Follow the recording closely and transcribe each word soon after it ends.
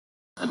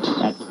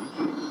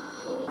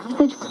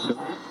message.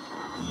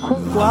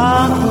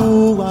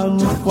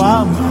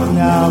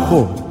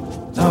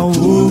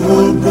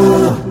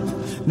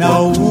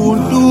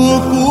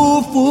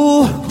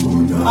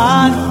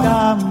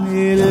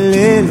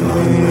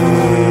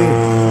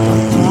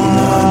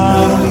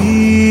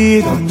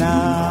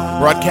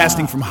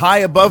 Broadcasting from high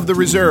above the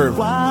reserve,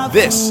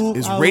 this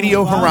is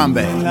Radio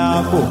Harambe.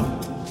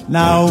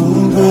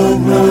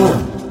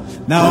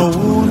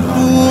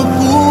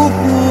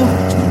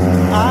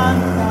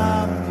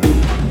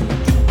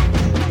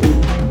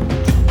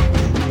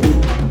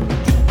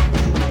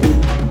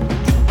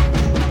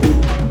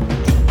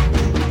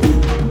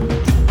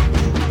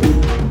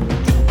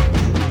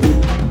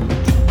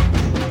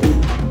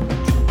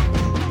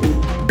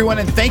 Everyone,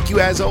 and thank you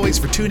as always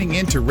for tuning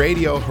in to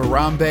Radio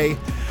Harambe.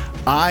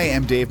 I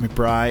am Dave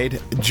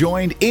McBride,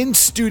 joined in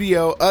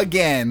studio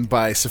again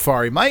by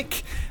Safari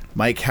Mike.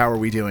 Mike, how are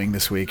we doing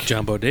this week?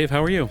 Jumbo Dave,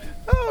 how are you?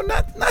 Oh,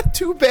 not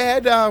too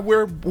bad.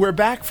 We're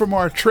back from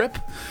our trip,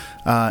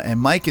 and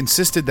Mike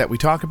insisted that we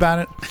talk about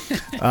it.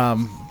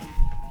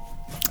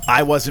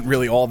 I wasn't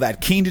really all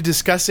that keen to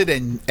discuss it,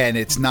 and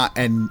it's not,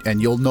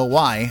 and you'll know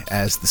why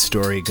as the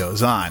story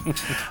goes on.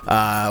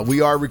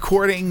 We are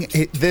recording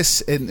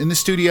this in the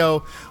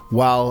studio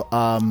while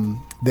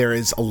there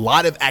is a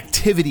lot of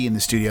activity in the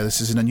studio.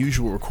 This is an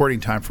unusual recording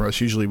time for us.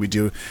 Usually we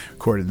do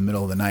record in the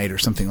middle of the night or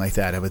something like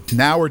that. But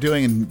now we're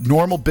doing a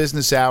normal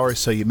business hours,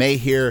 so you may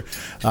hear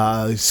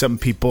some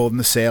people in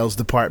the sales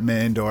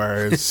department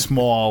or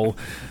small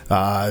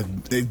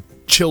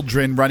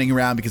children running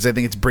around, because I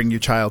think it's Bring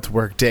Your Child to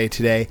Work Day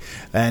today.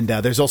 And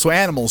there's also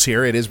animals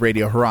here. It is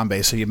Radio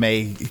Harambe, so you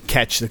may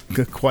catch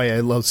quite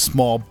a little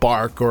small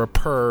bark or a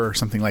purr or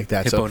something like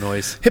that. Hippo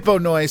noise. Hippo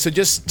noise. So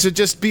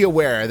just be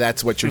aware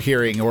that's what you're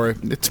hearing, or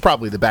it's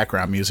probably the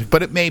background music,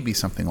 but it may be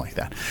something like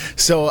that.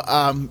 So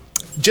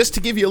just to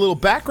give you a little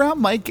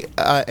background, Mike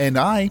and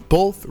I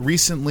both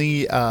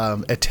recently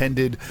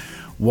attended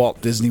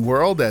Walt Disney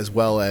World, as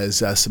well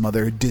as some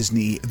other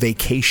Disney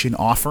vacation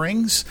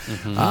offerings.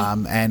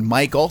 Mm-hmm. And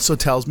Mike also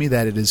tells me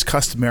that it is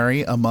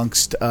customary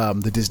amongst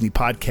the Disney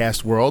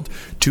podcast world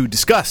to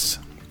discuss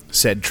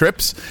said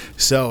trips.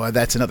 So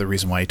that's another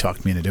reason why he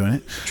talked me into doing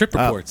it. Trip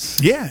reports.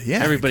 Yeah.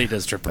 Everybody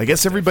does trip reports. I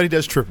guess everybody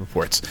does trip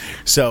reports.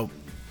 So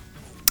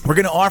we're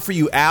going to offer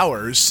you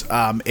ours.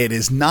 It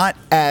is not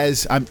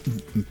as,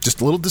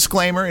 just a little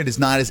disclaimer, it is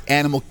not as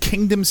Animal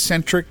Kingdom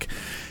centric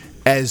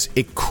as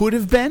it could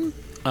have been.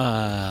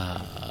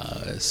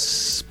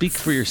 Speak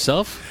for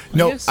yourself.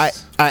 No,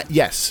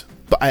 yes,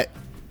 but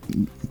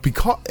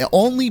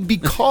only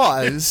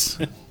because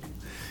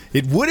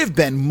it would have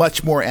been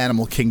much more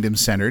Animal Kingdom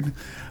centered,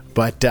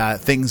 but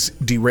things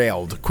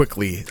derailed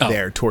quickly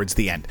there towards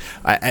the end,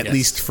 at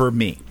least for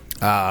me.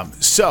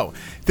 So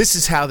this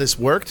is how this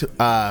worked.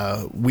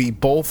 We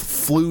both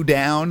flew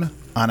down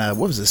on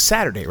a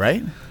Saturday,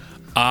 right?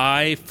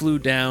 I flew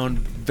down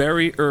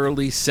very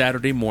early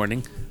Saturday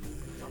morning.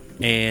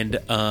 And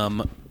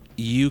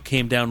you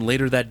came down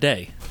later that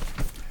day.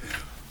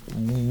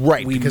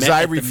 Right, because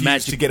I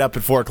refused to get up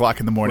at 4 o'clock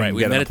in the morning. Right, and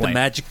we get met on a at the plane.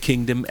 Magic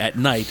Kingdom at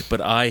night,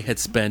 but I had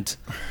spent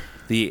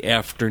the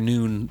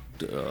afternoon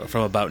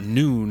from about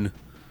noon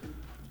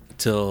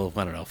till,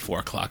 4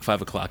 o'clock,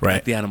 5 o'clock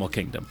at the Animal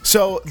Kingdom.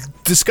 So,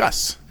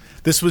 discuss.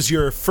 This was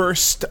your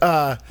first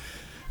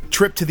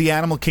trip to the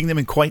Animal Kingdom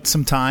in quite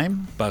some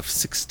time. About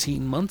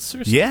 16 months or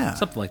something? Yeah.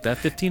 Something like that,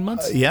 15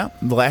 months? Yeah.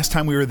 The last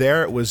time we were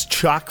there, it was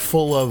chock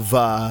full of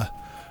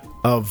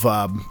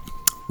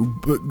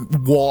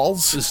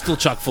walls. It's still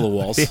chock full of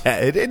walls. Yeah,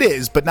 it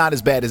is, but not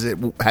as bad as it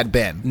had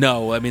been.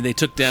 No, I mean, they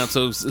took down,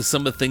 so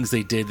some of the things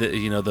they did,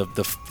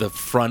 the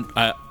front,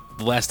 the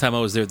last time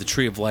I was there, the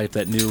Tree of Life,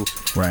 that new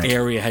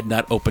area had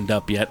not opened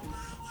up yet.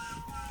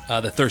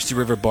 The Thirsty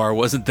River Bar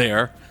wasn't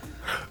there.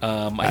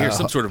 I hear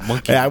some sort of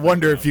monkey. I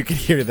wonder if you can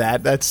hear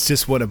that. That's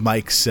just one of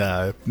Mike's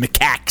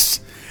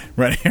macaques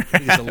right here.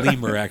 He's a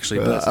lemur,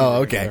 actually. But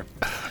okay.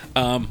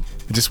 I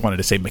just wanted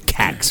to say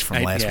macaques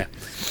from last week.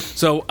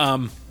 So,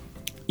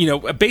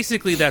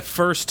 basically that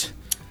first...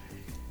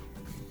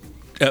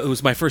 it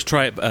was my first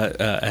try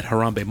at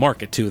Harambe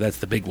Market, too. That's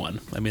the big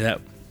one. I mean, that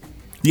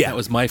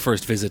was my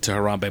first visit to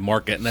Harambe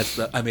Market,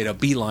 and I made a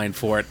beeline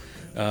for it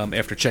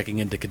after checking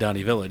into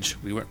Kidani Village.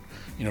 We went,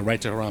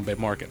 right to Harambe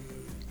Market.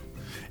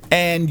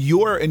 And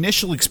your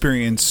initial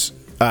experience,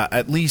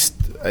 at least,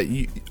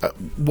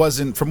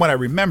 wasn't, from what I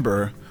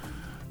remember,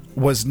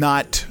 was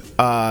not.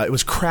 It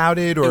was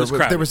crowded, or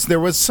there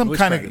was some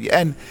kind of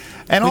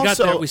and we also got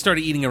there, we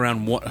started eating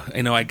around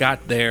 1. I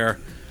got there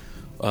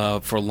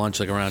for lunch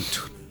like around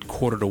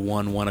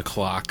 1:45, 1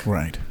 o'clock.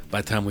 Right.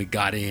 By the time we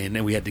got in,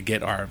 and I had to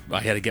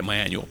get my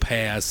annual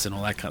pass and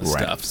all that kind of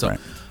stuff. So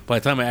by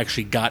the time I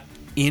actually got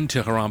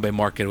into Harambe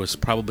Market, it was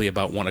probably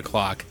about 1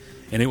 o'clock,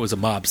 and it was a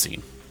mob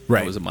scene.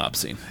 Right. It was a mob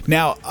scene.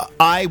 Now,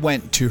 I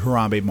went to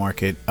Harambe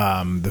Market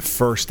the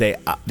first day,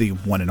 the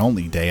one and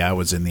only day I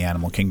was in the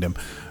Animal Kingdom.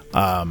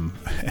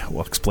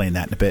 We'll explain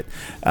that in a bit.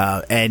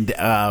 And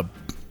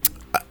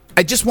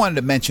I just wanted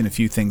to mention a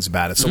few things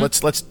about it. So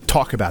let's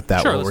talk about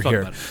that while we're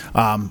here.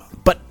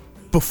 But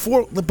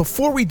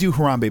before we do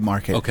Harambe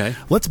Market, Okay.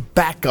 let's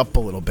back up a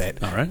little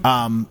bit. All right.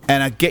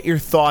 And get your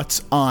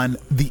thoughts on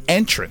the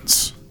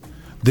entrance,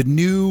 the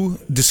new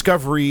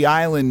Discovery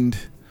Island,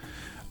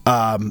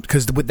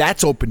 because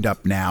that's opened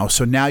up now.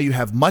 So now you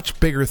have much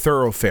bigger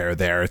thoroughfare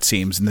there. It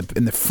seems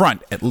in the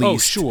front at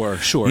least. Oh,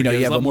 sure. You know, There's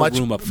you have a lot a more much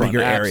room up front.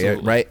 bigger area,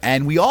 Absolutely. right?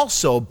 And we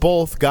also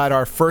both got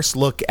our first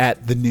look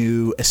at the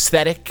new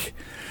aesthetic.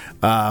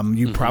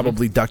 You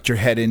probably ducked your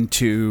head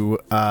into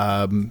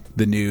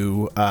the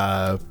new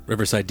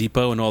Riverside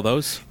Depot and all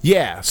those.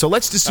 Yeah, so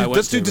let's do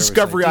Riverside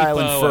Discovery Depot,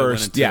 Island I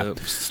first. went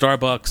into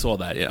Starbucks, all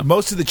that. Yeah.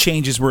 Most of the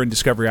changes were in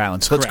Discovery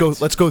Island, so Correct.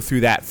 let's go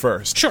through that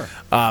first. Sure.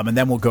 And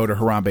then we'll go to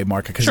Harambe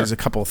Market because Sure. there's a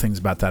couple of things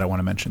about that I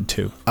want to mention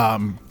too. The I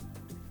mean,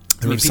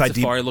 Riverside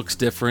Pizza Safari looks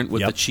different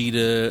with Yep. the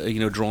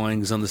cheetah,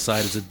 drawings on the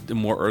side is a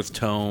more earth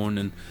tone,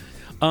 and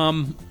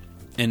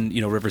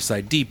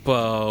Riverside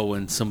Depot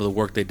and some of the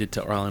work they did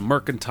to Island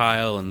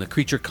Mercantile and the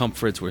creature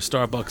comforts where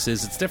Starbucks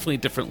is. It's definitely a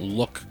different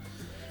look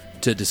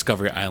to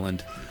Discovery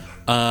Island.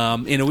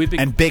 We've been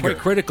and bigger, quite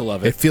critical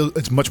of it.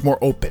 It's much more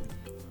open.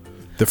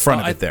 The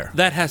front of it there.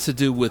 That has to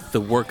do with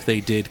the work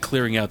they did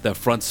clearing out that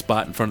front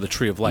spot in front of the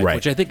Tree of Life, Right.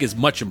 which I think is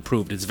much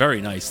improved. It's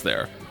very nice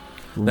there.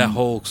 That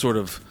whole sort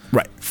of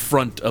Right.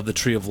 front of the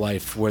Tree of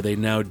Life where they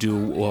now do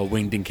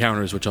winged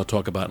encounters, which I'll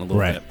talk about in a little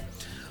Right.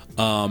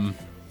 bit.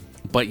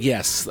 But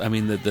yes, I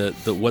mean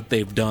the what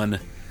they've done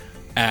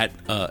at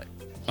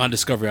on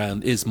Discovery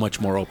Island is much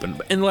more open.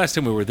 And the last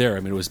time we were there, I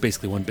mean, it was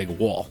basically one big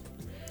wall.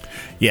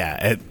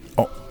 Yeah.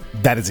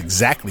 That is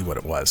exactly what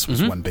it was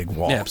one big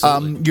wall. Yeah,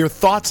 absolutely. Your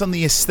thoughts on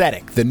the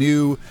aesthetic, the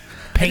new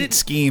paint didn't-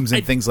 schemes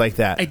and things like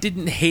that? I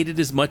didn't hate it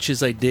as much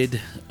as I did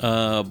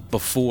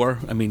before.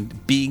 I mean,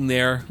 being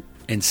there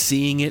and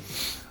seeing it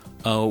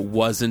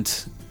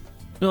wasn't.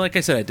 Well, like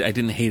I said, I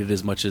didn't hate it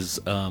as much as,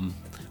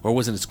 or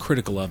wasn't as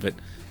critical of it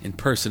in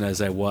person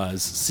as I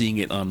was seeing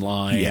it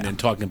online Yeah. and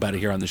talking about it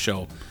here on the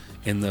show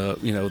in the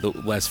the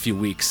last few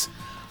weeks.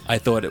 I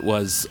thought it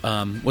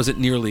wasn't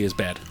nearly as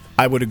bad.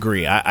 I would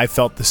agree. I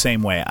felt the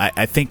same way.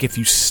 I think if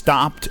you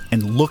stopped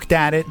and looked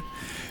at it,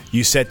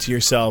 you said to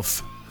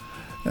yourself,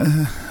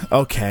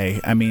 "Okay."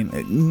 I mean,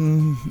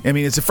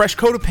 it's a fresh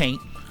coat of paint,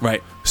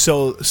 Right.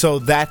 so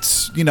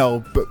that's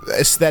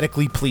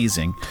aesthetically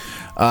pleasing.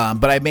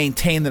 But I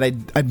maintain that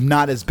I'm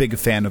not as big a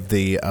fan of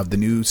the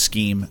new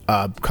scheme,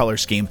 color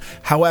scheme.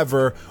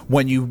 However,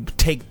 when you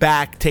take it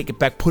back,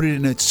 put it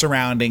in its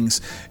surroundings,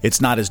 it's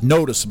not as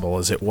noticeable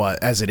as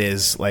it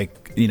is like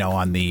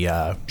on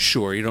the.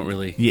 Sure, you don't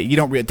really. You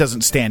don't. It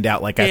doesn't stand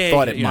out like I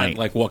thought it you're not, might.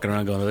 like walking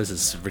around going, "Oh, this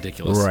is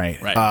ridiculous."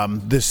 Right. Right.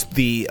 The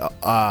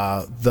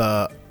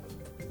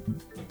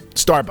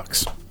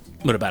Starbucks.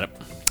 What about it?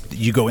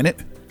 You go in it,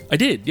 I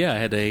did. Yeah, I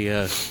had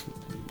a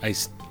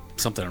ice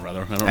something or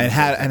other. I don't know.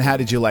 and how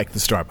did you like the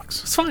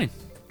Starbucks? It's fine.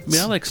 I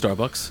mean, I like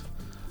Starbucks.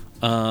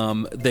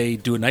 They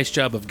do a nice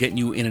job of getting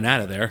you in and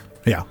out of there.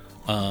 Yeah.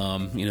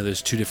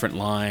 There's two different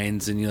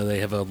lines, and they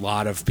have a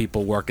lot of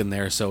people working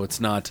there, so it's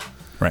not.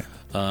 Right.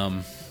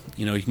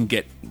 You can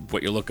get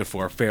what you're looking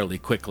for fairly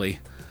quickly.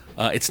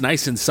 It's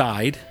nice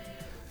inside.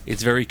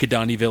 It's very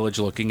Kidani Village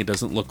looking. It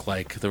doesn't look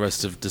like the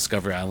rest of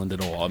Discovery Island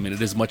at all. I mean,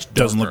 it is much darker.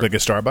 Doesn't look like a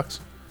Starbucks.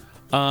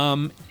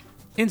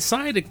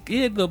 Inside,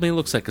 it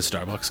looks like a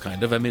Starbucks,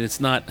 kind of. I mean, it's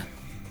not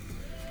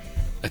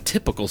a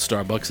typical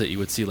Starbucks that you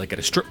would see like at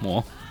a strip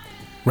mall.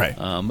 Right.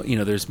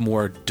 There's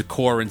more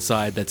decor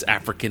inside that's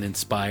African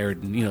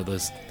inspired, and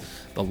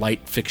the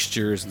light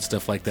fixtures and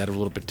stuff like that are a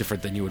little bit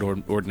different than you would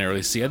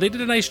ordinarily see. They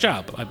did a nice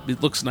job.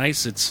 It looks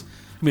nice. It's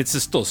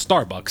still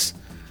Starbucks,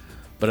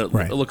 but it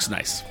looks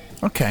nice.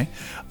 Okay.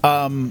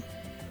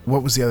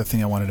 What was the other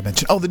thing I wanted to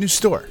mention? Oh, the new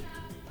store.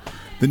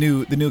 The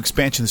new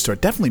expansion of the store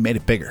definitely made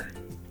it bigger.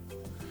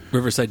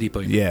 Riverside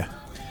Depot. Yeah.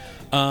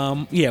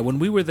 When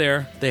we were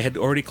there, they had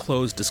already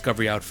closed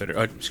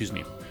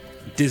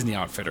Disney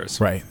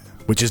Outfitters. Right.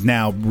 Which is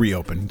now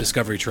reopened.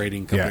 Discovery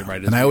Trading Company, Yeah.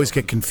 right? And I always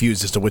get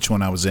confused as to which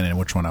one I was in and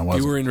which one I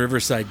wasn't. You were in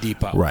Riverside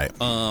Depot. Right.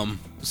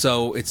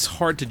 So it's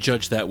hard to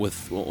judge that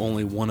with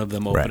only one of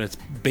them open. Right. It's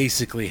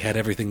basically had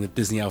everything that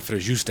Disney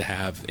Outfitters used to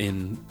have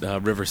in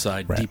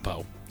Riverside Right.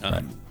 Depot.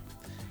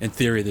 In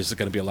theory, there's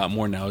going to be a lot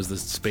more now as the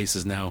space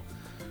is now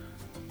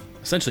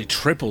essentially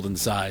tripled in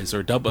size,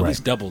 or at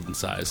least doubled in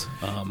size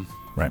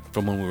Right.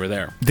 from when we were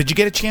there. Did you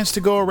get a chance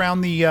to go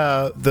around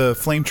the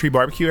Flame Tree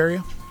Barbecue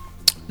area?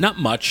 Not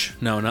much.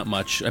 No, not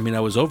much. I mean, I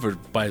was over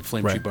by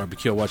Flame Tree Right.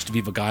 Barbecue. I watched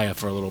Viva Gaia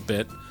for a little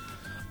bit.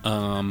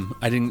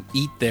 I didn't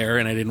eat there,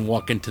 and I didn't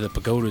walk into the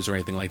pagodas or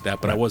anything like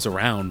that, but I was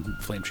around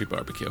Flame Tree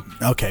Barbecue.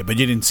 Okay, but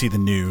you didn't see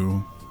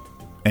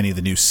any of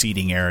the new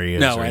seating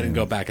areas? No, or I didn't anything?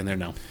 go back in there,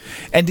 no.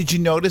 And did you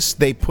notice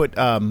they put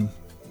a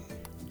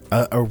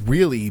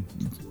really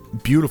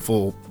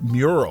beautiful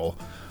mural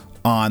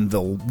on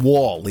the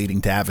wall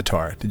leading to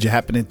Avatar? Did you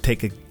happen to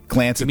take a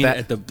glance I at mean,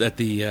 that?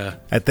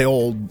 at the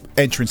old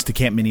entrance to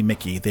Camp Mini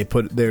Mickey,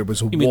 there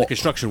was a wall. You mean the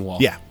construction wall?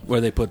 Yeah.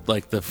 Where they put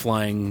like the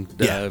flying,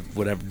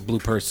 whatever, blue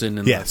person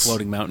and Yes. the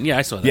floating mountain. Yeah,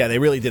 I saw that. Yeah, they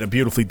really did a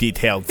beautifully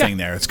detailed thing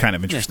there. It's kind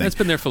of interesting. Yeah, it's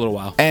been there for a little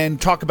while.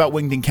 And talk about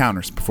Winged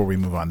Encounters before we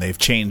move on. They've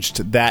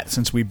changed that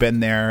since we've been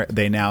there.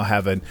 They now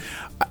have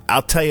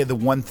I'll tell you the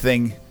one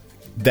thing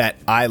that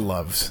I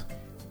loved,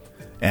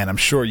 and I'm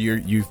sure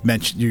you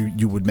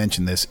would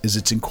mention this, is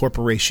its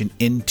incorporation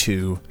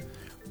into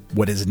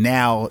what is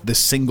now the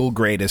single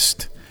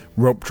greatest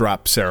rope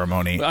drop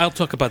ceremony. I'll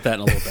talk about that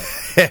in a little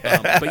bit.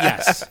 But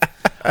yes,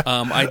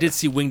 I did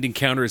see Winged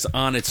Encounters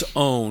on its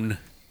own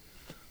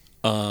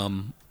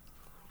on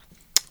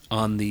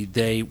the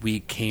day we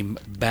came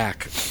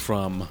back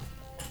from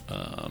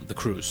the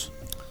cruise.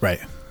 Right.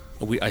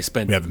 We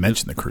haven't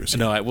mentioned the cruise.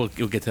 No, we'll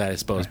get to that, I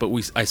suppose. Right.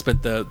 But I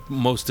spent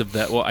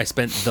I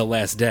spent the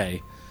last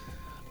day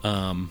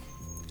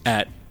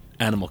at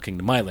Animal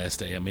Kingdom. My last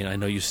day. I mean, I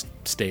know you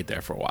stayed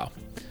there for a while.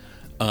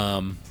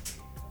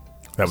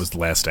 That was the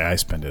last day I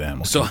spent at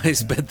Animal Kingdom. So Kingdom. I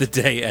spent the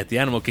day at the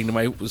Animal Kingdom.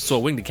 I saw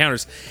Winged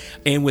Encounters,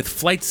 and with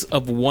Flights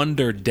of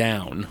Wonder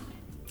down,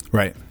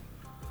 right?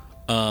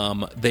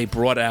 They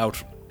brought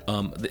out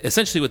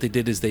essentially what they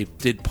did is they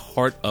did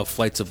part of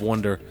Flights of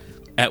Wonder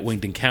at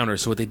Winged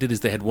Encounters. So what they did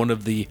is they had one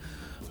of the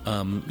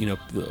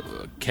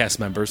cast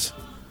members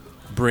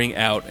bring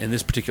out. In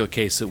this particular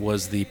case, it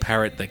was the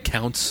parrot that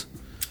counts.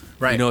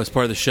 Right. As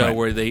part of the show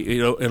where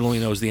it only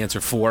knows the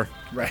answer 4.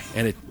 Right.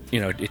 And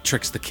it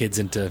tricks the kids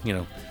into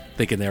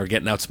thinking they were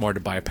getting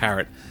outsmarted by a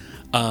parrot.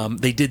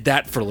 They did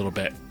that for a little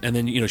bit, and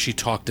then she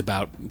talked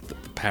about the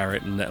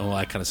parrot and all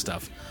that kind of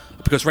stuff.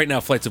 Because right now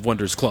Flights of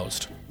Wonder is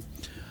closed.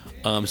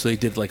 So they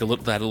did like a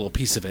little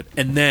piece of it,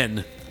 and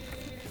then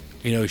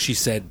she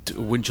said,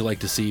 "Wouldn't you like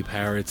to see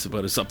parrots?"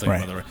 About something or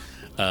other.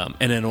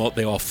 And then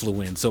they all flew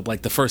in. So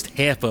like the first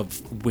half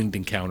of Winged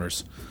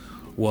Encounters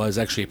was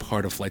actually a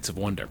part of Flights of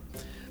Wonder.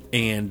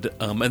 And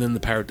then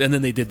the parrot, and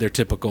then they did their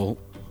typical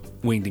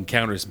Winged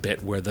Encounters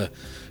bit where the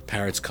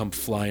parrots come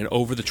flying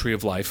over the Tree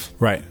of Life,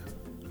 right,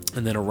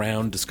 and then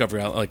around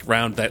Discovery Island, like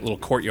around that little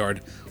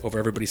courtyard over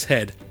everybody's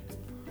head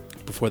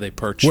before they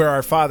perch. Where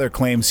our father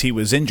claims he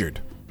was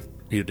injured.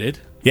 You did?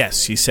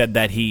 Yes, he said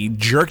that he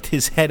jerked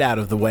his head out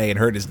of the way and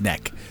hurt his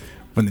neck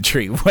when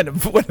one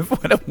of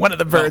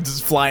the birds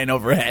is flying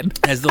overhead.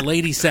 As the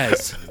lady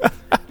says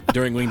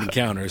during Winged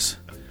Encounters.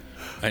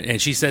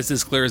 And she says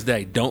this clear as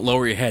day, don't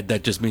lower your head.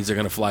 That just means they're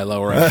going to fly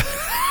lower.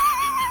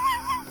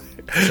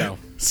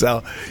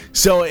 So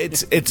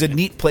it's a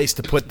neat place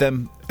to put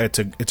them. It's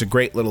a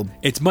great little.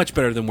 It's much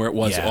better than where it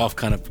was off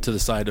kind of to the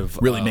side of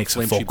really makes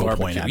a focal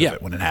barbecue. point out of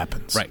it when it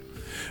happens. Right.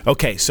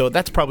 Okay, so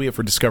that's probably it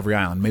for Discovery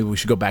Island. Maybe we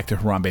should go back to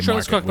Harambe Market.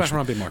 Let's talk about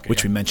Harambe Market,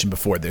 which we mentioned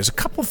before. There's a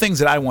couple of things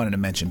that I wanted to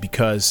mention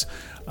because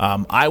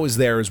I was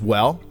there as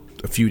well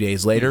a few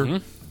days later.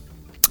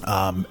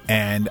 Mm-hmm.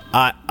 And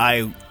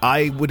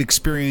I would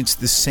experience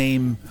the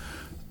same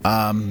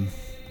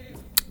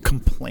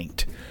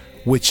complaint,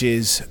 which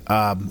is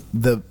I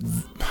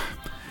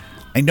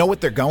know what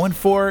they're going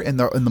for in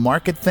the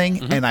market thing,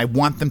 mm-hmm. and I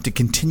want them to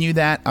continue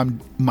that.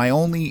 My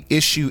only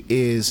issue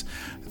is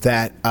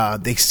that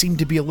they seem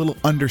to be a little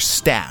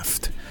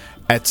understaffed.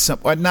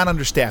 Not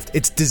understaffed.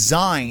 It's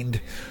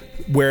designed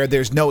where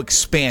there's no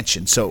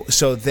expansion. So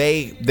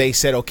they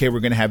said, okay, we're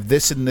going to have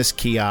this in this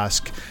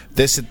kiosk,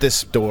 this at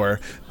this door,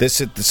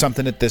 this at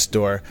something at this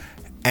door,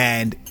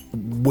 and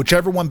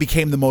whichever one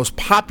became the most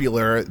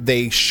popular,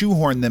 they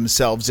shoehorned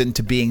themselves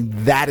into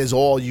being that is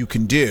all you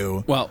can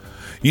do. Well,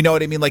 you know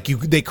what I mean? Like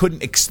they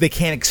can't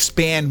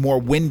expand more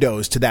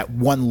windows to that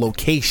one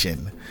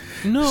location.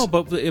 No,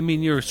 but I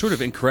mean you're sort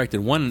of incorrect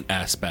in one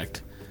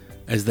aspect,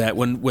 is that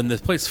when the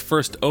place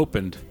first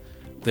opened,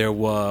 there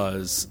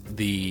was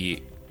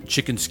the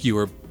chicken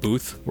skewer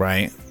booth,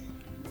 right?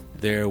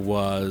 There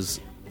was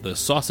the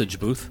sausage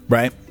booth,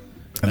 right?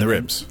 And the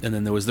ribs, and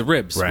then there was the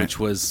ribs, right, which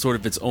was sort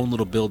of its own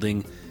little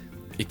building.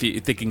 If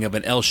you're thinking of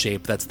an L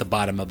shape, that's the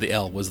bottom of the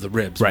L was the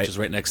ribs, right, which is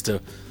right next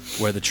to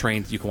where the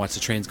trains. You can watch the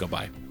trains go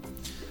by.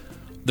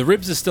 The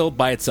ribs is still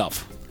by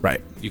itself,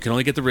 right? You can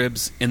only get the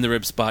ribs in the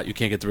rib spot. You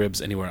can't get the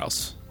ribs anywhere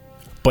else.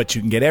 But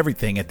you can get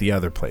everything at the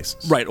other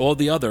places, right? All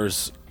the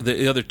others,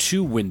 the other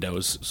two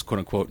windows, quote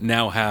unquote,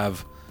 now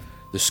have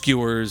the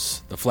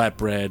skewers, the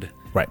flatbread,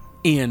 right,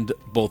 and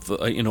both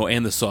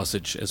and the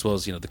sausage, as well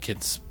as the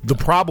kids. The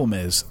problem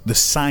is the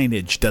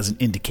signage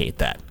doesn't indicate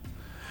that.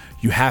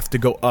 You have to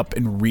go up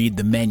and read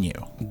the menu.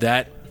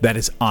 That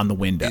is on the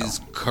window.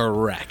 Is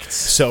correct.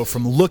 So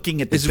from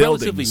looking at the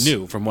buildings, it's relatively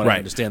new, from what I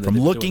understand. From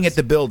looking at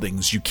the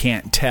buildings, you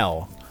can't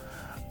tell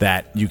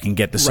that you can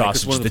get the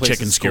sausage, the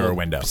chicken skewer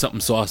window,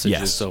 something sausages.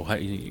 Yes. So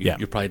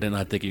you probably did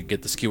not think you'd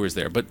get the skewers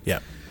there, but yeah,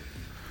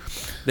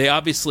 they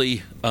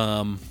obviously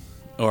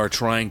are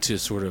trying to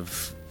sort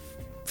of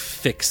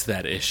fix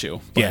that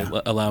issue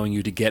by allowing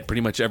you to get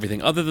pretty much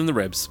everything other than the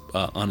ribs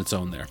on its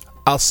own there.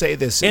 I'll say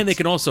this, and they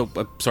can also.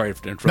 Sorry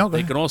to interrupt. No,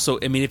 they can also.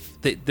 I mean,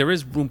 there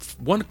is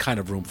one kind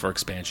of room for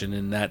expansion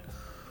in that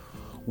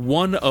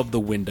one of the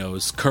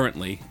windows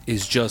currently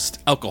is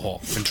just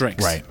alcohol and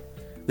drinks. Right.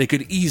 They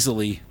could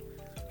easily,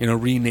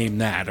 rename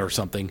that or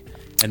something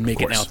and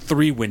make it now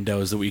 3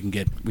 windows that we can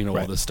get,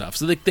 all this stuff.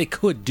 So they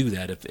could do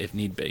that if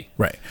need be.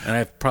 Right. And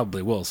I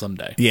probably will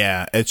someday.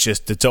 Yeah,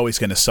 it's always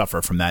going to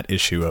suffer from that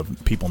issue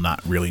of people not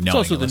really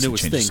knowing. It's also the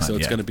newest thing, so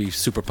it's going to be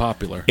super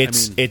popular.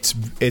 It's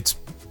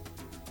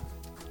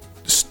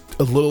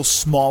a little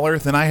smaller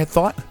than I had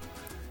thought.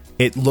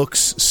 It looks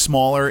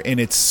smaller in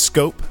its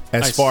scope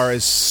as far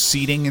as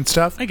seating and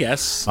stuff. I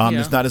guess.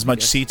 There's not as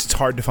much seats. It's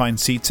hard to find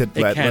seats at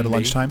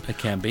lunchtime. It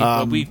can be.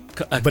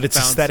 But it's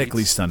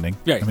aesthetically stunning.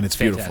 Right. I mean, it's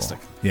fantastic.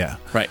 Beautiful. Yeah.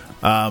 Right.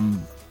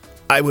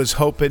 I was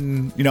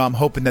hoping, I'm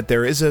hoping that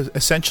there is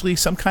essentially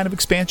some kind of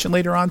expansion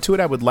later on to it.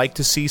 I would like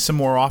to see some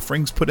more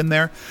offerings put in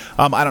there.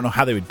 I don't know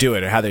how they would do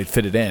it or how they'd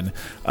fit it in.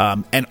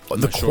 And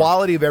the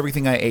quality of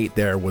everything I ate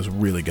there was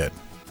really good.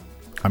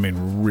 I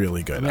mean,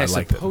 really good. I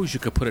liked it. suppose you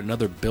could put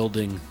another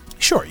building.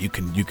 Sure, you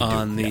can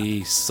on do,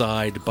 the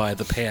side by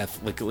the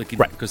path, like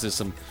right. because there's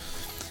some,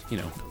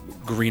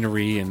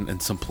 greenery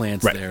and some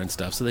plants there and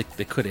stuff. So they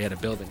could add a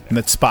building there. And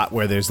that spot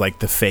where there's like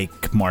the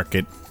fake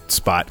market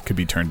spot could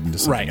be turned into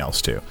something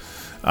else too.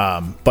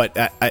 But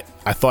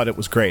I thought it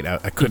was great.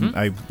 I couldn't.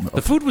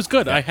 The food was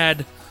good. Yeah. I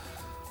had.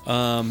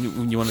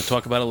 You want to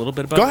talk about a little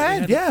bit about? Go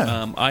ahead.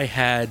 Yeah. I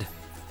had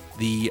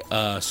the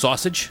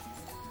sausage,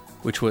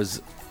 which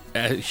was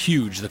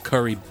huge. The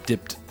curry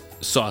dipped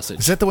sausage.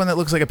 Is that the one that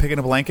looks like a pig in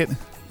a blanket?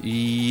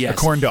 Yes. A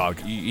corn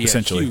dog,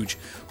 essentially. Huge.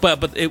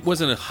 But it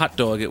wasn't a hot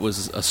dog, it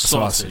was a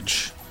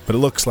sausage. But it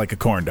looks like a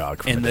corn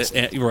dog. And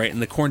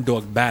the corn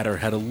dog batter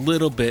had a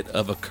little bit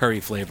of a curry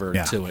flavor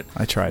to it.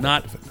 I tried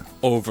Not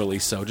overly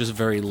so, just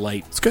very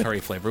light curry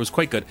flavor. It was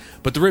quite good.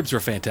 But the ribs were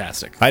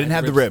fantastic. I didn't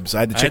have the ribs.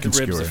 I had the chicken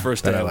skewer. I had the ribs the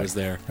first day I was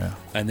there,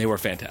 and they were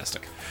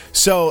fantastic.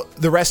 So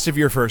the rest of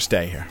your first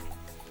day here.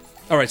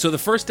 All right, so the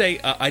first day,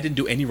 I didn't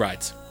do any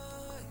rides.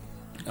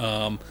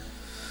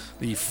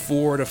 The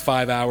 4 to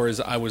 5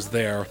 hours I was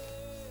there,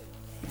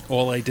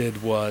 all I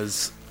did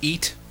was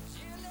eat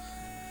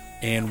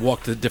and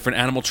walk the different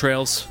animal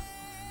trails.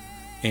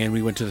 And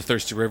we went to the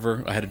Thirsty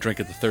River. I had a drink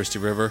at the Thirsty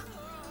River.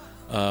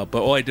 But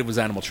all I did was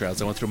animal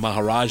trails. I went through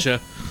Maharaja,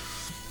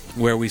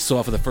 where we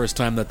saw for the first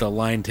time that the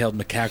lion-tailed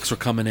macaques were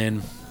coming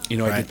in.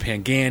 I did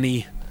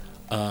Pangani.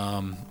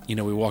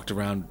 We walked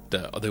around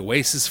the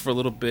Oasis for a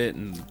little bit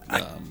and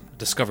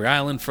Discovery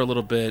Island for a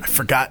little bit.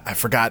 I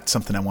forgot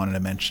something I wanted to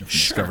mention from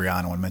Discovery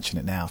Island. I want to mention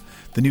it now.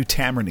 The new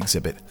Tamarin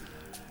exhibit.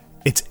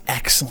 It's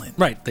excellent.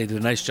 Right. They did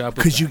a nice job with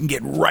that. Because you can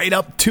get right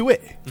up to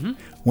it. Mm-hmm.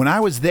 When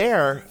I was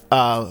there,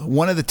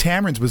 one of the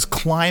Tamarins was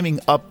climbing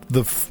up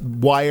the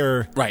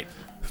wire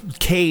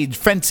cage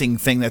fencing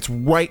thing that's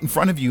right in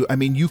front of you. I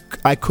mean,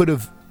 I could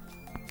have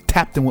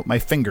tapped him with my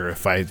finger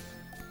if I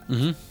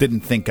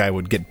didn't think I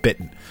would get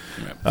bitten.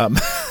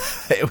 Right.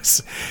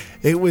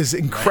 It was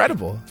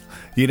incredible. Right.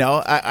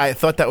 I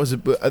thought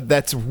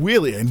that's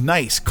really a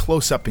nice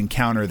close-up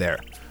encounter there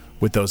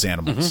with those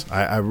animals. Mm-hmm.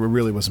 I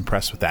really was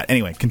impressed with that.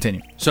 Anyway,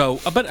 continue.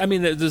 So, but I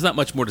mean, there's not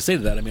much more to say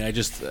to that. I mean, I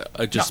just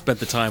spent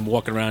the time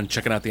walking around,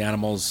 checking out the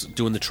animals,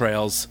 doing the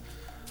trails.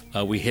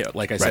 We hit,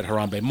 like I said,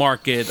 Harambe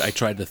Market. I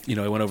tried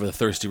I went over the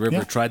Thirsty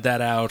River, tried that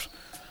out.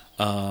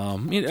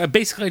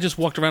 Basically, I just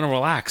walked around and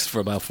relaxed for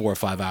about 4 or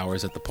 5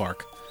 hours at the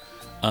park.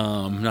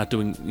 Not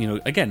doing,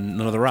 again,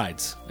 none of the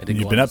rides. I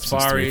didn't go on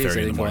safaris. I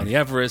didn't go on the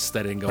Everest.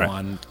 I didn't go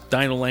on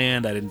Dino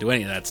Land. I didn't do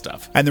any of that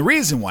stuff. And the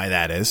reason why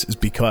that is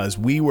because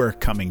we were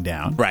coming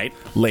down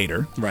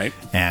later. Right.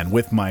 And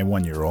with my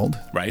 1-year-old.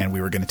 Right. And we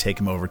were going to take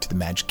him over to the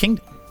Magic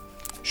Kingdom.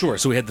 Sure.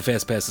 So we had the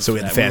fast passes. So we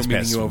had the fast passes. We were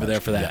meeting you over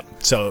there for that.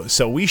 Yeah.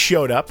 So we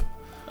showed up.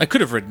 I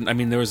could have ridden. I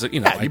mean, there was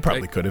you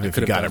probably could have if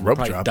you got a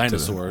rope drop.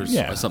 Dinosaurs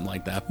or something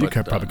like that. But,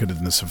 you probably could have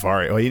done the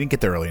safari. Oh, you didn't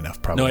get there early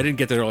enough, probably. No, I didn't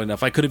get there early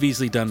enough. I could have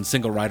easily done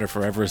single rider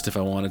for Everest if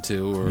I wanted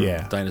to, or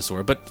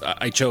dinosaur. But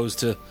I chose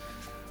to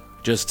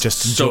just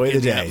enjoy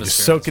the day, just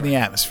soak in the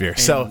atmosphere.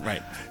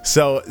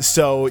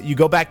 So you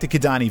go back to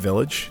Kidani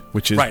Village,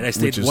 which is right. I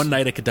stayed one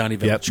night at Kidani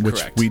Village,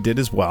 which we did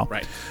as well.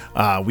 Right.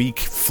 We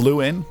flew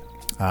in.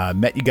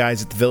 Met you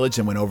guys at the village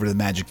and went over to the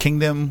Magic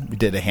Kingdom. We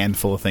did a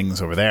handful of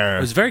things over there.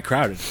 It was very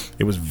crowded.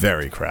 It was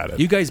very crowded.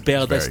 You guys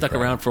bailed. I stuck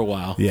around for a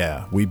while.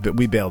 Yeah, we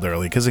bailed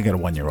early because I got a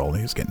 1-year-old.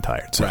 He was getting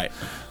tired. So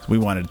we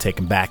wanted to take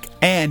him back.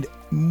 And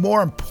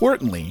more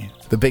importantly,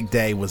 the big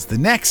day was the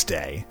next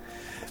day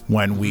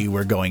when we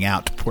were going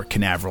out to Port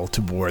Canaveral to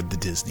board the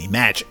Disney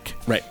Magic.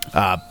 Right.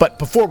 But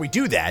before we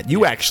do that,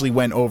 you actually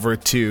went over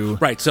to...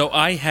 Right. So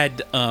I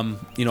had, I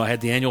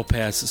had the annual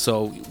pass.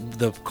 So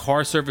the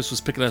car service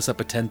was picking us up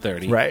at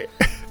 10:30. Right.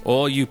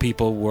 All you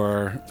people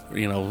were,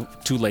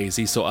 too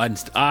lazy. So I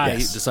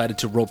decided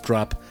to rope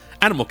drop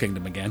Animal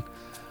Kingdom again.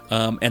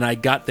 And I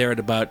got there at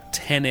about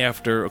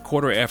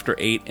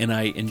 8:15, and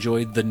I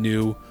enjoyed the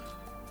new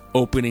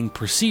opening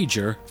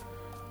procedure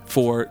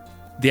for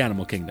the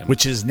Animal Kingdom,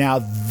 which is now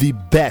the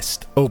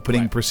best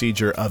opening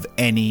procedure of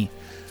any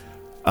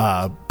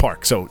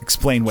park. So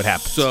explain what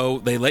happens. So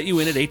they let you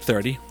in at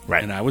 8:30,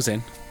 and I was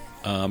in.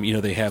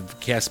 They have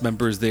cast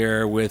members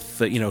there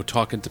with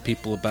talking to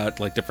people about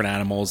like different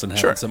animals and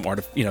having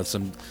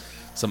some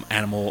some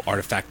animal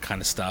artifact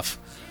kind of stuff.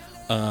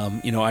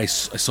 I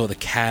saw the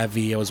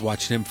Cavi. I was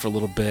watching him for a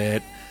little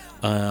bit.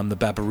 The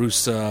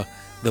Babirusa.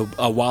 The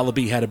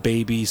Wallaby had a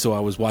baby, so I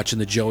was watching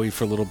the Joey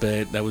for a little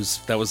bit. That was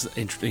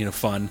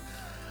fun.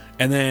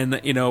 And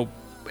then,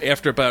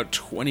 after about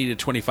 20 to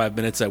 25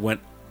 minutes, I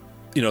went,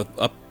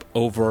 up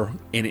over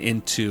and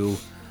into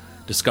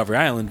Discovery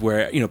Island,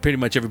 where, pretty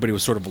much everybody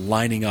was sort of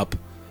lining up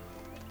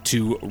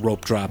to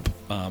rope drop,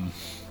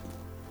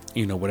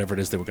 whatever it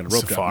is they were going to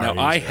rope drop.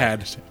 Now,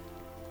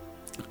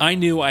 I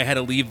knew I had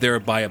to leave there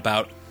by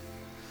about,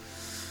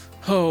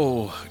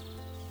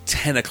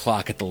 10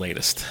 o'clock at the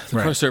latest.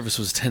 The car service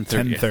was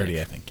 10:30.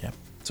 10:30, I think, yeah.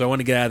 So I want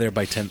to get out of there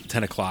by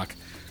 10 o'clock.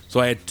 So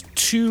I had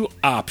two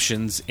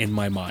options in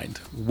my mind.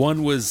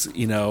 One was,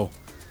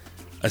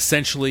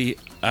 essentially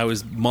I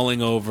was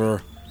mulling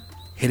over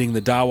hitting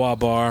the Dawa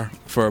bar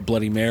for a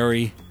Bloody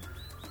Mary,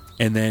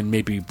 and then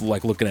maybe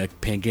like looking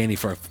at Pangani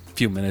for a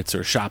few minutes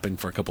or shopping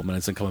for a couple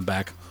minutes and coming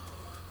back.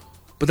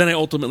 But then I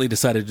ultimately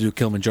decided to do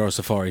Kilimanjaro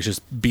Safaris,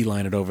 just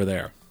beeline it over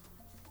there,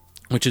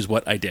 which is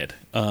what I did.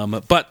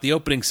 But the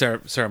opening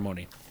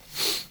ceremony,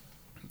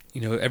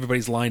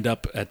 everybody's lined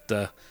up at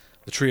the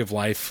Tree of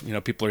Life.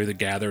 People are either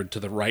gathered to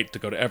the right to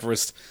go to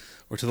Everest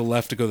or to the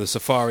left to go to the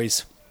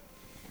safaris.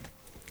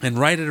 And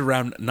right at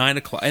around 9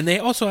 o'clock, and they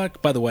also,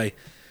 by the way,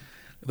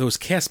 those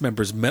cast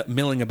members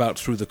milling about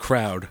through the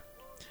crowd.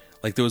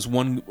 Like there was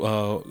one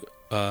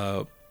girl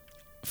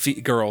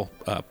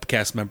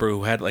cast member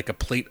who had like a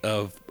plate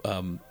of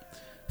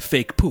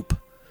fake poop.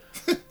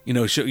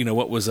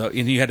 What was and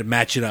you had to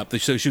match it up.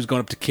 So she was going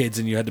up to kids,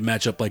 and you had to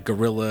match up like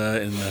gorilla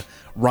and the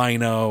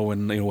rhino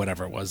and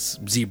whatever it was,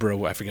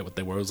 zebra. I forget what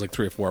they were. It was like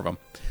 3 or 4 of them.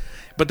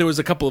 But there was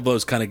a couple of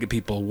those kind of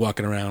people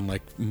walking around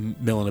like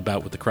milling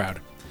about with the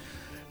crowd.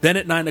 Then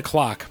at 9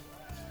 o'clock,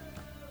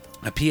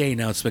 a PA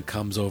announcement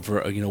comes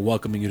over,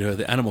 welcoming you to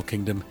the animal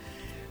kingdom,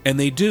 and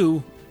they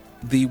do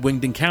the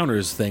winged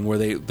encounters thing where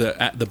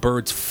the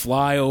birds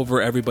fly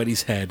over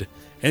everybody's head,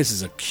 and this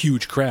is a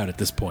huge crowd at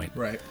this point,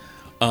 right?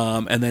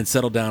 And then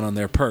settle down on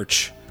their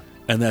perch,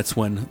 and that's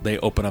when they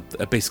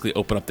basically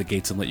open up the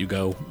gates and let you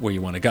go where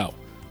you want to go.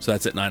 So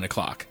that's at 9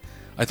 o'clock.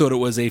 I thought it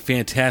was a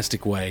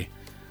fantastic way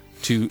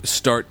to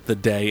start the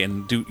day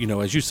and do,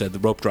 as you said, the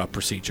rope drop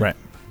procedure. Right.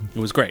 It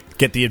was great.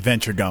 Get the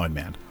adventure going,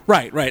 man.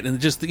 Right, and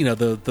just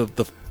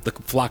the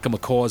flock of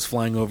macaws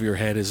flying over your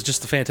head is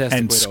just a fantastic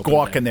and way to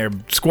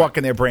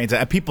squawking their brains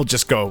out. People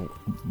just are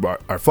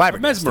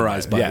flabbergasted,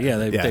 mesmerized by it. Yeah,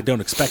 they don't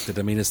expect it.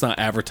 I mean, it's not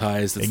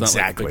advertised. It's not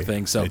like a big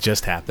thing. So it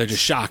just happens. They're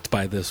just shocked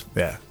by this.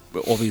 Yeah,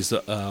 all these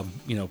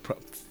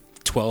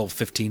 12,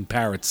 15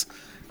 parrots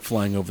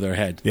flying over their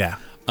head. Yeah.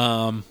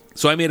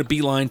 So I made a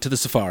beeline to the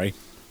safari.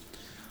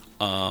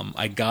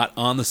 I got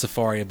on the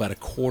safari about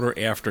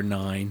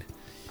 9:15.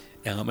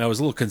 I was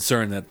a little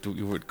concerned that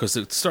because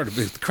it started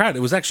the crowd.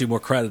 It was actually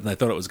more crowded than I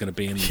thought it was going to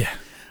be. And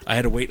I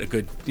had to wait a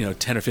good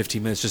 10 or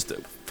 15 minutes just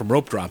from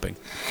rope dropping.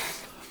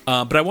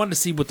 But I wanted to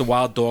see what the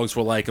wild dogs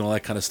were like and all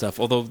that kind of stuff.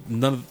 Although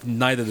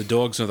neither the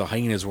dogs nor the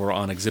hyenas were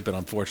on exhibit,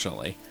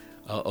 unfortunately.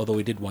 Although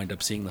we did wind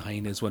up seeing the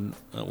hyenas when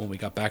we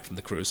got back from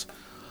the cruise.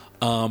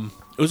 It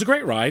was a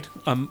great ride.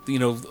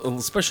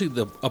 Especially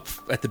up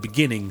at the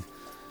beginning.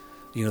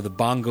 The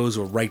bongos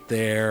were right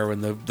there,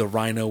 and the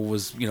rhino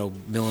was,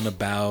 milling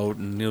about,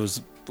 and it was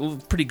a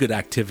pretty good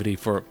activity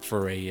for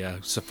a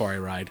safari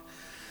ride.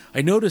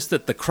 I noticed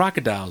that the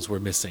crocodiles were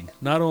missing,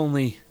 not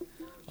only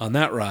on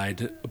that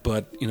ride,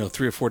 but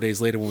 3 or 4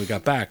 days later when we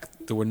got back,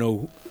 there were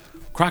no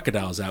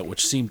crocodiles out,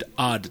 which seemed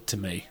odd to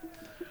me.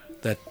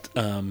 That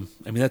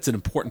that's an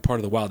important part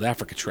of the Wild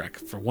Africa trek,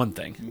 for one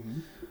thing. Mm-hmm.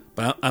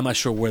 But I'm not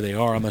sure where they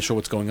are. I'm not sure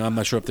what's going on. I'm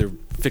not sure if they're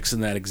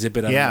fixing that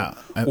exhibit.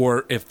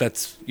 Or if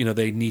that's,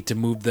 they need to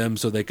move them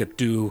so they could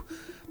do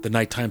the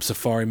nighttime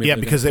safari.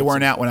 Maybe because they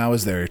weren't out when I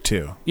was there,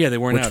 too. Yeah, they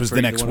weren't out. Which was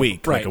the next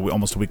week, right.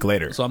 Almost a week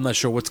later. So I'm not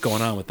sure what's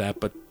going on with that,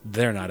 but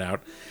they're not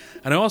out.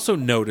 And I also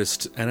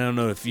noticed, and I don't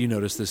know if you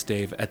noticed this,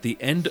 Dave, at the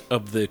end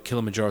of the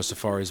Kilimanjaro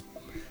safaris,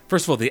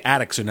 first of all, the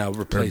attics are now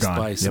replaced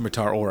by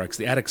Scimitar Oryx.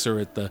 The attics are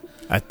at the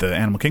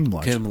Animal Kingdom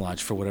Lodge. Kingdom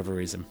Lodge, for whatever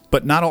reason.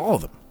 But not all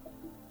of them.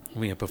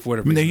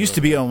 There used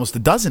to be almost a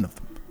dozen of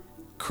them.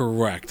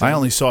 Correct. I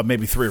only saw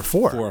maybe 3 or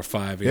 4. 4 or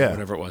 5,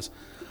 whatever it was.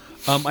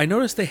 I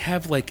noticed they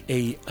have like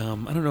a, I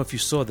don't know if you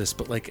saw this,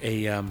 but like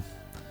a,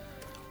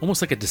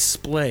 almost like a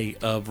display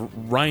of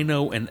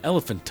rhino and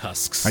elephant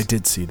tusks. I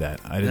did see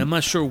that. And I'm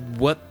not sure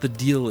what the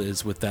deal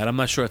is with that. I'm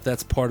not sure if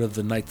that's part of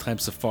the nighttime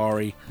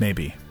safari.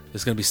 Maybe.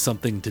 There's going to be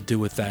something to do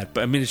with that.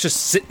 But, it's just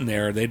sitting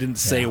there. They didn't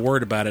say a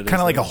word about it.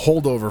 Kind of like a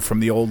holdover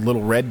from the old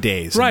Little Red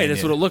days. Right,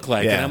 that's what it looked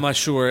like. Yeah. And I'm not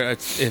sure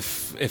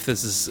if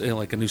this is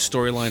like a new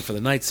storyline for the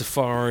night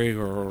safari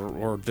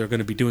or they're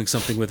going to be doing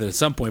something with it at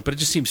some point. But it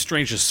just seems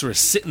strange just sort of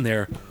sitting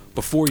there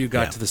before you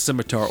got to the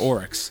Scimitar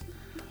Oryx.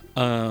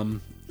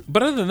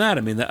 But other than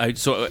that,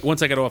 so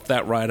once I got off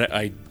that ride,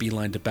 I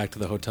beelined it back to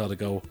the hotel to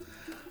go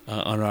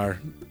on our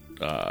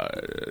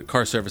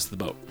car service to the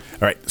boat.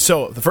 All right.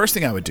 So the first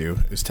thing I would do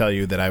is tell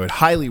you that I would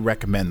highly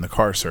recommend the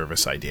car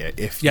service idea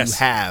if you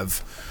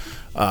have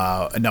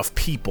enough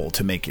people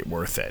to make it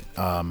worth it.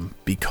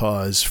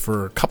 Because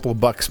for a couple of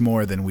bucks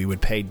more than we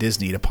would pay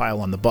Disney to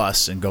pile on the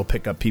bus and go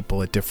pick up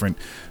people at different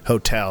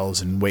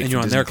hotels and wait And for you're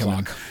on Disney their to come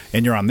in, clock.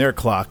 and you're on their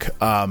clock.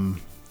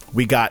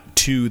 We got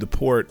to the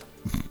port.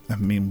 I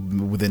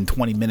mean, within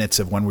 20 minutes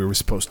of when we were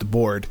supposed to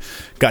board,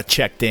 got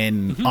checked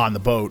in on the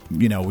boat.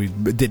 You know, we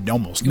did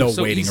almost no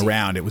so waiting easy.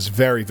 around. It was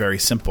very, very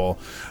simple,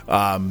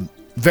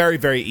 very,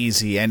 very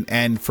easy.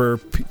 And for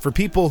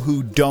people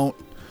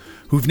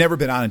who've never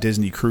been on a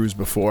Disney cruise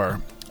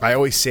before, I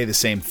always say the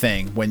same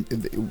thing.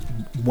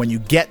 When you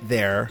get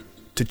there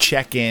to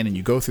check in and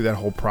you go through that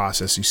whole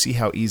process, you see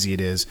how easy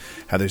it is,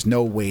 how there's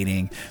no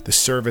waiting, the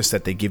service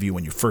that they give you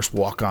when you first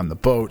walk on the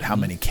boat, how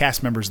many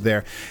cast members are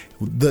there.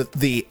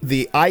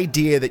 The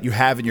idea that you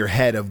have in your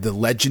head of the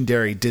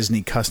legendary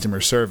Disney customer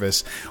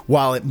service,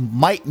 while it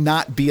might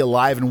not be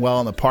alive and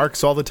well in the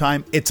parks all the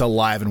time, it's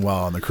alive and well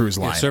on the cruise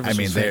line. service I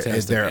mean, was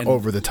fantastic. they're And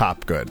over the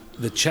top good.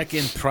 The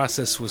check-in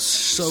process was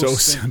so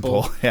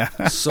simple.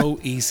 Yeah. so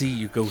easy.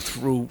 You go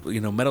through,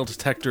 metal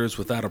detectors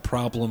without a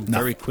problem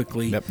very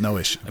quickly. Yep, no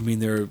issue. I mean,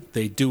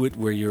 they do it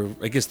where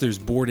I guess there's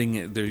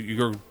boarding.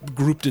 You're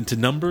grouped into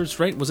numbers,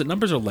 right? Was it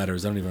numbers or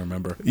letters? I don't even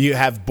remember. You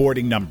have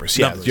boarding numbers.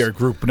 Yeah, Numbers. your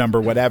group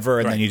number, whatever,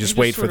 and Right. then you just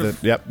wait for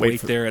sort the of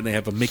wait there, and they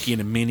have a Mickey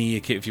and a Minnie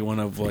if you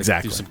want to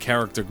Exactly. do some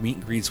character meet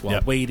and greets while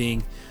Yep.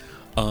 waiting.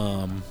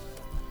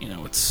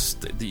 It's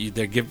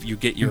they give you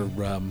get your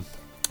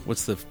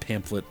what's the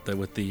pamphlet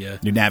with the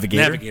Your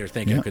navigator? Navigator,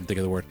 thank you. I Yeah. couldn't think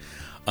of the word.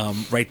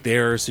 Right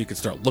there, so you can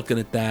start looking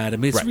at that. I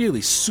mean, it's Right.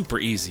 really super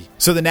easy.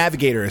 So the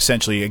Navigator,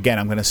 essentially, again,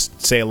 I'm going to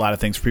say a lot of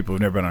things for people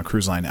who've never been on a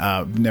cruise line,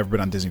 never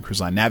been on Disney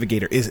Cruise Line.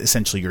 Navigator is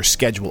essentially your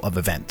schedule of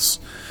events.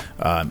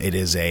 It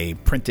is a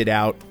printed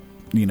out,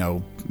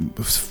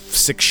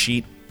 6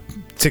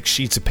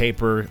 sheets of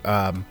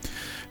paper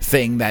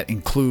thing that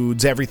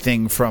includes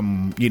everything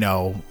from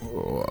The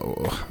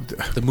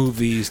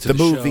movies to the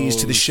movies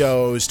to the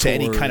shows to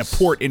any kind of tours.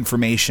 port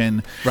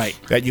information Right.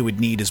 that you would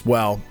need as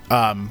well.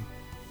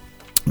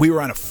 We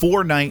were on a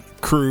 4-night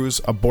cruise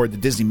aboard the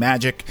Disney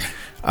Magic,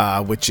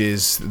 which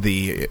is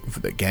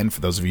again, for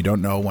those of you who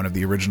don't know, one of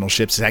the original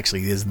ships. It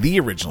actually is the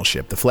original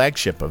ship, the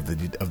flagship of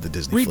the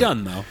Disney fleet.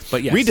 Redone though,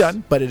 but yes,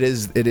 Redone, but it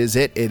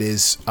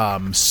is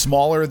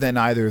smaller than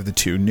either of the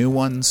two new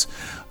ones.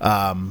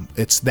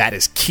 That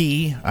is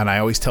key, and I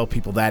always tell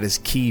people that is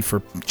key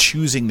for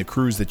choosing the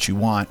cruise that you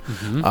want.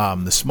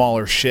 The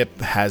smaller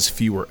ship has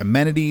fewer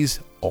amenities,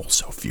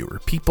 also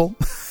fewer people.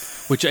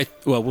 we'll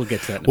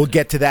get to that. We'll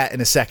get to that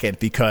in a second,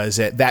 because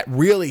that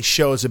really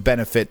shows a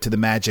benefit to the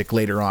Magic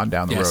later on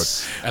down the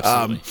Yes, road.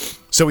 absolutely.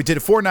 So we did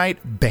a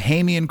 4-night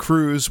Bahamian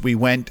cruise. We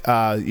went,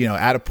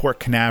 out of Port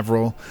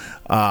Canaveral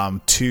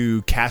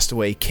to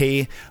Castaway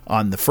Cay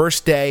on the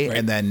first day, Right.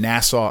 and then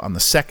Nassau on the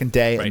second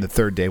day, Right. and the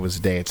third day was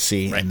a day at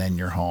sea, Right. and then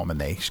you're home,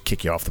 and they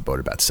kick you off the boat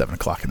about 7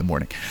 o'clock in the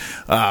morning.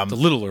 It's a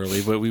little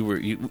early, but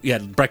we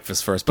had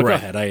breakfast first. But Right.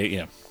 go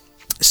ahead.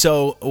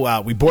 So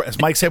we board, as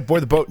Mike said,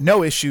 board the boat,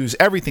 no issues,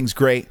 everything's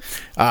great.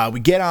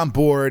 We get on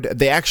board.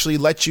 They actually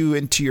let you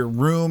into your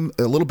room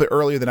a little bit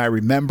earlier than I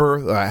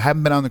remember. I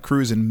haven't been on the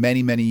cruise in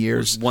many, many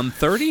years.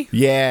 1:30.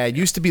 Yeah, it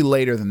used to be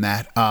later than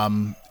that.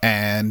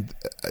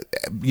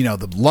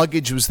 The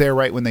luggage was there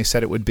right when they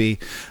said it would be.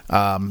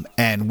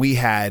 And we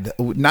had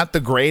not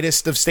the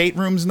greatest of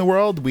staterooms in the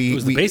world. It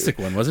was the basic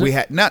one, wasn't it? We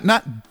had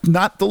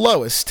not the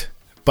lowest,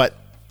 but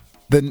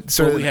we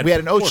had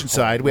an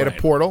Oceanside. We had a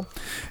portal,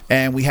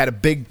 and we had a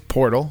big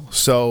portal.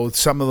 So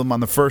some of them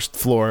on the first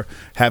floor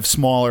have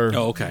smaller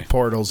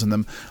portals in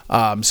them.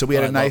 So we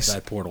had a nice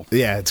love that portal.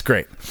 Yeah, it's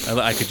great.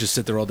 I could just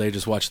sit there all day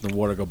just watching the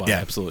water go by.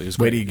 Yeah, Absolutely. It was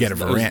Where great. do you get a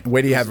veranda?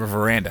 Where do you have a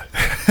veranda?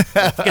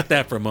 Forget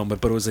that for a moment,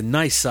 but it was a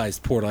nice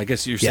sized portal. I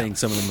guess you're saying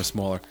some of them are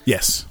smaller.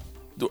 Yes.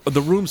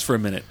 The rooms for a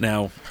minute.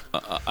 Now,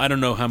 I don't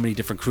know how many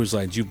different cruise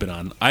lines you've been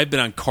on. I've been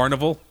on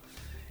Carnival,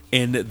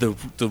 and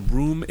the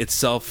room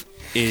itself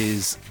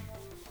is,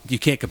 you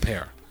can't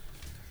compare.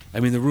 I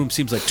mean, the room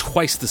seems like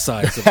twice the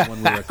size of the one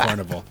we were at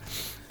Carnival.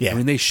 Yeah. I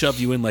mean, they shove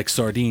you in like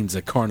sardines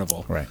at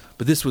Carnival. Right.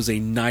 But this was a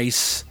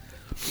nice,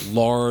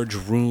 large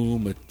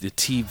room, a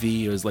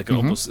TV. It was like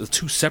almost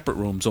 2 separate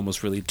rooms,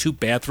 almost really. 2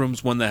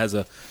 bathrooms, one that has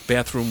a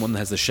bathroom, one that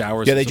has the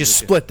showers. Yeah, they just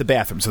split the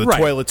bathrooms. So the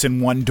toilet's in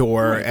one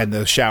door and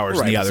the shower's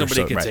in the other.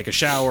 Somebody can take a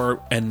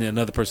shower, and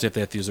another person, if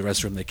they have to use the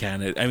restroom, they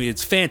can. I mean,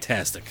 it's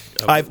fantastic.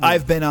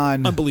 I've been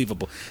on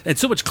Unbelievable. And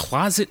so much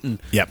closet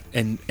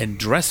and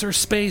dresser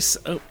space.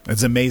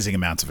 It's amazing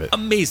amounts of it.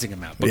 Amazing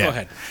amount. But go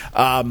ahead.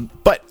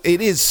 But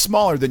it is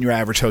smaller than your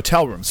average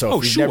hotel room. So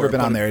if you've never been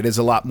on there, it is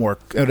a lot more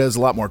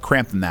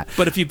cramped than that.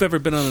 But if you've ever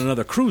been on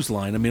another cruise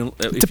line, I mean,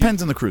 it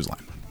depends on the cruise line.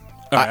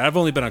 All right, I've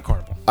only been on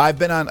Carnival. I've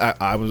been on.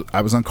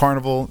 I was on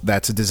Carnival.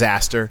 That's a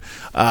disaster.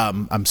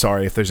 I'm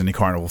sorry if there's any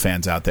Carnival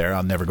fans out there.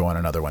 I'll never go on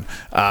another one.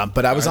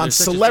 But I was on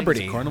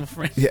Celebrity. Carnival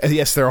friend?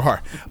 Yes, there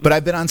are. But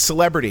I've been on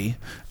Celebrity,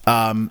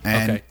 and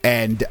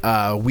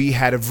we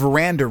had a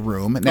veranda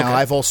room. Now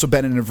I've also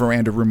been in a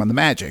veranda room on the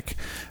Magic,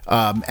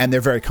 and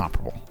they're very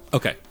comparable.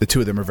 Okay. The two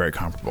of them are very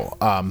comparable.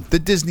 The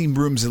Disney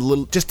room's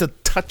just a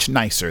touch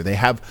nicer. They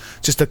have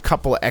just a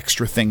couple of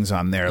extra things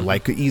on there,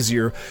 like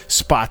easier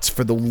spots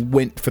for the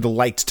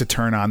lights to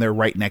turn on. They're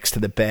right next to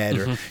the bed,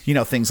 or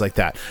things like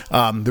that.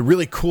 The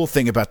really cool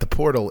thing about the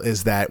Portal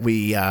is that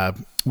we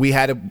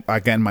had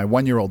again, my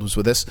 1-year-old was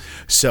with us,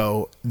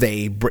 so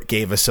they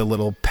gave us a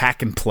little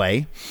pack and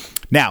play.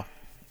 Now,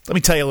 let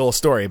me tell you a little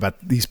story about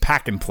these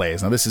pack and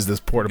plays. Now, this is this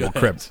portable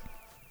crib.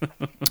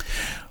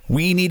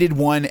 We needed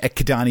one at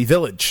Kidani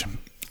Village.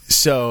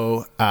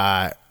 So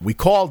we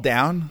called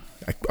down.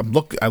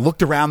 I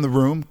looked around the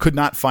room, could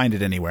not find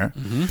it anywhere.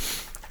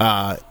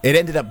 It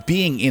ended up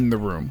being in the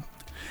room.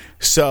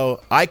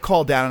 So I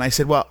called down and I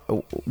said, well,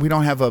 we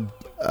don't have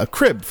a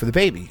crib for the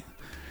baby.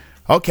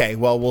 Okay,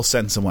 well, we'll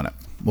send someone up.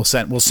 We'll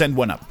send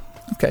one up.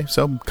 Okay,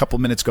 so a couple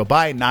minutes go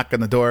by, knock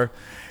on the door.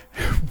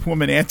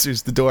 Woman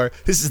answers the door.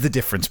 This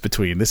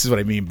is what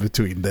I mean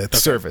between the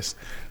service.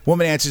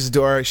 Woman answers the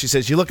door. She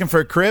says, "You looking for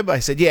a crib?" I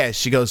said, "Yeah."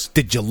 She goes,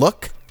 "Did you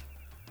look?"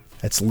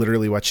 That's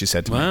literally what she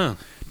said to me.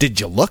 Did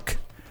you look?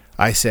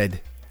 I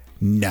said,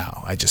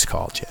 "No, I just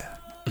called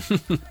you."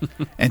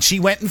 And she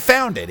went and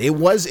found it. It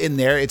was in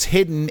there. It's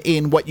hidden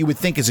in what you would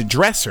think is a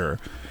dresser.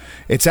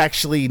 It's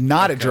actually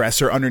not a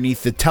dresser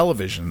underneath the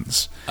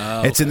televisions.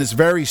 It's in this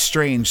very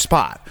strange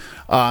spot.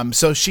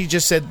 So she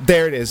just said,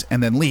 "There it is,"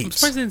 and then leaves. I'm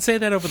surprised they didn't say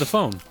that over the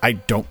phone. I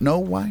don't know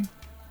why,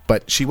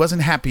 but she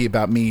wasn't happy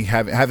about me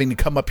having to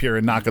come up here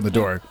and knock on the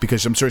door,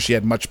 because I'm sure she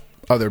had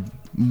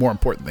more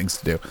important things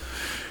to do.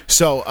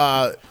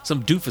 So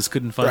some doofus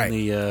couldn't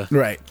find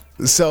right.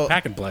 So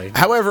pack and play.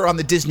 However, on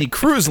the Disney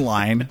Cruise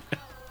Line,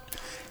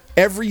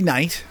 every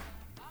night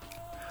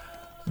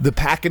the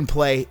pack and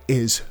play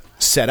is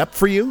set up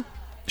for you.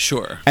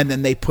 Sure. And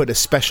then they put a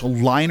special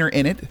liner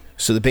in it,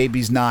 so the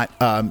baby's not,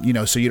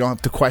 so you don't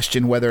have to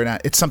question whether or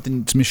not it's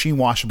machine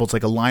washable. It's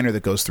like a liner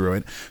that goes through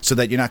it, so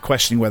that you're not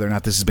questioning whether or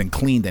not this has been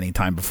cleaned any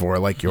time before,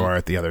 like you are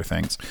at the other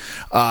things.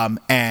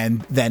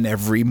 And then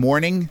every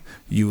morning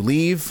you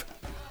leave,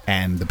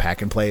 and the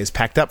pack and play is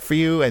packed up for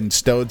you and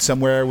stowed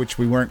somewhere, which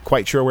we weren't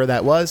quite sure where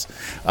that was.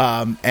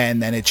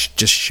 And then it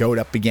just showed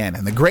up again.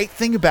 And the great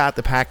thing about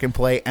the pack and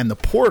play and the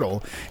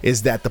Portal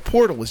is that the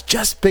Portal was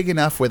just big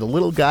enough where the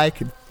little guy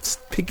could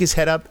pick his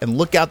head up and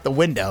look out the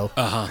window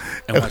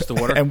and watch the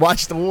water and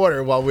watch the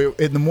water while we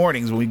in the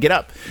mornings when we get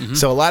up.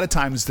 So a lot of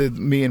times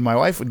me and my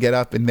wife would get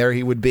up, and there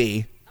he would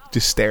be,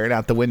 just staring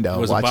out the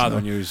window,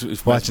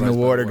 watching the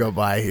water go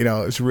by. It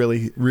was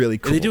really, really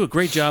cool. They do a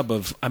great job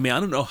of. I mean, I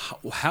don't know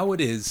how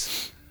it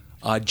is.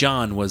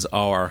 John was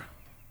our.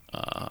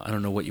 I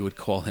don't know what you would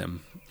call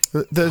him.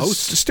 The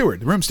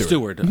steward, the room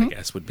steward. I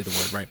guess would be the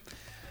word, right?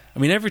 I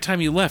mean, every time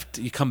you left,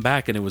 you come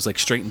back and it was like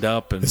straightened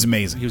up, and it's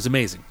amazing. He was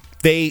amazing.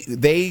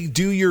 They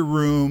do your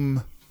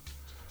room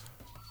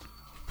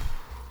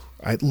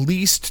at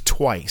least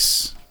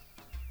twice.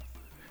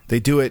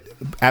 They do it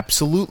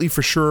absolutely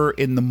for sure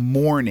in the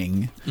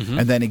morning,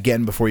 and then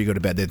again before you go to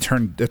bed. They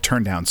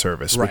turn down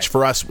service, which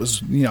for us was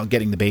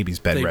getting the baby's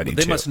bed ready.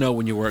 They must know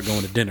when you weren't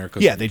going to dinner.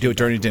 Yeah, they do it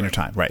during dinner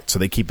time, right? So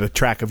they keep a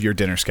track of your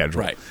dinner schedule.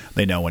 Right,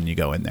 they know when you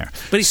go in there.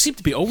 But he seemed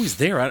to be always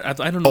there. I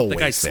don't know if the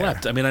guy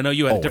slept. I mean, I know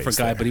you had a different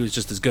guy, but he was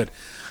just as good.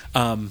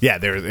 Yeah,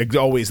 they're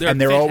always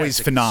always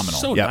phenomenal.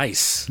 So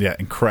nice. Yeah,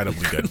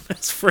 incredibly good.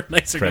 That's for a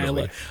nicer guy. I'm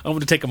going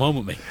to take him home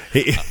with me.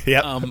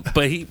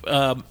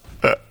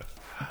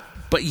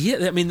 But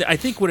yeah, I mean, I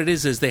think what it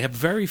is they have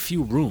very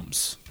few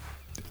rooms.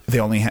 They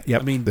only have.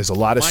 Yep. I mean, there's a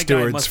lot of stewards.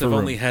 My guy must have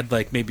only had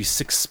like maybe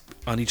 6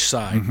 on each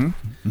side.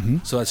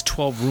 So that's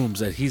 12 rooms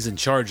that he's in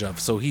charge of.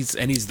 So he's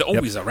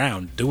always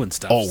around doing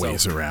stuff.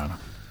 Always around.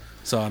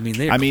 So I mean,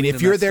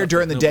 if you're there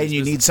during the day and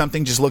you need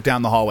something, just look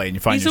down the hallway and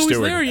you find your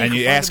steward, and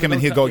you ask him, and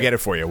he'll go get it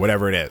for you,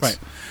 whatever it is. Right.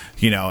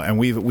 And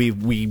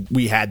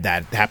we had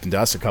that happen to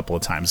us a couple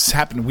of times. This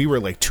happened. We were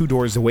like 2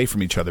 doors away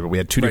from each other, but we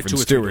had two different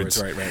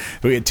stewards. Right.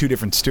 We had 2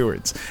 different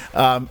stewards.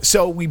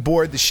 So we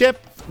board the ship.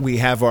 We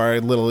have our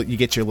you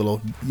get your little,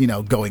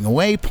 going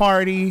away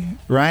party,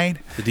 right?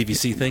 The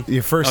DVC thing?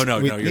 Your first. Oh, no.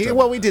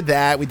 We did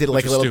that. We did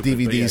like a little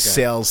DVD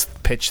sales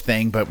pitch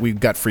thing, but we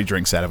got free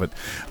drinks out of it.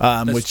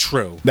 That's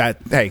true.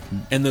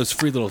 And those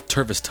free little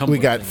Tervis tumblers.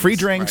 We got free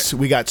drinks. Right.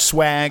 We got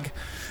swag.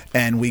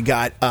 And we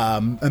got,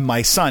 and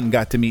my son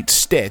got to meet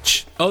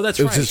Stitch. Oh, that's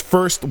right. It was his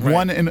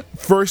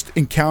first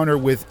encounter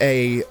with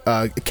a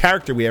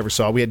character we ever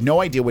saw. We had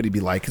no idea what he'd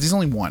be like because he's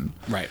only 1.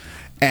 Right.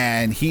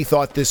 And he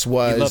thought this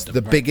was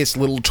the biggest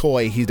little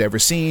toy he'd ever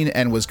seen,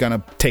 and was going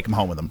to take him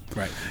home with him.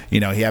 Right.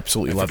 He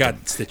absolutely loved him.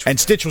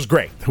 Stitch was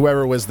great.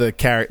 Whoever was the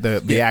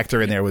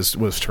actor in there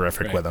was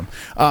terrific with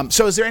him.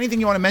 So, is there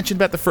anything you want to mention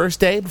about the first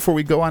day before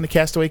we go on to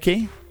Castaway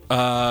Cay?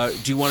 Do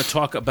you want to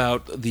talk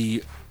about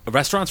the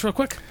restaurants real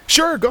quick?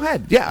 Sure, go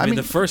ahead. Yeah, I mean,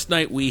 the first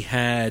night we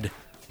had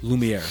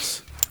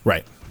Lumiere's,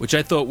 right, which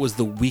I thought was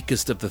the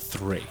weakest of the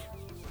 3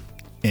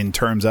 in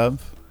terms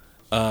of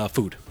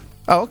food.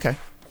 Oh, okay.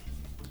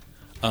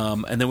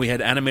 And then we had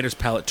Animator's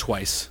Palette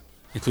twice,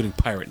 including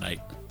Pirate Night,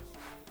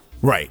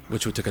 right,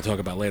 which we took a talk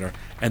about later.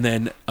 And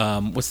then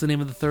what's the name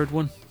of the third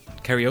one?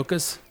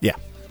 Carioca's, yeah,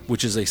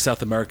 which is a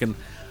South American.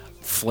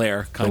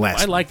 flair.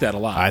 I like that a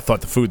lot. I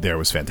thought the food there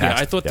was fantastic.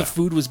 Yeah, I thought the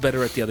food was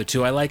better at the other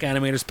two. I like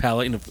Animator's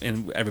Palette,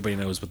 and everybody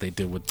knows what they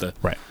did with the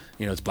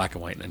it's black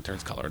and white and then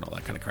turns color and all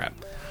that kind of crap.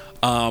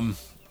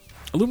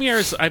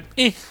 Lumiere's,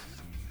 it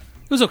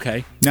was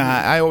okay. Nah,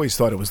 I always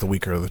thought it was the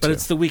weaker of the two. But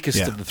it's the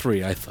weakest of the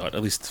three, I thought,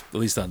 at least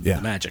on the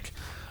Magic.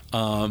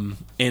 And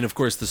of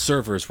course, the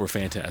servers were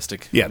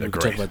fantastic. Yeah, they're we can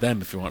great. talk about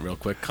them if you want, real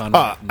quick.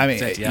 Conrad and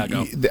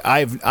Santiago.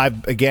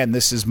 I've again,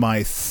 this is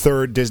my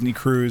third Disney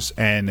cruise,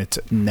 and it's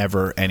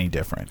never any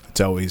different. It's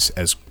always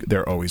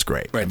they're always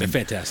great. Right, they're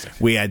fantastic.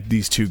 We had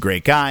these two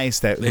great guys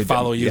that they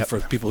follow you.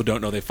 For people who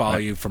don't know, they follow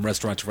you from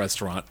restaurant to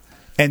restaurant.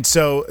 And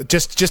so,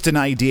 just an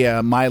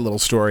idea, my little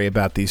story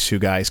about these two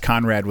guys.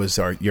 Conrad was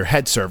your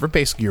head server,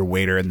 basically your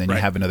waiter, and then you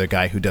have another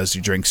guy who does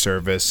your drink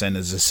service and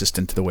is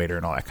assistant to the waiter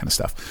and all that kind of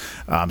stuff.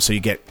 So you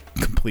get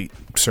complete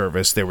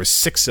service. There was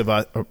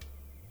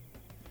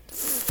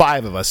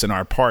 5 of us in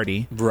our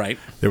party. Right.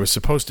 There was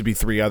supposed to be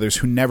 3 others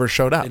who never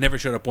showed up. They never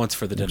showed up once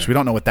for the dinner. So we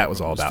don't know what that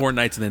was all about. 4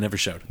 nights and they never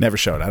showed. Never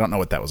showed. I don't know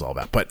what that was all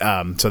about. But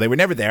so they were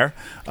never there.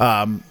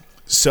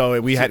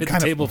 So we had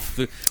kind of...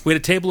 We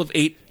had a table of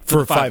 8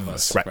 for 5 of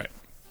us. Right.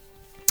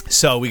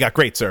 So we got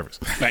great service.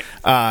 Right.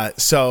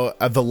 So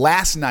the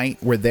last night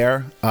we're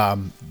there,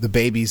 the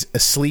baby's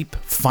asleep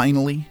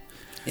finally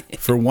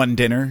for one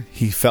dinner.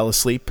 He fell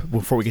asleep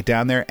before we get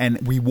down there,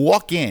 and we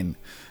walk in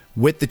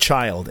with the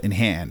child in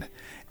hand.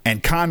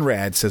 And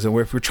Conrad says, and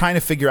we're trying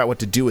to figure out what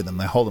to do with him.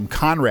 I hold him.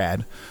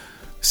 Conrad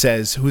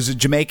says, who's a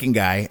Jamaican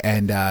guy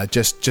and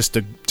just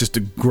a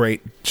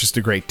great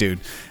dude,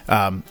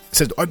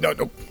 says, "Oh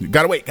no,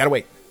 gotta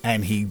wait."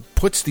 And he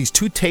puts these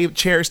 2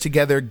 chairs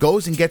together,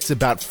 goes and gets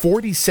about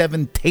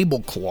 47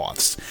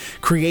 tablecloths,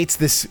 creates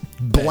this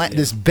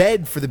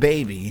bed for the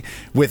baby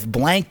with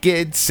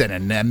blankets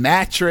and a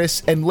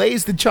mattress, and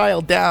lays the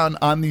child down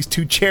on these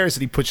 2 chairs that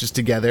he pushes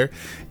together.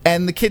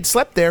 And the kid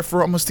slept there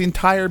for almost the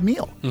entire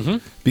meal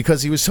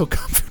because he was so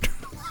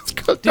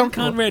comfortable. Didn't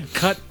Conrad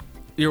cut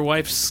your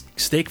wife's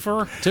steak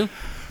for her, too?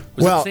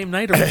 Was it the same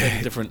night or was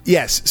it different?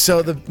 Yes.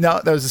 So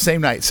that was the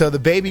same night. So the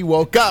baby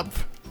woke up.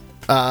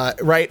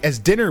 Right as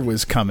dinner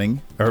was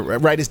coming, or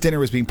right as dinner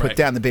was being put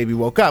down, the baby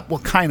woke up. Well,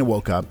 kind of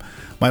woke up.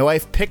 My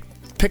wife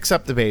picks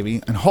up the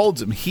baby and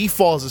holds him. He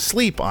falls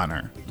asleep on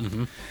her.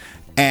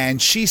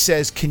 And she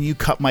says, "Can you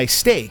cut my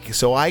steak?"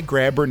 So I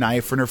grab her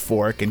knife and her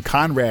fork, and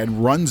Conrad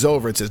runs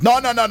over and says, No.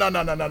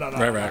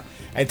 Right.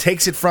 And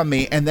takes it from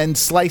me and then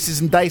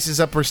slices and dices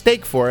up her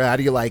steak for her. How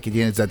do you like it?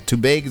 Is that too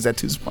big? Is that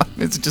too small?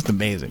 It's just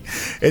amazing.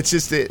 It's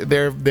just,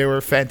 they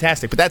were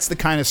fantastic. But that's the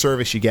kind of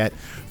service you get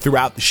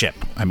throughout the ship.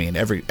 I mean,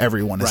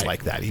 everyone is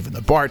like that. Even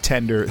the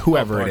bartender,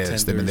 whoever it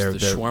is. I mean, the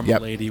shawarma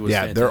lady was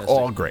fantastic. They're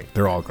all great.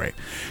 They're all great.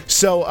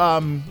 So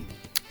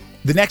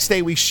the next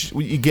day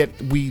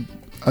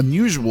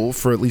unusual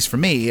for, at least for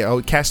me,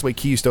 Castaway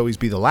Cay used to always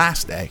be the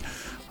last day.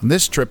 On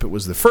this trip, it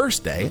was the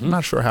first day. I'm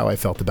not sure how I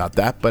felt about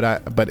that,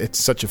 but it's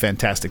such a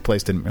fantastic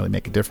place. Didn't really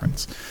make a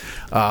difference.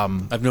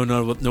 I've known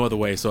no other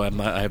way, so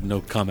I have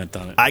no comment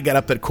on it. I got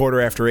up at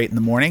 8:15 in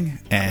the morning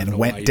and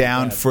went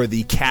down for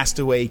the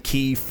Castaway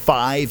Cay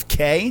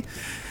 5K.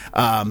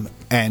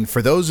 And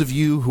for those of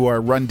you who are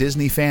Run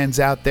Disney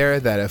fans out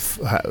there,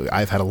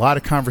 I've had a lot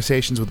of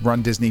conversations with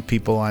Run Disney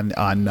people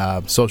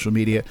on social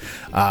media.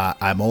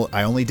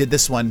 I only did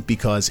this one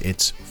because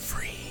it's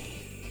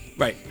free.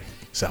 Right.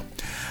 So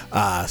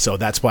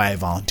that's why I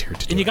volunteered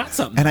to do it. And you got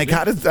something. And I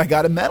got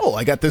a medal.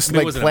 I got this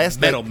plastic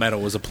medal.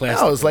 It was a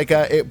plastic. No, it was like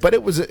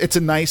it's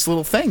a nice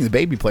little thing. The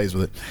baby plays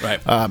with it.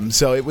 Right.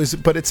 So it was,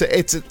 but it's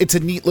a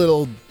neat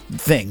little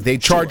thing. They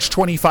charge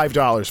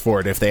 $25 for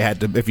it if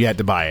you had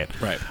to buy it.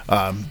 Right.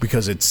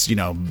 Because it's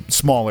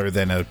smaller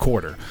than a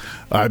quarter.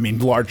 I mean,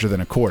 larger than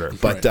a quarter.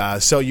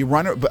 But so you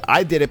run it. But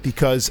I did it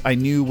because I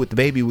knew with the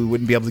baby we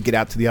wouldn't be able to get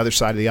out to the other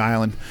side of the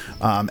island,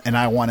 and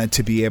I wanted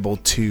to be able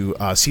to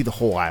see the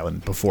whole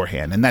island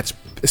beforehand. And that's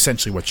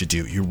essentially what you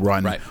do. You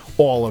run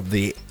all of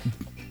the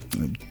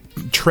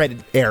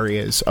treaded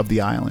areas of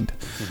the island,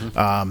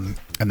 and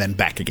then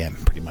back again.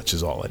 Pretty much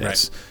is all it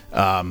is.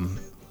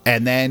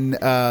 And then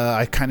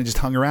I kind of just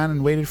hung around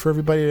and waited for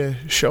everybody to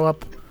show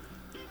up.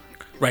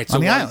 Right.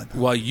 On the island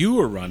while you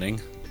were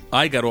running,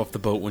 I got off the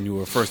boat when you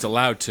were first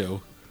allowed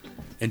to,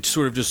 and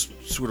sort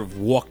of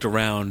walked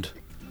around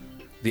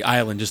the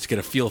island just to get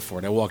a feel for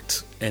it. I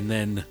walked, and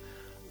then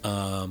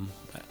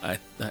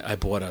I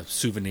bought a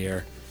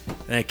souvenir,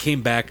 and I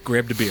came back,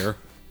 grabbed a beer,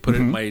 put it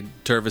in my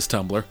Tervis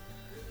tumbler,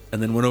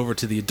 and then went over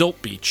to the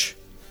adult beach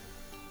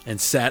and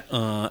sat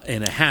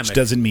in a hammock. Which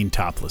doesn't mean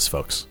topless,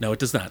 folks. No, it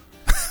does not.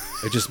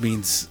 It just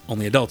means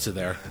only adults are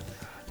there.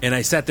 And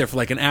I sat there for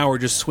like an hour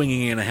just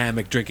swinging in a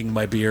hammock, drinking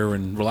my beer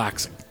and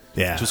relaxing.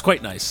 Yeah. Which was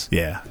quite nice.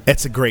 Yeah.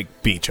 It's a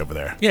great beach over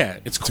there. Yeah,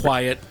 it's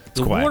quiet.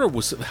 The water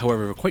was,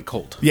 however, quite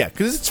cold. Yeah,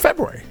 because it's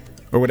February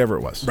or whatever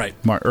it was. Right.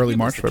 Early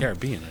March. It's the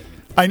Caribbean.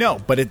 I know,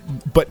 but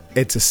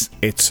it's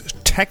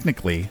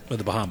technically... Or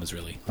the Bahamas,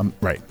 really.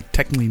 Right.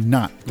 Technically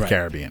not the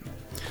Caribbean.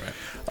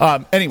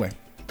 Right. Anyway,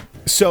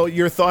 So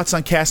your thoughts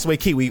on Castaway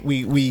Cay?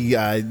 We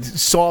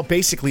saw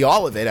basically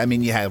all of it. I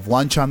mean, you have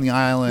lunch on the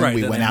island. Right,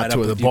 we then went they out met to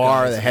up the with you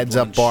bar, guys the at Heads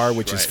Up lunch. Bar,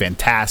 which is Right.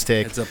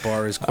 fantastic. Heads Up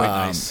Bar is quite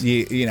nice.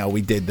 You know,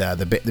 we did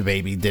the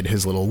baby did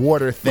his little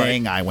water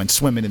thing. Right. I went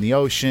swimming in the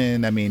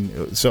ocean. I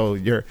mean, so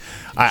you're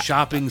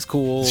Shopping's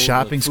cool.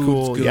 Shopping's the food's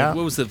cool, good. yeah.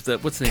 What was what's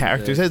the name?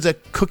 characters. The, It's a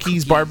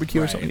cookies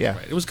barbecue or right, something. Yeah,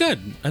 right. It was good.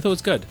 I thought it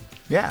was good.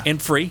 Yeah.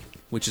 And free,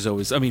 which is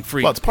always. I mean,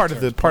 free. Well, it's part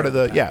of the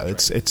yeah.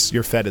 package, right. It's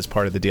you're fed as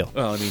part of the deal.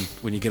 Well, I mean,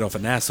 when you get off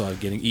of Nassau,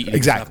 getting eaten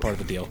Exactly. is not part of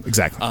the deal.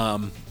 Exactly.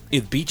 The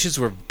beaches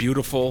were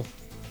beautiful.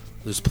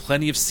 There's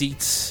plenty of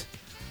seats,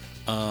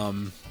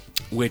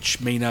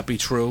 which may not be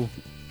true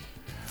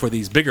for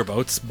these bigger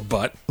boats,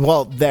 but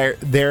Well, there.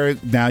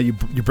 Now you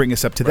bring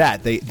us up to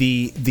that.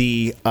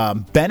 The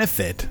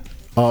benefit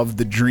of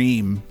the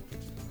Dream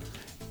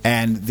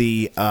and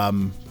the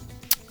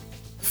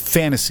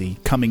Fantasy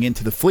coming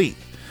into the fleet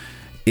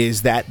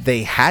is that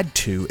they had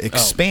to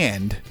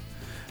expand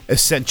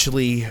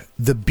essentially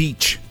the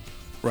beach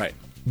right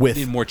with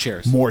need more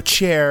chairs.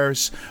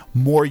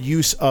 more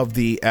use of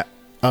the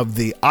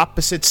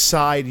opposite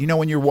side. You know,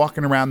 when you're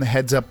walking around the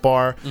Heads Up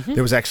Bar,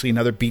 there was actually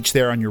another beach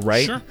there on your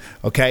right. Sure.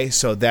 Okay,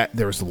 so that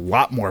there was a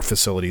lot more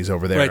facilities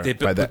over there. Right, they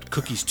by put that.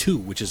 Cookies too,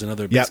 which is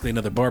basically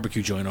another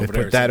barbecue joint over They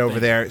there. put that same over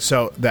thing. there.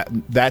 So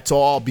that's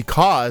all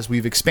because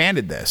we've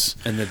expanded this.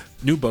 And the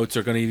new boats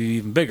are going to be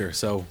even bigger,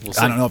 so we'll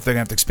see. I don't know if they're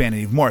going to have to expand it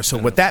even more. So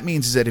what that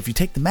means is that if you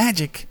take the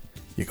Magic,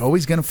 you're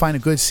always going to find a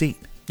good seat.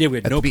 Yeah, we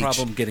had at no the beach.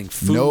 problem getting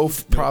food. No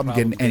problem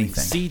getting anything.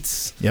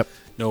 Seats. Yep.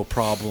 No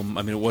problem.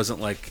 I mean, it wasn't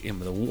like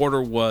the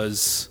water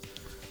was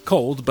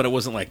cold, but it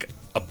wasn't like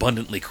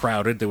abundantly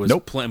crowded. There was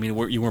Nope. I mean,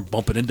 you weren't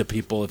bumping into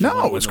people. If No, you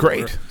went it was in the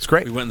great. water. It's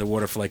great. We went in the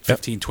water for like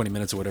 15, 20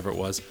 minutes or whatever it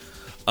was.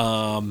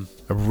 I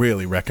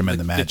really recommend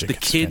the Magic. The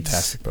It's a kids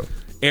fantastic boat.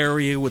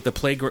 area with the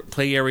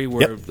play area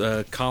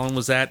where Colin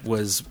was at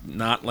was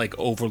not like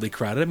overly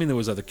crowded. I mean, there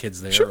was other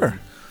kids there. Sure.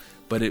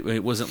 But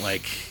it wasn't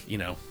like,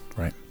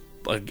 Right.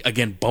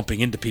 again, bumping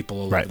into people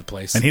all over the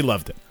place. And he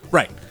loved it.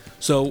 Right.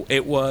 So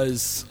it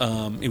was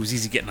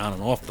easy getting on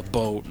and off the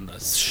boat, and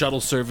the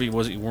shuttle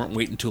service you weren't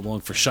waiting too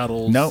long for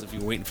shuttles. Nope. If you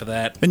were waiting for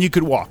that. And you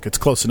could walk. It's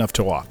close enough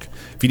to walk.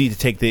 If you need to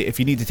take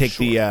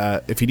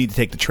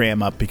the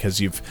tram up because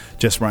you've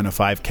just run a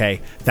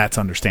 5K, that's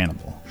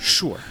understandable.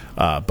 Sure.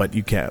 But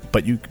you can't.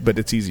 But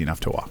it's easy enough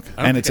to walk.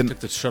 I don't And think I took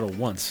the shuttle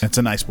once. it's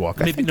a nice walk.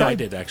 Maybe I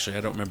did actually.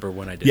 I don't remember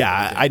when I did.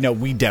 Yeah, I know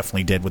we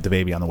definitely did with the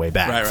baby on the way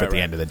back Right, at the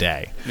right. end of the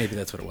day. Maybe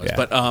that's what it was. Yeah.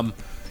 But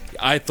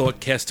I thought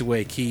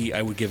Castaway Cay,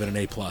 I would give it an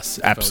A+. If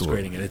Absolutely. I was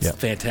grading it. It's Yeah.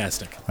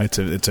 fantastic. I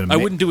I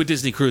wouldn't do a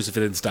Disney cruise if it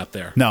didn't stop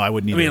there. No, I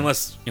wouldn't either. I mean,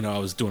 unless I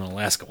was doing an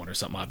Alaska one or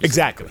something.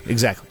 Obviously.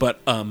 Exactly. But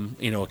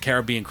a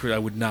Caribbean cruise, I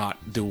would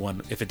not do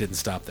one if it didn't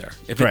stop there.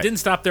 If Right. it didn't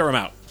stop there, I'm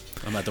out.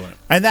 I'm not doing it.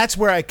 And that's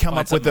where I come Find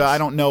up with something else. I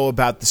don't know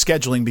about the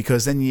scheduling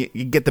because then you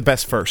get the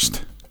best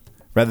first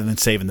rather than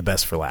saving the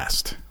best for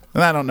last.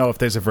 And I don't know if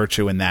there's a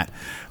virtue in that.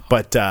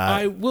 But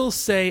I will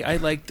say I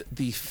liked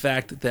the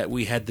fact that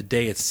we had the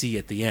day at sea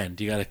at the end.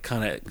 You got to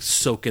kind of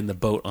soak in the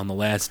boat on the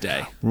last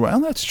day. well,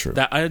 that's true.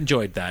 I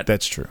enjoyed that.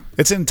 That's true.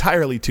 It's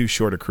entirely too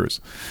short a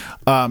cruise.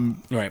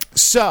 Right.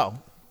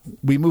 So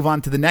we move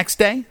on to the next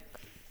day,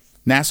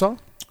 Nassau.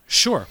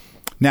 Sure.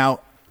 Now,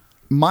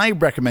 my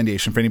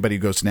recommendation for anybody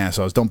who goes to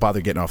Nassau is don't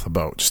bother getting off the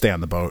boat. Just stay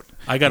on the boat.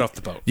 I got off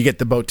the boat. You get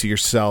the boat to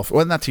yourself.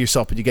 Well, not to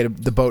yourself, but you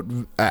get the boat,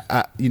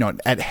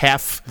 at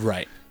half,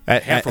 Right.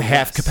 at Half or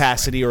half less.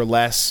 capacity or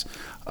less.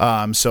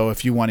 So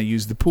if you want to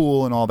use the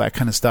pool and all that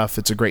kind of stuff,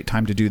 it's a great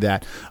time to do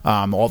that.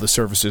 All the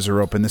services are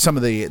open. Some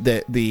of the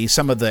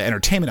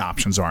entertainment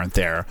options aren't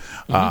there,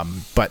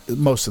 but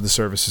most of the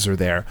services are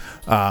there.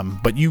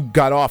 But you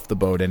got off the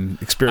boat and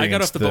experienced. I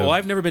got off the boat. Well,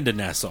 I've never been to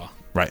Nassau.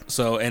 Right.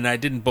 So, and I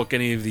didn't book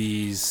any of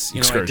these. I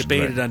Excursions,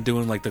 debated right. on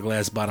doing like the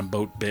glass bottom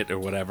boat bit or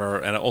whatever,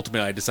 and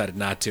ultimately I decided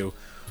not to.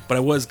 But I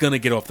was going to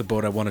get off the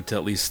boat. I wanted to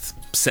at least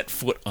set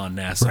foot on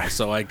Nassau. Right.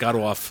 So I got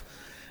off.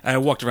 I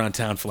walked around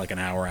town for like an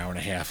hour and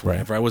a half, or Right.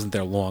 whatever. I wasn't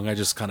there long. I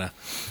just kind of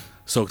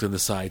soaked in the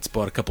sights,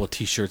 bought a couple of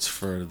T-shirts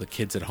for the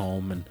kids at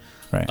home, and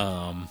Right.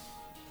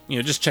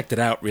 just checked it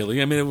out.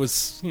 Really, I mean, it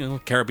was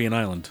Caribbean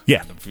island. Yeah.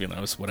 Kind of, it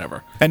was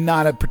whatever. And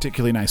not a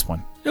particularly nice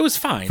one. It was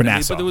fine For I mean,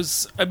 Nassau. but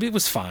it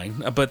was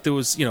fine. But there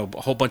was a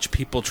whole bunch of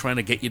people trying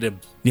to get you to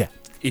Yeah.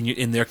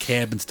 in their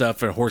cab and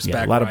stuff, and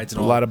horseback Yeah, a lot of- rides and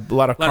a all. lot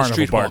of carnival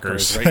street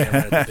barkers. hawkers, right?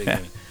 Right at the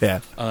beginning. Yeah.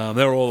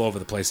 They were all over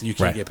the place, and you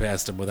can't Right. get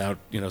past them without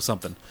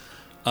something.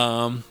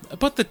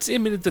 But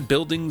the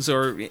buildings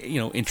are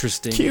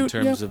interesting in Cute,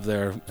 terms yeah. of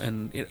their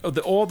and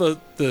all the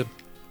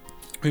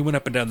we went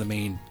up and down the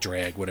main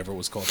drag, whatever it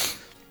was called.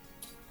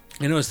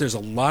 I noticed there's a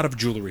lot of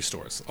jewelry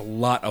stores, a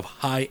lot of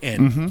high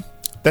end.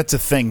 That's a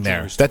thing there.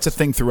 Jewelry That's a stores.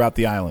 thing throughout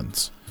the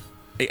islands.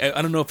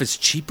 I don't know if it's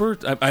cheaper.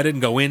 I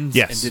didn't go in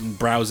Yes. and didn't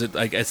browse it.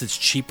 I guess it's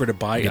cheaper to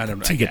buy. I don't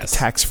know. You get the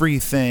tax-free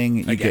thing.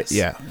 You guess. get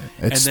yeah.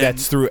 And then-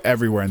 That's through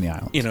everywhere in the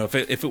island.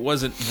 If it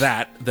wasn't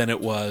that, then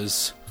it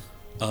was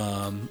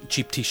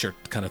cheap T-shirt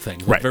kind of thing,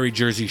 like Right. very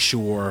Jersey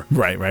Shore,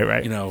 Right.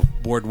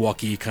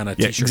 boardwalky kind of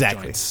Yeah, T-shirt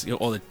exactly. joints.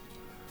 All the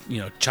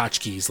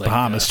tchotchkes like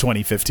Bahamas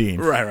 2015.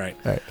 Right.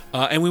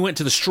 And we went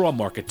to the straw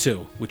market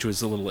too, which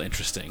was a little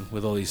interesting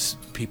with all these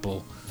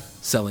people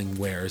selling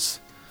wares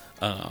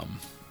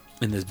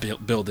in this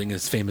building,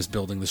 this famous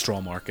building, the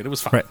straw market. It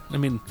was fun. Right. I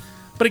mean,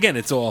 but again,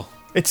 it's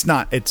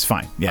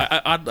fine.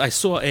 Yeah. I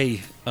saw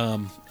a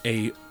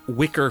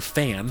wicker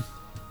fan.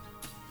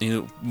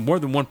 More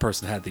than one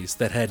person had these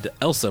that had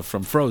Elsa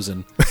from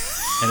Frozen,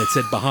 and it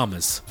said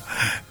Bahamas.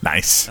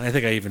 Nice. And I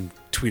think I even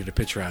tweeted a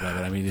picture out of it.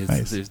 I mean,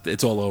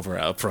 it's all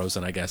over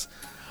Frozen, I guess.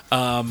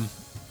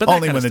 But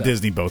only when the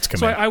Disney boats come in.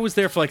 So I was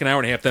there for like an hour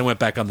and a half, then went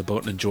back on the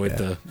boat and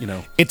enjoyed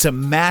It's a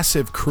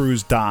massive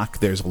cruise dock.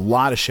 There's a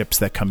lot of ships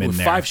that come in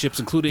there. 5 ships,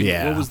 including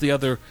what was the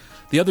other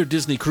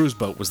Disney cruise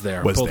boat was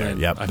there.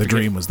 Yep. The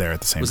Dream was there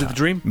at the same time. Was it the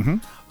Dream? Mm-hmm.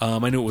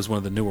 I knew it was one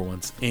of the newer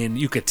ones, and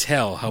you could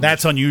tell how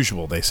that's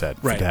unusual. They said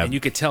and you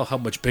could tell how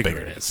much bigger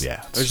it is.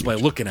 Yeah, just by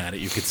looking at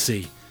it, you could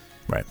see.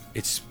 Right.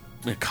 It's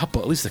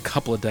at least a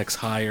couple of decks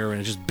higher,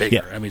 and it's just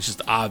bigger. Yeah. I mean, it's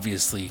just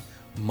obviously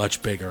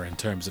much bigger in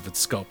terms of its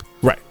scope.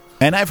 Right.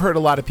 And I've heard a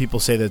lot of people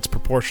say that it's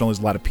proportional. There's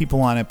a lot of people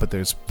on it, but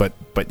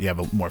you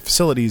have more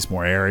facilities,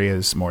 more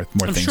areas, more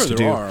things sure to there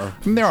do. Are.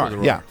 There I'm are.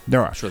 sure Yeah,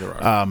 there are. I'm sure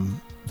there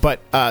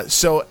are.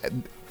 So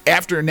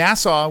after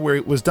Nassau, where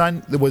it was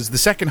done, there was the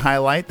second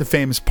highlight, the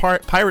famous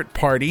pirate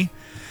party.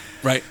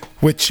 Right.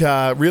 Which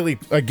really,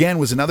 again,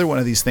 was another one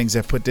of these things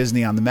that put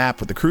Disney on the map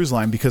with the cruise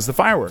line because the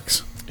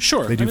fireworks.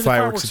 Sure. They do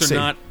fireworks at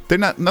sea. They're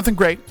nothing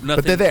great,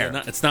 but they're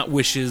there. It's not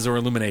wishes or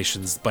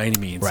illuminations by any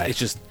means. Right. It's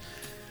just,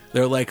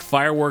 they're like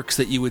fireworks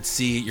that you would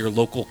see at your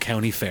local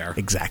county fair.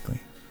 Exactly.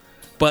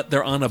 But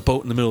they're on a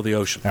boat in the middle of the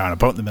ocean. They're on a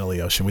boat in the middle of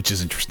the ocean, which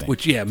is interesting.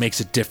 Which,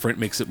 makes it different,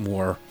 makes it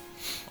more,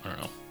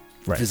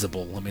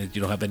 visible. I mean,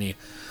 you don't have any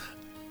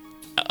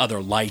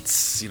other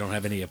lights, you don't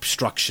have any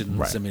obstructions.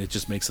 Right. I mean, it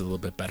just makes it a little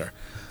bit better.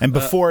 And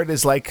before it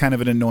is like kind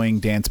of an annoying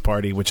dance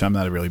party, which I'm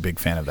not a really big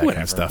fan of that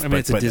kind of stuff. I mean,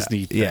 it's a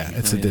Disney thing. Yeah,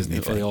 it's a Disney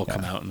thing. They all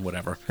come out and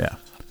whatever. Yeah.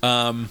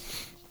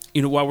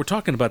 While we're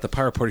talking about the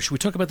pirate party, should we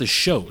talk about the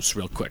shows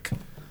real quick?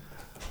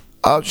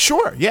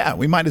 Sure. Yeah,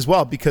 we might as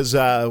well because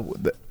I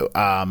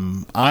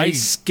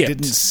skipped.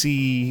 didn't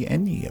see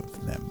any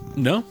of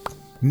them.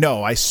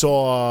 No, I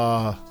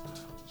saw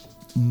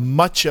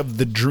much of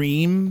the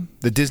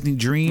Disney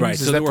Dreams. Right. Is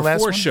so that there were the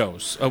last 4 one?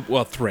 shows.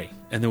 3,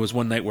 and there was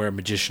one night where a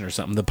magician or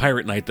something. The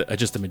pirate night,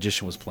 just a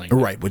magician was playing.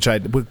 Right,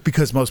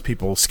 because most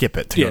people skip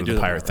it to go to the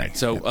pirate thing. Right.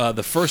 So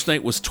the first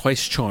night was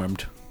Twice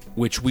Charmed,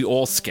 which we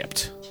all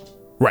skipped.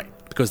 Right,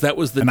 because that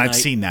was the and night. I've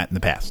seen that in the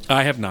past.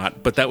 I have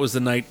not, but that was the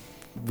night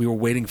we were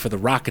waiting for the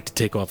rocket to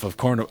take off of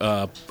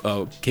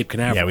Cape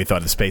Canaveral. Yeah, we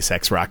thought the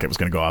SpaceX rocket was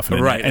going to go off, and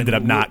it ended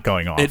up not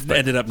going off. It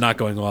ended up not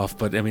going off,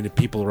 but I mean, the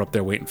people were up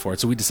there waiting for it,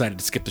 so we decided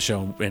to skip the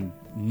show and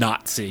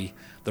not see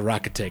the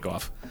rocket take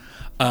off.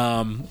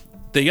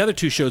 The other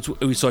 2 shows,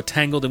 we saw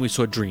Tangled and we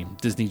saw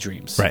Disney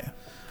Dreams. Right.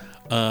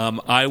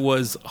 I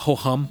was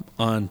ho-hum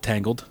on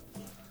Tangled.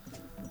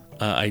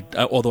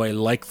 Although I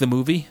like the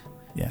movie,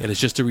 it is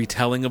just a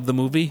retelling of the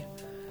movie.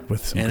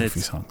 With some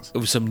goofy songs. It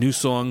was some new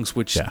songs,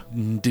 which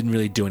didn't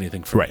really do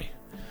anything for me.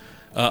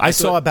 I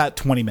saw about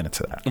 20 minutes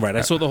of that. Right,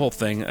 I saw the whole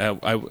thing.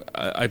 It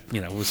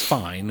was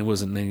fine. It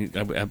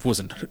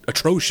wasn't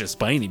atrocious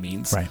by any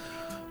means. Right.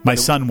 My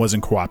son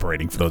wasn't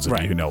cooperating. For those of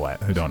you who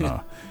don't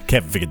know,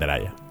 Kevin figured that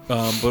out yet.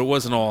 But it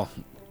wasn't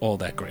all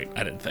that great.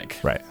 I didn't think.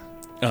 Right.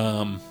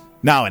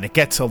 No, and it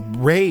gets a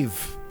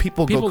rave.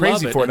 People go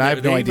crazy for it. And I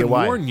have no idea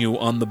why. They warn you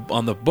on the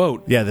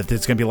boat. Yeah, that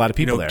there's going to be a lot of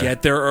people there.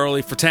 Get there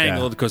early for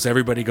Tangled because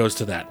everybody goes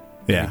to that.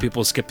 Yeah,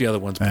 people skip the other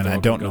ones. And I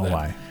don't know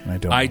why. I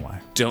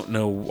don't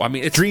know. I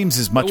mean, Dreams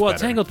is much better. Well,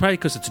 Tangled probably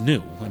because it's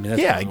new. I mean,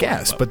 that's I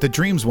guess. But the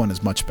Dreams one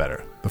is much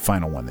better. The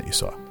final one that you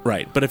saw.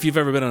 Right. But if you've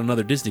ever been on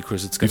another Disney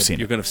cruise, you're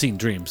going to have seen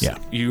Dreams. Yeah.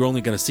 You're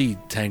only going to see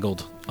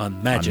Tangled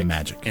on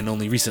Magic. And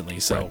only recently.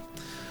 So,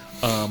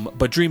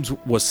 but Dreams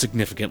was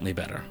significantly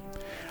better.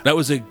 That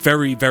was a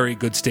very, very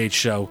good stage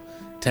show.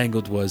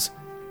 Tangled was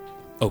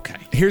okay.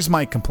 Here's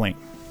my complaint.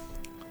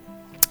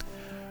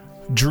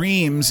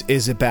 Dreams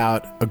is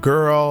about a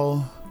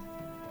girl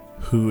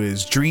who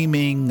is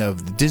dreaming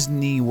of the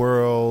Disney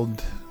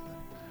World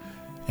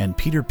and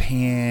Peter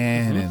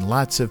Pan and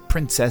lots of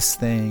princess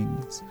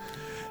things.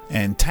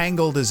 And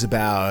Tangled is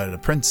about a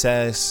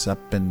princess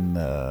up in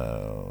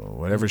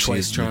whatever she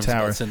is in the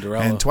tower.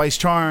 And Twice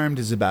Charmed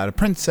is about a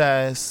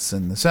princess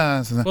and the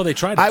sun. Well, they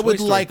tried. I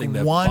would like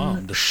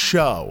one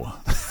show.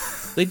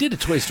 They did a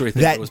Toy Story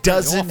thing that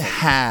doesn't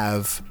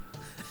have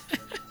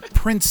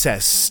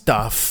princess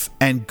stuff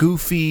and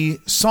goofy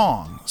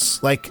songs.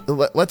 Like,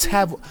 let's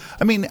have.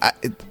 I mean,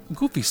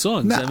 goofy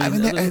songs.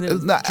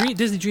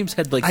 Disney Dreams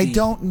had like. I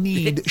don't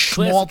need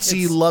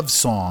schmaltzy love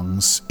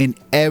songs in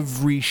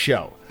every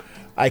show.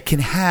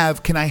 Can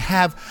I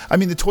have? I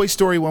mean, the Toy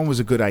Story one was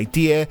a good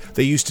idea.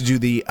 They used to do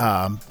the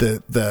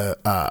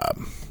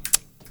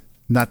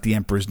not the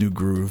Emperor's New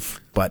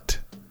Groove, but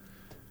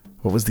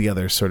what was the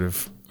other sort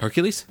of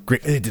Hercules?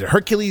 Great. They did a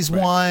Hercules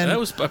one. That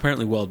was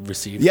apparently well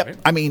received. Yep. Right?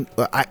 I mean,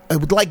 I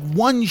would like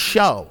one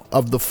show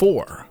of the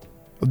 4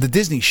 of the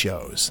Disney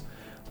shows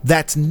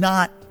that's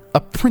not a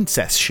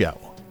princess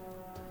show.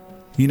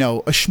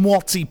 a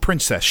schmaltzy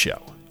princess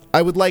show.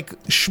 I would like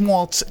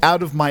schmaltz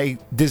out of my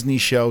Disney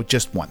show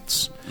just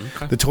once.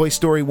 Okay. The Toy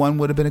Story one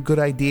would have been a good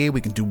idea. We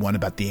can do one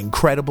about the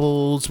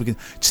Incredibles. We can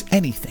just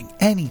anything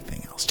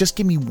else. Just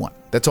give me one.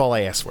 That's all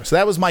I asked for. So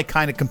that was my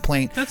kind of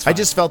complaint. That's fine. I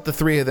just felt the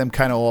three of them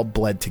kind of all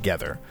bled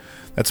together.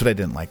 That's what I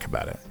didn't like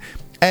about it.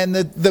 And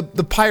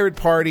the Pirate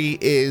Party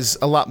is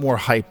a lot more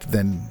hype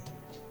than...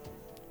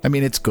 I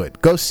mean, it's good.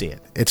 Go see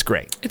it. It's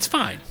great. It's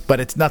fine. But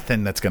it's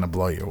nothing that's going to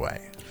blow you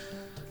away.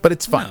 But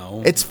it's fun.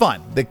 No. It's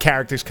fun. The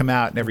characters come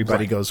out and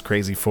everybody Right. goes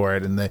crazy for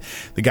it, and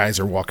the guys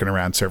are walking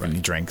around serving you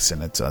drinks,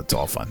 and it's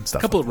all fun stuff.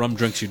 A couple of rum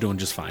drinks, you're doing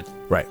just fine.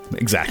 Right.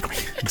 Exactly.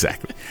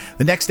 Exactly.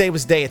 The next day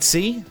was Day at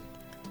Sea.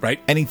 Right?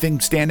 Anything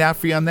stand out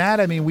for you on that?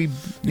 I mean,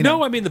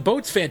 No, I mean, the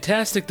boat's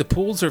fantastic. The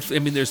pools are... I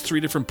mean, there's 3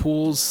 different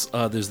pools.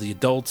 There's the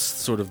adults,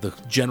 sort of the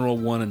general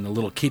one, and the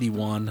little kiddie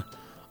one.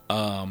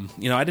 I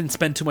didn't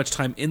spend too much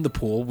time in the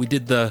pool. I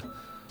did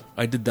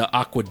the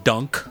aqua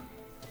dunk,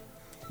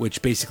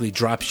 which basically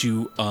drops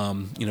you,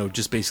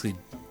 just basically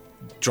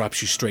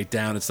drops you straight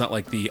down. It's not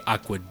like the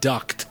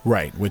aqueduct.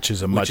 Right, which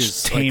is a which much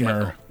is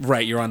tamer.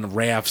 Right, you're on the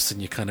rafts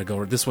and you kind of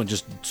go... This one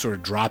just sort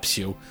of drops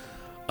you.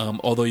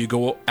 Although you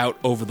go out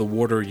over the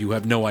water, you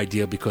have no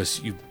idea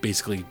because you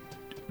basically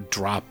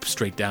drop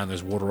straight down.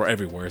 There's water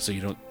everywhere, so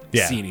you don't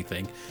see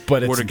anything.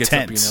 But water it's gets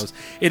intense. up your nose.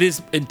 It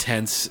is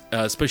intense,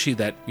 especially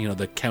that,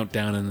 the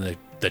countdown and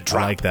the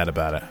drop. I like that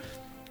about it.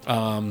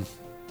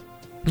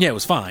 Yeah, it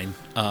was fine.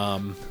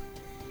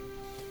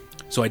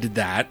 So I did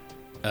that.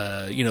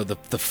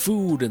 The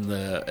food and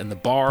the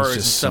bars and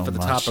just stuff so at the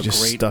much. top are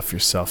Just great. stuff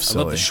yourself I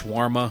silly. love the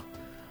shawarma.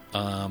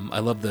 I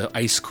love the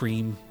ice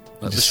cream.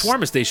 The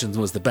shawarma station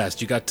was the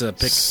best. You got to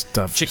pick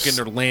Stuff- chicken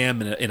or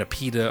lamb in a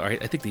pita. Or I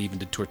think they even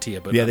did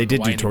tortilla. But Yeah, I they don't did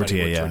know do why anybody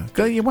tortilla, would yeah.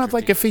 go You want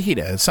like a tortilla.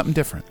 fajita. It's something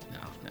different.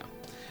 No.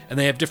 And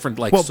they have different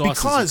sauces. Well, you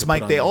because, can Mike,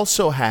 put on they there.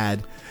 also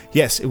had...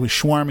 Yes, it was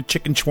shawarma,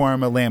 chicken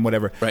shawarma, lamb,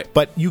 whatever. Right.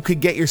 But you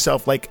could get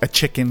yourself like a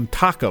chicken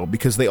taco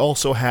because they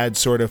also had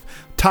sort of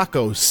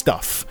taco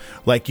stuff.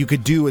 Like you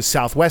could do a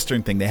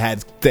Southwestern thing. They had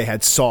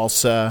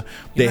salsa.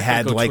 They You're not gonna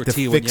had go like the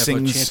tortilla when you have a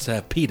fixings. chance to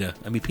have pita.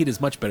 I mean, pita is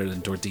much better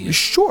than tortilla.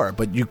 Sure,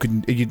 but you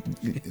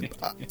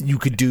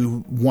could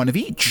do one of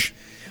each.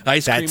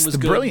 Ice cream That's was the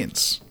good.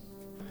 brilliance.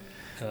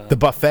 The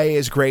buffet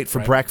is great for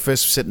Right.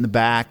 breakfast. Sit in the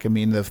back. I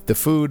mean, the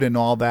food and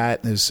all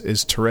that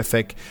is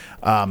terrific.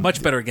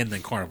 Much better again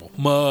than Carnival.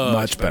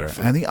 Much Better.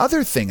 food. And the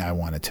other thing I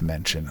wanted to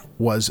mention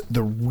was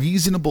the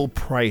reasonable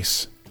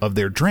price of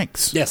their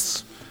drinks.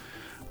 Yes.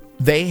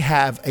 They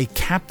have a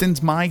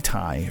Captain's Mai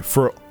Tai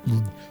for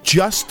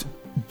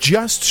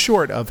just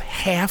short of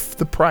half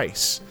the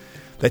price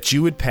that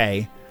you would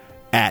pay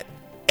at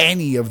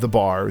any of the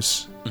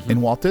bars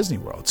in Walt Disney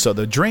World. So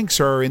the drinks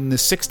are in the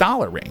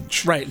 $6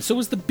 range. Right, and so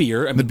was the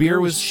beer. I mean, beer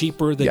was was-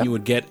 cheaper than yep. you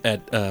would get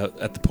at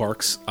the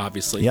parks,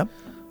 obviously. Yep.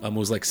 It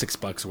was like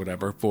 $6 or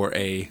whatever for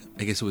I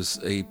guess it was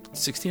a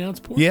 16-ounce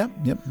pour. Yeah,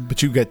 yep.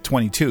 But you get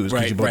 22s because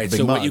Right, you bought right. the big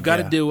So mug. what you got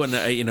to yeah. do,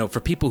 and for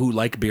people who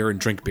like beer and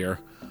drink beer,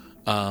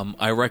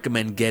 I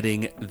recommend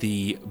getting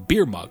the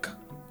beer mug,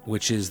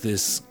 which is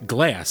this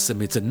glass. I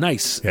mean, it's a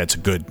nice Yeah, it's a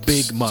good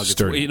big mug.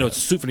 sturdy, It's a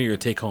souvenir to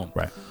take home.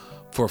 Right.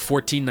 For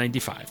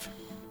 $14.95,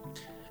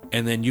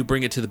 and then you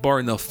bring it to the bar,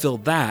 and they'll fill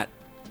that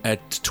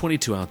at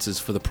 22 ounces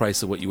for the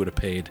price of what you would have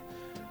paid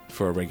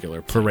for a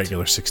regular pint. For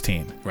regular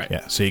 16. Right.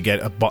 Yeah, so you get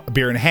a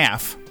beer and a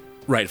half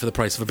Right, for the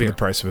price of a for beer. the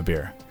price of a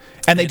beer.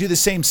 And they do the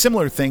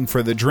similar thing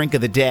for the drink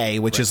of the day,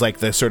 which is like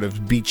the sort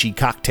of beachy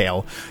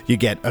cocktail. You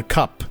get a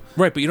cup.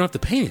 Right, but you don't have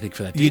to pay anything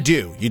for that. Do You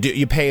do.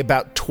 You pay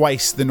about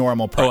twice the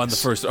normal price. on the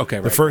first. Okay,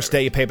 right. The first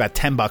day you pay about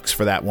 $10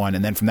 for that one,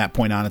 and then from that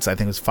point on, I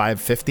think it was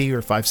 $5.50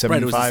 or $5.75.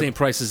 Right, it was the same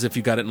price as if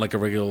you got it in like a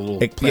regular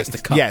little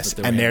plastic cup. Yes, that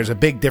they were and there's a handling.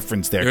 big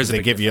difference there There is because a they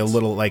big give you a difference.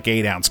 little like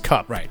 8-ounce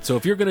cup, Right, so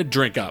if you're going to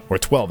drink up, or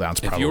 12-ounce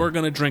if probably. you are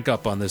going to drink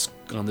up on this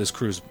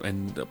cruise,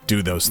 and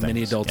Do those things.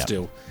 many adults Yeah.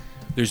 do,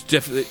 there's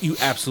definitely you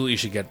absolutely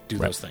should do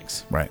those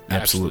things. Right, You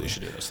absolutely.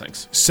 should do those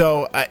things.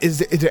 So, is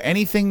there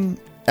anything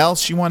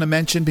else you want to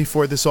mention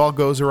before this all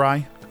goes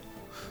awry?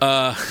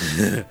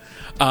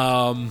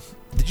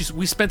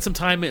 We spent some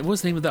time. What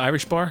was the name of the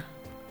Irish bar?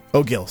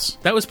 O'Gill's.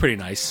 That was pretty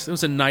nice. It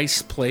was a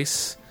nice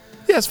place.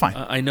 Yeah, it's fine.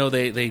 I know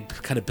they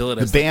kind of bill it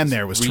as The band like this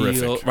there was real,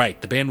 terrific. Right,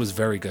 the band was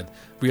very good.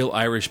 Real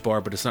Irish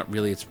bar, but it's not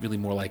really. It's really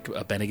more like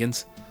a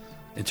Bennigan's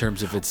in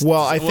terms of its.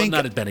 Well, I think-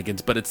 not at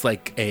Bennigan's, but it's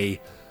like a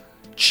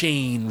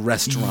chain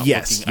restaurant.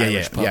 Yes, looking yeah,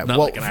 Irish pub, yeah. not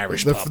Well, like an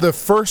Irish the, pub. the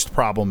first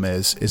problem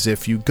is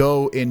if you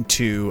go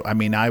into, I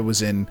mean, I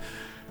was in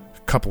a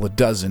couple of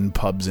dozen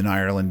pubs in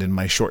Ireland in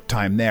my short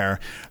time there.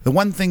 The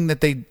one thing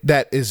that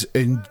is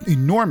an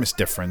enormous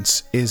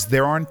difference is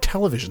there aren't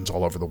televisions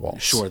all over the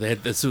walls. Sure,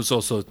 this was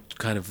also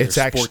kind of their It's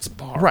sports actually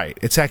bar, right.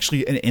 It's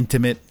actually an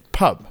intimate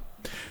pub.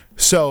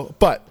 So,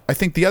 but I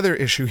think the other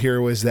issue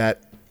here was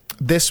that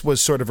this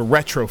was sort of a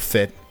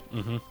retrofit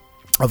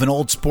of an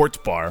old sports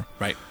bar.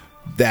 Right.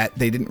 that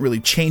they didn't really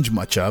change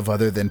much of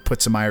other than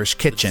put some Irish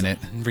kitsch in it.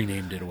 And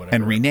renamed it or whatever.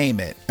 And rename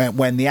it. And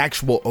when the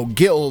actual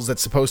O'Gills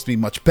that's supposed to be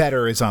much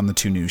better is on the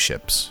 2 new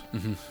ships,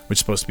 which is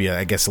supposed to be,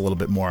 I guess, a little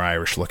bit more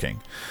Irish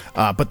looking.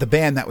 But the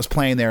band that was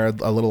playing there,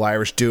 a little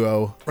Irish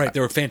duo. Right, they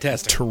were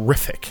fantastic.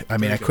 Terrific. I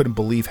mean, I couldn't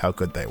believe how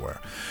good they were.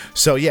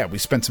 So, yeah, we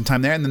spent some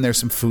time there, and then there's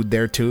some food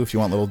there, too, if you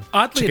want little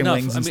chicken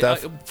wings and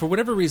stuff. For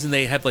whatever reason,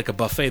 they had like a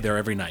buffet there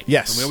every night.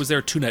 Yes. I was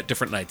there 2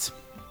 different nights.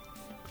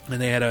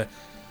 And they had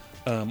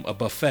a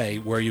buffet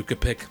where you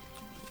could pick,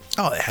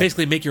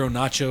 basically make your own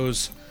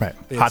nachos. Right.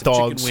 They had hot some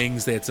dogs. Chicken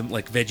wings. They had some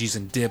like veggies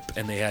and dip,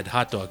 and they had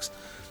hot dogs.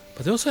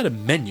 But they also had a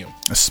menu.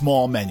 A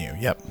small menu,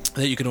 yep.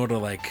 That you can order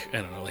like,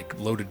 I don't know, like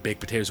loaded baked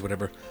potatoes or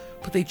whatever.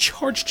 But they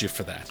charged you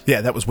for that.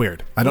 Yeah, that was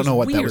weird. I don't know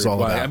what that was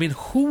all about. I mean,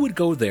 who would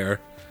go there,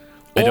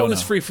 I all don't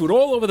this know. free food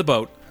all over the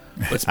boat,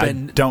 but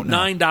spend don't know.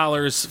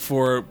 $9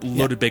 for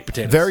loaded baked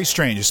potatoes? Very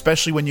strange,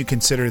 especially when you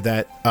consider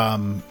that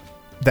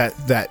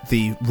that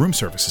the room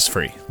service is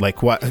free.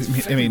 Like what?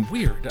 I mean,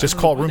 weird. Just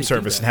call room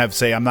service and have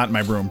say, "I'm not in my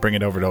room. Bring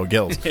it over to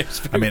O'Gills."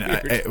 I mean,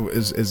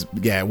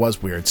 it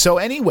was weird. So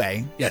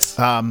anyway, yes,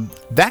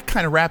 that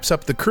kind of wraps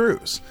up the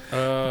cruise.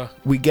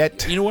 We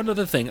get one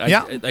other thing.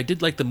 I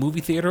did like the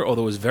movie theater,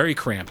 although it was very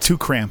cramped. Too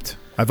cramped.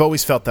 I've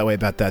always felt that way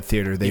about that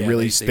theater. They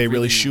really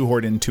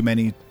shoehorned in too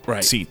many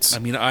seats. I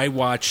mean, I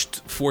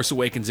watched Force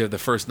Awakens there the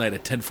first night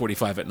at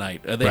 10:45 at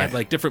night. They had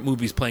like different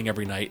movies playing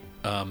every night,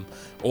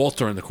 all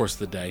during the course of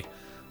the day.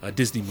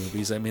 Disney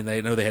movies. I mean,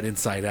 I know they had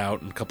Inside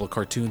Out and a couple of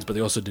cartoons, but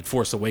they also did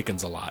Force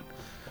Awakens a lot.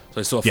 So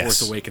I saw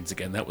Force Awakens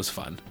again. That was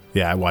fun.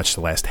 Yeah, I watched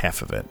the last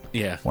half of it.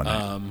 Yeah. One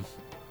night.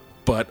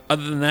 But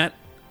other than that,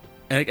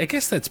 I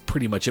guess that's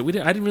pretty much it. I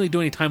didn't really do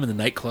any time in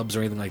the nightclubs or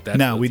anything like that.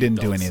 No, we didn't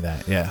do any of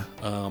that. Yeah.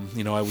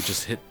 I would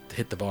just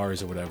hit the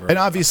bars or whatever. And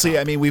obviously,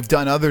 I mean, we've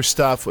done other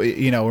stuff.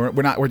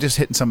 We're just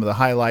hitting some of the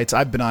highlights.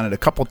 I've been on it a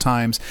couple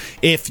times.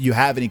 If you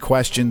have any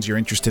questions, you're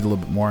interested a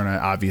little bit more, and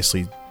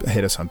obviously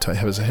hit us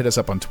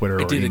up on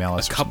Twitter or email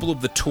us. A couple of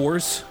the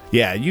tours.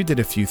 Yeah, you did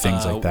a few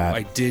things like that.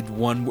 I did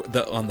one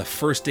on the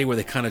first day where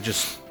they kind of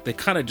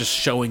just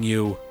showing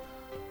you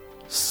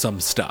some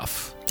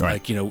stuff. Right.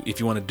 Like, if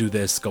you want to do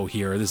this, go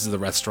here. This is the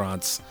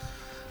restaurants.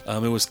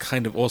 It was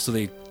kind of also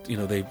they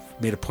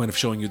made a point of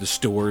showing you the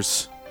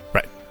stores.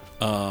 Right.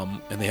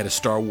 And they had a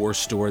Star Wars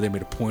store. They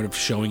made a point of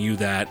showing you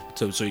that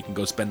so you can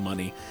go spend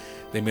money.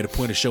 They made a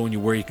point of showing you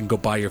where you can go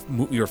buy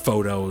your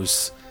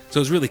photos. So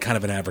it was really kind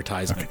of an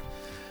advertisement. Okay.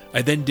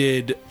 I then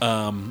did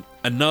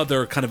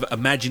another kind of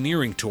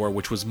Imagineering tour,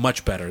 which was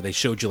much better. They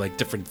showed you like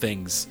different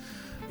things.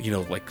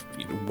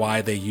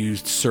 Why they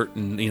used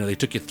certain, they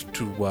took you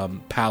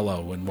to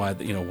Palo and why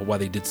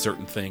they did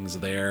certain things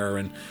there,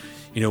 and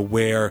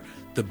where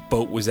the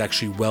boat was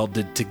actually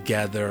welded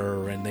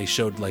together, and they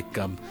showed like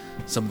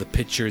some of the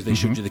pictures. They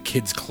showed you the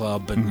kids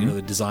club and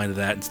the design of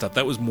that and stuff.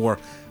 That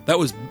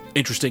was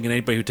interesting, and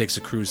anybody who takes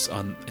this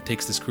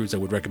cruise, I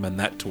would recommend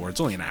that tour.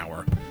 It's only an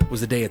hour. It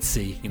was a day at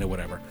sea,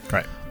 whatever.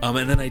 Right.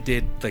 And then I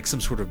did like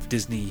some sort of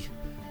Disney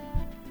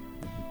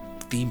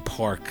theme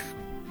park.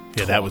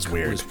 Yeah, that was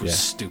weird. It was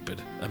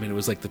stupid. I mean, it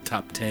was like the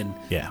top 10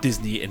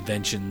 Disney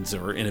inventions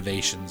or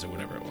innovations or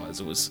whatever it was.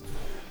 It was.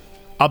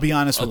 I'll be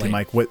honest with you,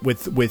 Mike.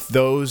 With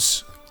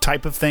those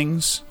type of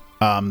things,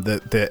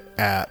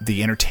 the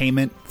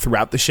entertainment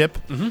throughout the ship,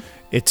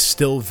 it's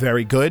still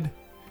very good.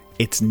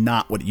 It's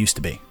not what it used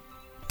to be.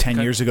 10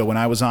 years ago, when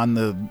I was on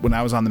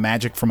the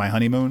Magic for my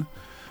honeymoon,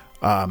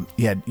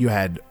 you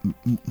had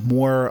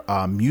more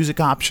music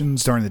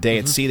options during the day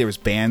at sea. There was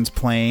bands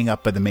playing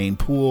up by the main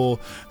pool.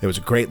 There was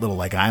a great little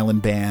like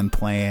island band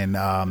playing.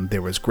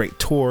 There was great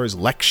tours,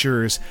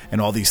 lectures,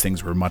 and all these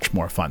things were much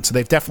more fun. So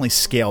they've definitely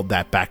scaled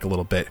that back a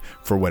little bit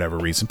for whatever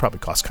reason, probably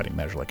cost-cutting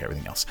measure like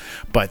everything else.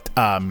 But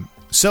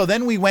so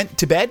then we went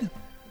to bed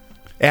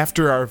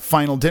after our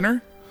final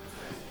dinner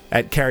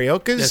at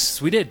Karaoke's.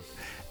 Yes, we did.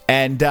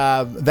 And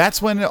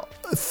that's when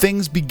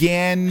things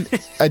began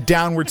a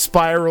downward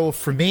spiral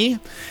for me.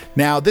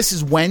 Now, this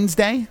is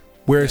Wednesday.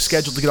 We're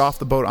scheduled to get off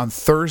the boat on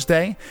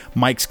Thursday.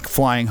 Mike's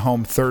flying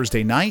home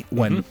Thursday night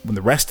when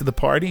the rest of the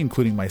party,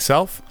 including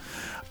myself,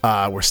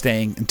 we're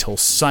staying until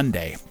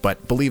Sunday.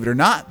 But believe it or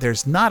not,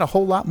 there's not a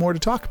whole lot more to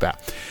talk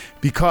about.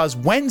 Because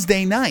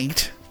Wednesday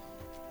night,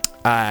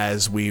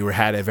 as we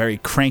had a very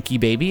cranky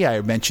baby,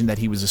 I mentioned that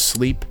he was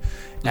asleep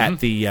at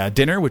the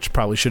dinner, which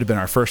probably should have been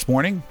our first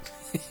morning.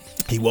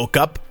 He woke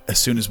up as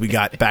soon as we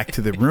got back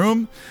to the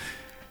room,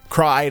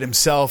 cried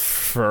himself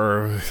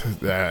for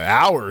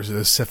hours,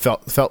 it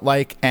felt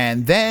like,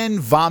 and then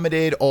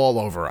vomited all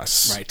over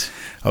us. Right.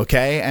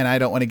 Okay, and I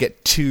don't want to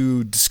get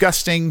too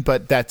disgusting,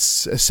 but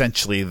that's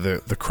essentially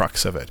the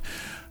crux of it.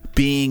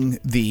 Being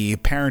the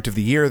parent of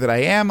the year that I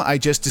am, I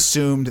just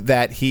assumed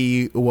that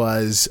he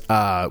was,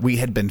 we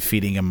had been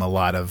feeding him a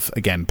lot of,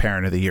 again,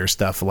 parent of the year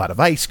stuff, a lot of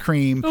ice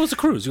cream. It was a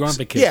cruise. You were on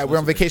vacation. Yeah, we're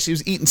on vacation. He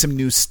was eating some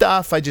new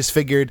stuff. I just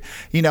figured,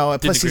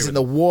 plus he's in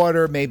the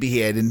water. Maybe he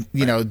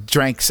had,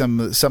 drank some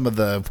of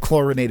the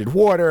chlorinated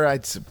water.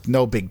 It's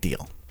no big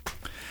deal.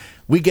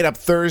 We get up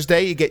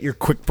Thursday. You get your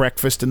quick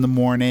breakfast in the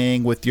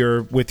morning with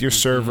your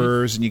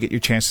servers, and you get your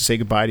chance to say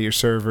goodbye to your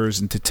servers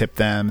and to tip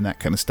them and that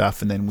kind of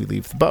stuff. And then we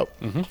leave the boat.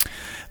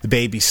 The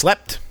baby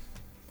slept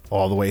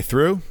all the way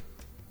through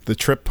the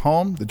trip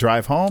home, the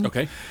drive home.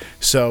 Okay.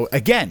 So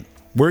again,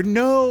 we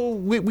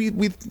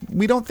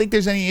don't think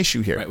there's any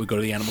issue here. Right. We go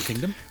to the Animal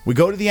Kingdom. We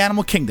go to the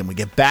Animal Kingdom. We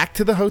get back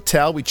to the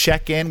hotel. We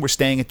check in. We're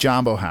staying at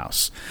Jambo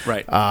House.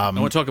 Right. I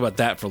want to talk about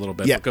that for a little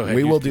bit. Yeah, but go ahead.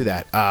 we will do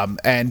that.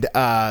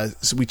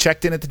 So we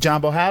checked in at the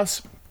Jambo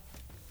House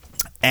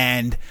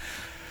and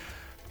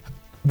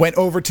went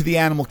over to the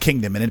Animal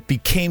Kingdom, and it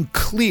became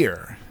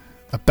clear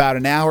about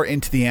an hour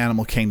into the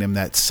Animal Kingdom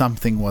that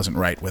something wasn't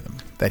right with him,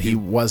 that he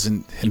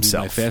wasn't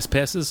himself. My fast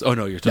passes? Oh,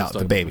 no, you're talking about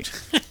the baby.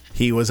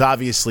 He was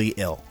obviously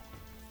ill.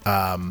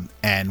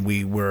 And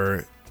we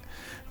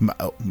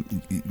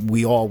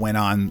all went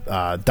on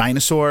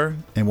Dinosaur,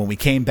 and when we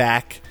came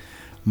back,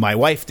 my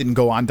wife didn't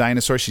go on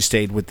Dinosaur. She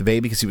stayed with the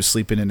baby because he was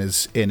sleeping in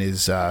his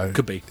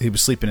could be. He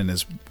was sleeping in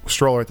his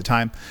stroller at the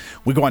time.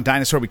 We go on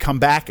Dinosaur, we come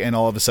back, and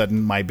all of a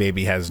sudden my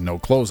baby has no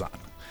clothes on.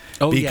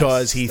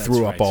 Because he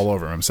threw up all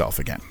over himself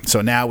again. So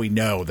now we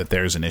know that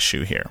there's an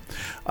issue here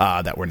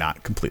that we're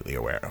not completely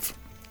aware of.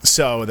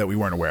 So that we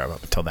weren't aware of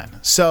up until then.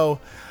 So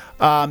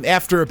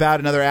after about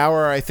another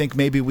hour, I think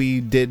maybe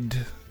we did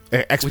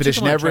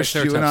Expedition Everest,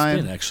 you and I.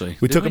 Spin, actually.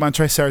 We took him on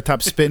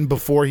Triceratops Spin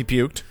before he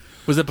puked.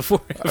 Was that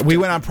before? We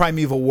went on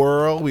Primeval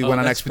Whirl. We went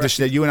on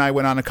Expedition. Right. You and I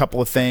went on a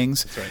couple of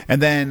things. Right.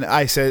 And then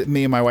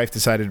me and my wife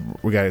decided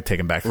we got to take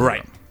him back to the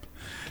room.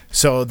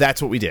 So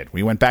that's what we did.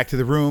 We went back to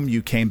the room.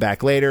 You came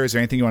back later. Is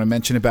there anything you want to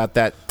mention about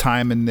that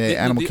time in the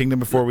Animal Kingdom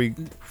before we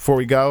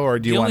go, or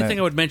do you want to? The only thing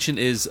I would mention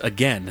is,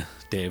 again,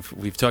 Dave,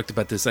 we've talked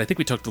about this. I think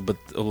we talked a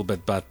little bit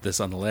about this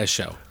on the last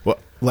show. Well,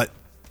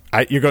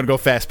 you're going to go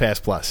Fast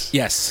Pass Plus.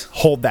 Yes.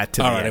 Hold that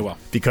to the All right, end, I will.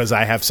 because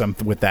I have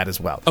something with that as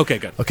well. Okay,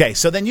 good. Okay,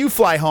 so then you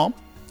fly home.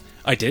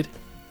 I did.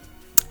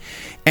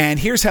 And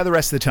here's how the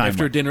rest of the time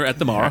After went. dinner at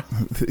the Mara.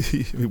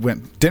 We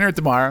went dinner at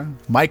the Mara.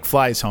 Mike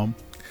flies home.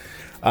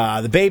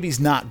 The baby's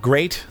not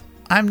great.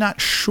 I'm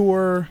not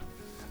sure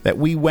that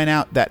we went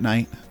out that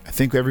night. I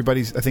think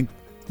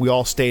we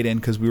all stayed in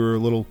because we were a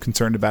little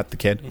concerned about the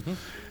kid.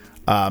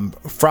 By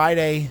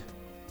Friday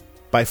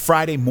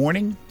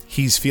morning,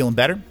 he's feeling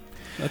better.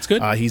 That's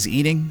good. He's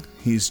eating.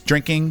 He's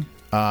drinking.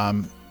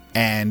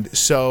 And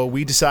so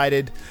we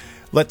decided,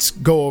 let's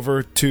go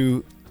over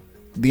to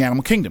the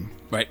Animal Kingdom.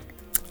 Right.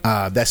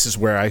 This is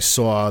where I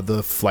saw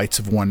the Flights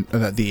of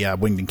the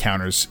Winged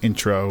Encounters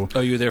intro. Oh,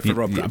 you were there for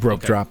rope drop.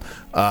 Rope drop.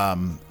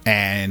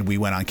 And we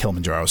went on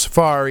Kilimanjaro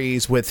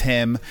safaris with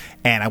him.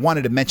 And I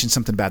wanted to mention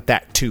something about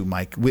that too,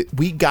 Mike.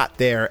 We got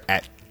there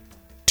at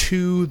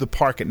 2, the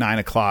park at 9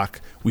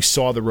 o'clock. We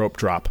saw the rope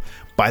drop.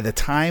 By the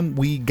time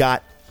we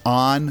got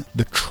on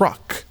the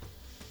truck,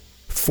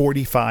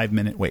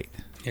 45-minute wait.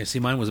 Yeah, see,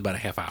 mine was about a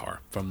half hour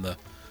from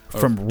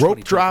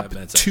rope drop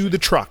to the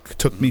truck.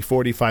 Took me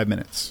 45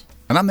 minutes.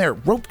 And I'm there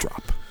at rope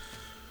drop.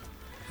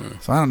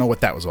 So I don't know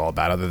what that was all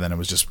about, other than it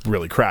was just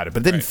really crowded.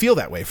 But it didn't feel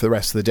that way for the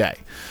rest of the day.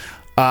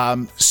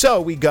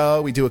 So we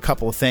do a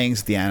couple of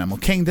things at the Animal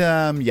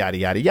Kingdom, yada,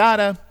 yada,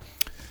 yada.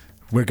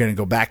 We're going to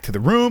go back to the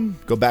room,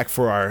 go back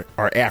for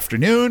our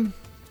afternoon,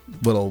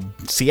 little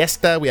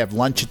siesta. We have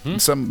lunch.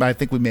 I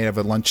think we may have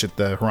a lunch at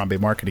the Harambe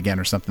Market again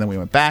or something. Then we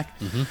went back.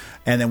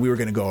 And then we were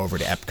going to go over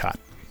to Epcot.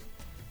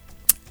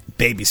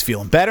 Baby's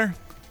feeling better.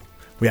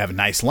 We have a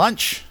nice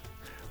lunch.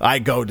 I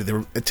go to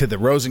the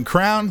Rose and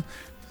Crown,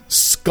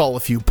 scull a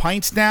few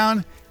pints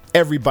down.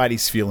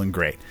 Everybody's feeling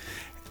great.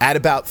 At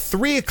about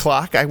 3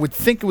 o'clock, I would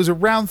think it was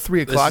around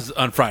 3 o'clock. This is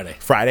on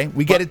Friday.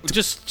 We get it.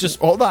 Just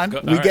hold on.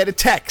 We get a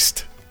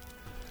text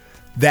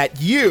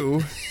that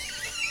you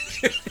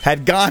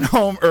had gone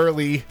home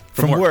early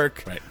from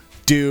work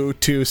due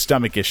to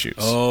stomach issues.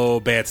 Oh,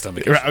 bad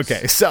stomach issues.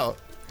 Okay, so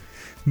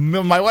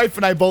my wife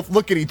and I both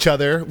look at each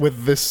other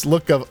with this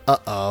look of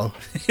uh-oh.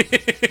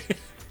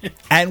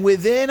 And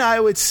within, I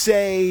would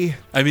say...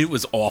 I mean, it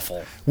was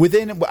awful.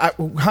 Within,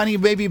 honey,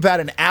 maybe about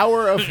an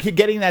hour of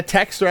getting that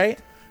text, right?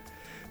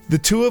 The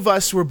two of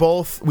us were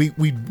both... We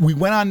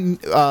went on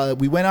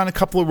a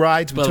couple of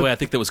rides. By the way, I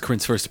think that was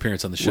Corinne's first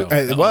appearance on the show.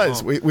 It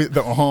was.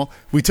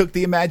 We took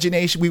the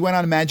Imagination. We went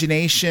on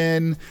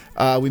Imagination.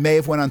 We may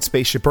have went on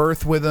Spaceship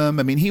Earth with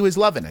him. I mean, he was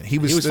loving it. He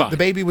was fine. The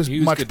baby was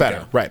much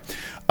better. Right.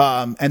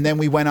 And then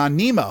we went on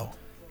Nemo.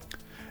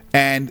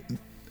 And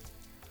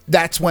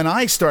that's when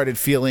I started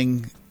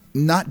feeling...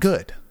 not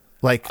good.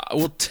 Like, I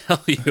will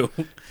tell you,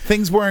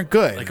 things weren't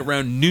good. Like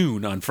around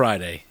noon on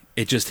Friday,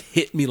 it just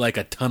hit me like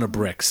a ton of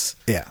bricks.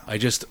 Yeah. I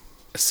just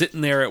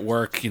sitting there at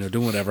work,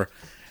 doing whatever,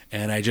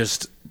 and I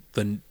just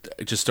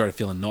started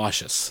feeling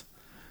nauseous.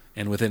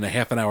 And within a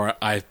half an hour,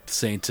 I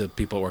saying to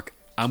people at work,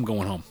 "I'm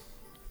going home."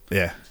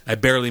 Yeah. I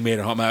barely made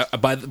it home.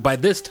 By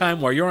this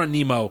time, while you're on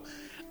Nemo,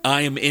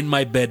 I am in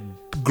my bed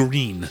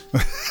green.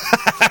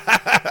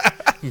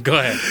 Go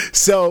ahead.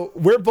 So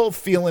we're both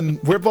feeling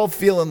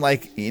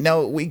like,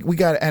 we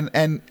got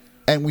and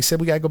we said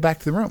we got to go back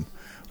to the room.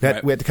 We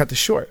had to cut this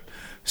short.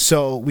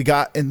 So we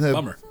got in the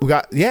Bummer.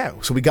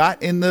 So we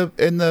got in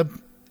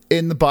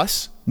the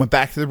bus went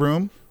back to the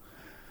room.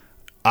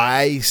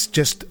 I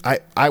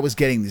was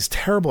getting these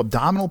terrible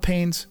abdominal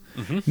pains.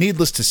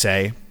 Needless to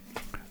say,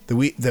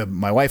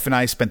 my wife and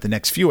I spent the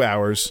next few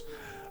hours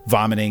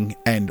vomiting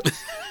and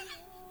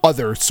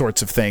other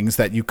sorts of things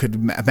that you could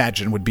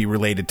imagine would be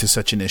related to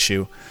such an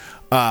issue.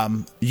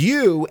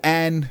 You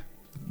and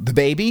the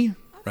baby,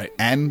 right,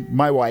 and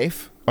my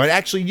wife, or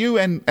actually you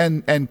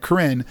and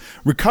Corinne,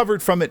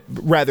 recovered from it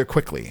rather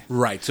quickly.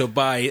 Right. So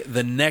by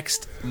the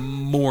next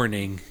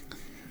morning,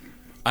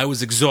 I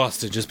was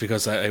exhausted just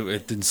because I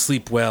didn't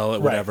sleep well or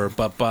whatever.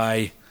 Right.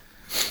 But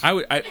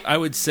I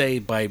would say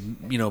by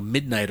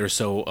midnight or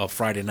so of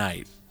Friday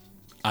night,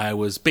 I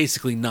was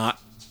basically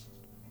not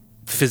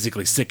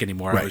physically sick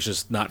anymore. Right. I was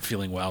just not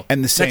feeling well.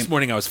 And the next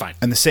morning I was fine.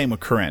 And the same with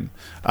Corinne.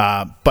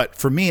 But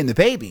for me and the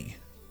baby,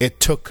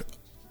 it took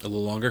a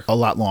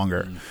lot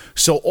longer.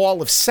 So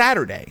all of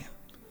Saturday,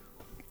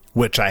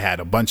 which I had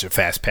a bunch of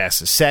fast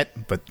passes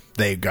set, but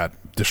they got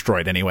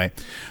destroyed anyway.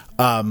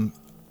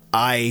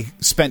 I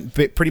spent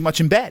pretty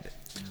much in bed.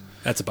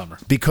 That's a bummer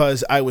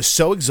because I was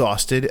so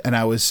exhausted, and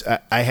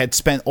I had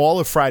spent all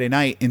of Friday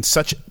night in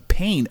such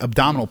pain,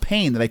 abdominal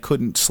pain, that I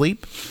couldn't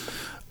sleep.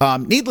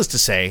 Needless to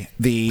say,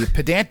 the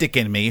pedantic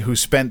in me, who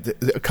spent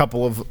a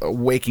couple of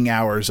waking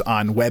hours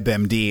on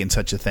WebMD and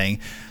such a thing,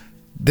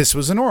 this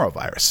was a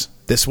norovirus.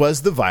 This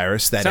was the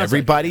virus that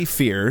everybody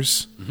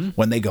fears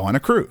when they go on a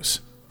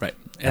cruise. Right,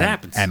 it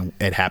happens, and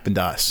it happened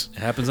to us. It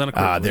happens on a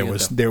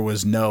cruise. There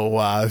was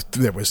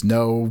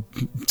no.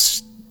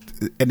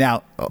 And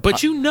now,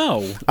 but I'm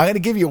going to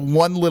give you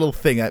one little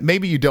thing.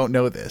 Maybe you don't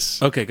know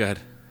this. Okay, go ahead.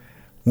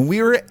 When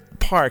we were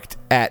parked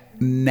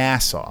at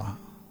Nassau,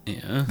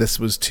 this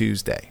was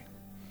Tuesday.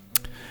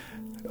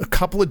 A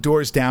couple of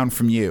doors down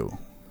from you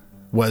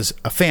was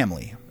a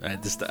family. I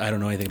don't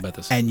know anything about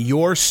this. And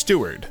your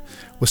steward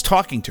was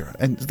talking to her,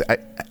 and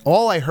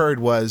all I heard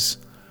was,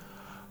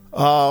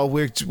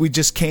 we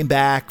just came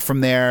back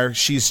from there.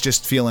 She's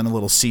just feeling a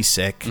little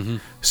seasick,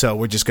 so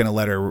we're just going to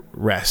let her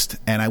rest.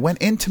 And I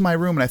went into my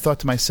room and I thought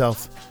to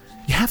myself,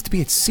 you have to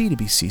be at sea to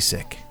be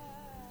seasick.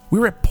 We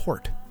were at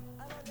port,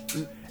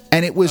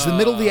 and it was the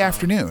middle of the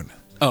afternoon.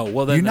 Oh,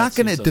 well, then you're not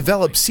going to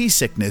develop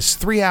seasickness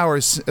 5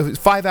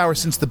 hours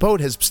since the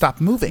boat has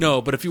stopped moving.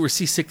 No, but if you were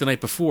seasick the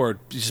night before,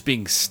 just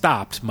being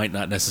stopped might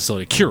not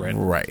necessarily cure it.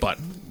 Right. But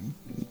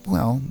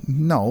well,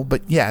 no,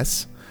 but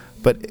yes.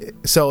 But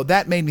so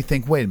that made me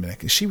think, wait a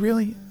minute, is she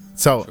really?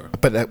 So, sure.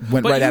 But that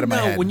went right out of my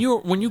head. When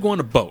you go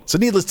on a boat. So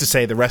needless to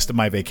say, the rest of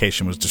my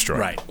vacation was destroyed.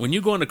 Right. When you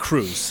go on a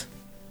cruise,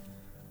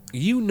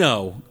 this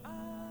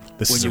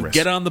is when you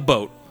get on the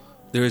boat,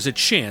 there is a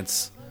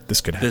chance this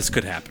could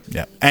happen.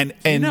 Yeah. And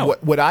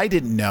what I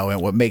didn't know,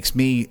 and what makes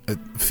me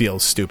feel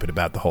stupid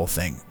about the whole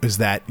thing, is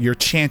that your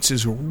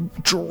chances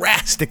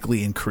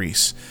drastically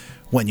increase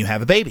when you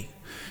have a baby.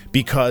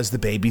 Because the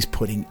baby's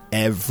putting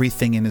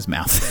everything in his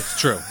mouth. That's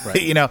true,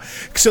 right?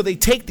 So they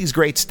take these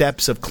great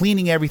steps of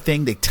cleaning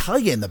everything. They tell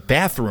you in the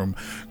bathroom,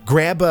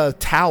 grab a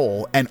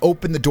towel and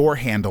open the door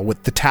handle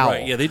with the towel.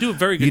 Right, yeah, they do a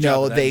very good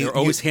job of that. They're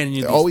always handing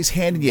you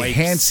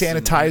hand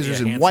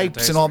sanitizers and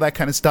wipes and all that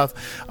kind of stuff.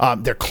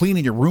 They're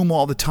cleaning your room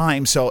all the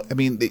time. So, I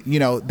mean,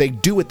 they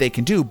do what they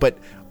can do, but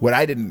what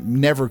I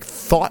never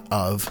thought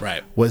of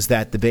was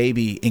that the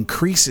baby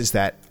increases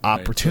that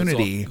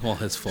opportunity all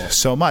his fault.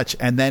 So much,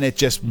 and then it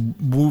just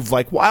moved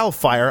like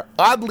wildfire.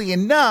 Oddly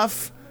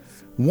enough,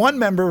 one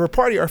member of our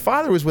party, our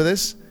father was with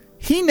us,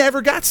 he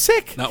never got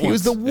sick. He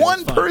was the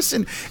one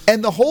person,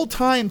 and the whole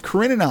time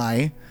Corinne and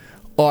I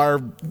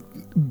are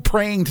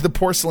praying to the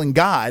porcelain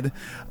god,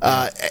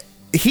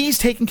 he's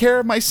taking care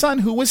of my son,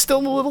 who was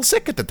still a little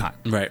sick at the time.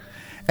 Right.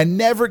 And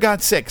never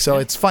got sick. So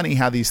it's funny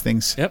how these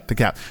things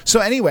pick out. So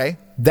anyway,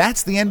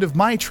 that's the end of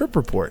my trip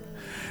report.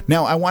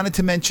 Now, I wanted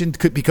to mention,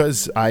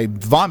 because I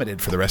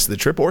vomited for the rest of the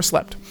trip or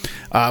slept,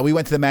 we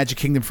went to the Magic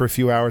Kingdom for a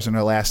few hours on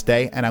our last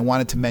day, and I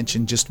wanted to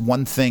mention just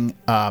one thing,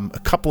 a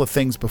couple of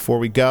things before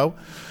we go.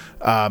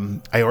 I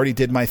already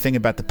did my thing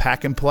about the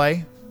pack and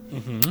play.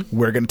 Mm-hmm.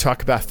 We're going to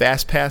talk about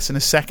Fast Pass in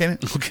a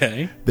second.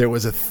 Okay. There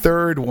was a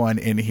third one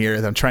in here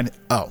that I'm trying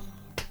to...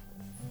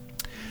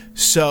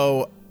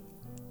 So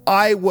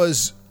I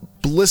was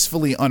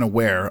blissfully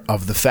unaware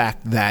of the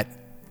fact that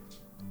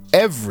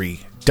every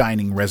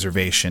dining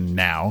reservation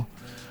now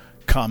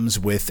comes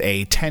with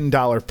a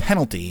 $10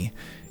 penalty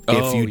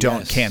if you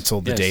don't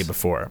cancel the day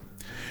before.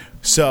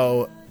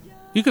 So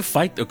you could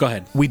fight. Go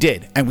ahead. We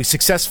did, and we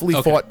successfully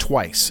fought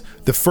twice.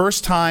 The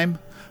first time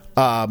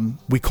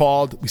we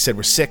called, we said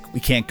we're sick, we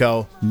can't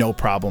go, no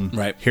problem.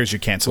 Right. Here's your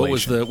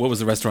cancellation. What was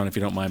the restaurant, if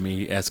you don't mind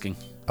me asking?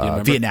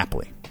 Via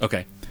Napoli.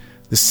 Okay.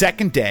 The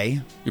second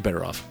day, you're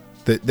better off.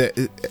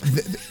 The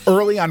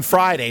early on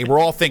Friday, we're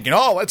all thinking,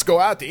 let's go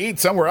out to eat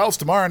somewhere else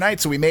tomorrow night.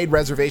 So we made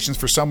reservations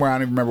for somewhere, I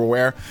don't even remember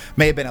where.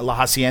 May have been at La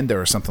Hacienda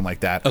or something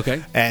like that.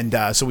 Okay. And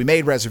so we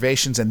made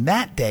reservations, and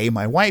that day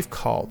my wife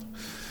called,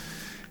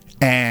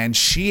 and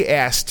she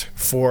asked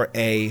for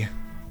a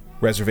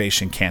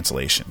reservation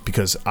cancellation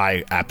because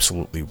I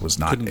absolutely was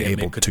not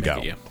able to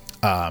go.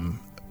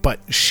 But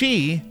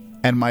she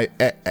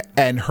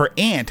and her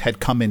aunt had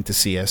come in to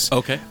see us.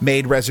 Okay.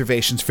 Made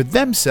reservations for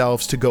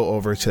themselves to go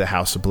over to the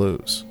House of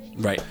Blues.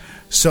 Right.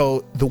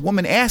 So the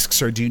woman asks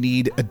her, "Do you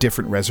need a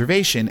different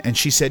reservation?" And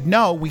she said,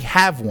 "No, we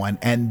have one."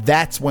 And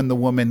that's when the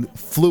woman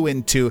flew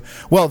into,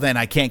 "Well, then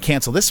I can't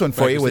cancel this one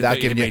for you without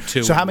giving you."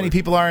 So how many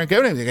people aren't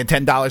going? They get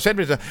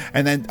 $10.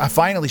 And then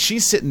finally,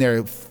 she's sitting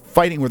there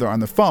fighting with her on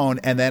the phone,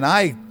 and then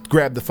I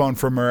grabbed the phone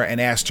from her and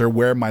asked her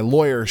where my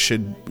lawyer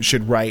should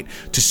write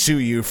to sue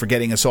you for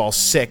getting us all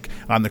sick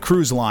on the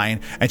cruise line.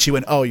 And she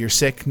went, "Oh, you're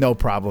sick? No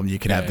problem. You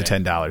can have the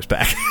 $10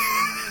 back."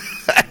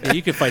 Yeah,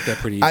 you could fight that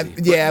pretty easy.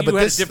 You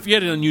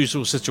had an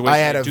unusual situation. I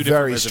had a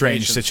very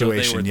strange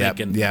situation. So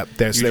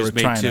they were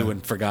trying to,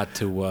 and forgot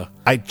to.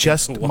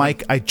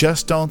 Mike, I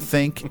just don't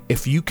think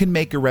if you can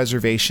make a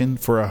reservation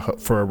for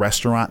a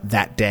restaurant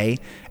that day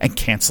and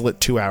cancel it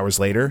 2 hours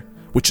later,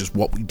 which is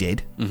what we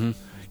did. Mm-hmm.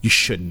 You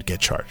shouldn't get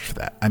charged for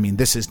that. I mean,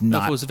 this is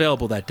not. If it was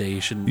available that day,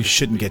 you shouldn't. You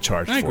shouldn't get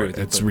charged for it.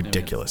 It's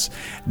ridiculous.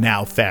 Yeah.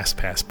 Now,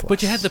 FastPass Plus.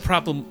 But you had the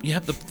problem. You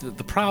have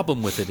the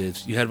problem with it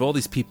is you have all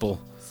these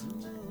people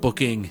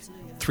booking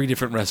 3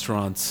 different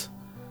restaurants.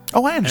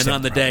 Oh, I understand. And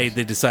on the day,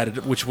 they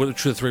decided which of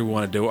the 3 we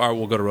want to do. All right,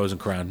 we'll go to Rose and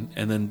Crown,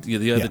 and then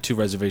the other 2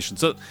 reservations.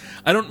 So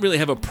I don't really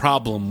have a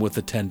problem with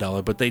the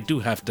 $10, but they do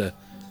have to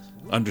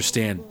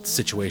understand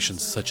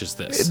situations such as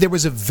this. There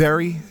was a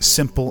very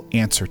simple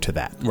answer to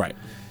that. Right.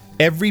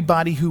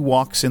 Everybody who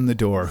walks in the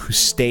door, who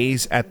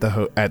stays in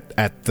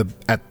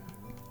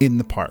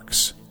the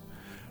parks,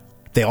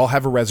 they all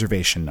have a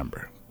reservation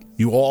number.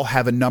 You all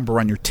have a number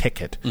on your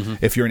ticket. Mm-hmm.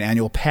 If you're an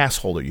annual pass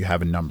holder, you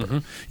have a number. Mm-hmm.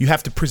 You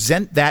have to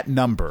present that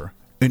number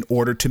in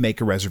order to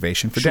make a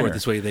reservation for dinner.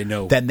 This way they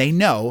know. Then they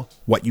know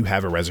what you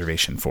have a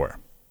reservation for.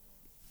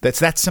 That's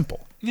that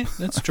simple. Yeah,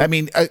 that's true. I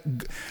mean,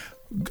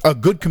 a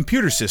good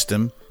computer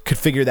system could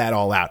figure that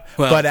all out.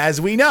 Well, but as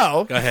we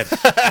know... Go ahead.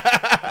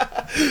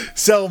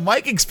 So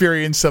Mike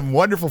experienced some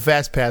wonderful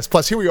FastPass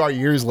Plus. Here we are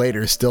years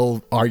later,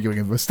 still arguing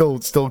and we're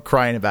still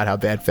crying about how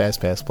bad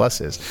FastPass Plus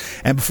is.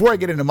 And before I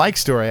get into Mike's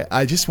story,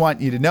 I just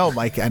want you to know,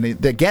 Mike, and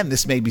again,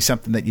 this may be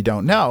something that you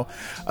don't know,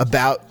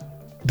 about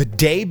the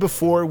day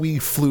before we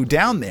flew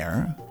down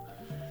there,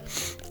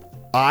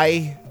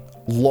 I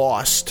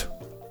lost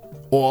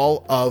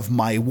all of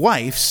my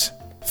wife's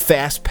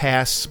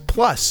FastPass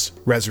Plus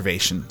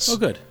reservations. Oh,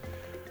 good.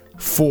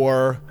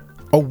 For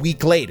a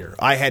week later.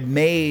 I had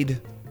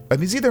made... I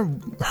mean, it's either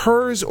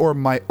hers or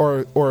my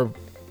or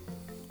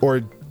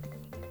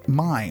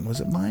mine.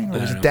 Was it mine or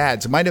was it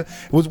Dad's? It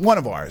was one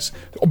of ours,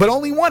 but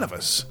only one of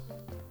us.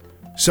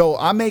 So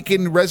I'm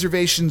making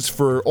reservations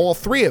for all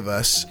 3 of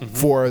us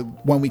for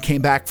when we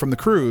came back from the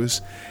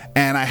cruise,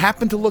 and I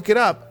happened to look it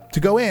up to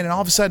go in, and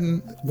all of a sudden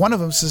one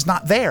of us is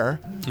not there,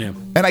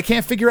 and I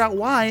can't figure out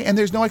why, and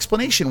there's no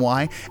explanation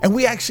why, and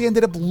we actually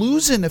ended up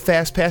losing the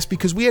FastPass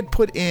because we had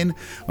put in.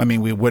 I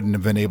mean, we wouldn't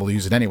have been able to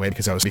use it anyway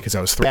because I was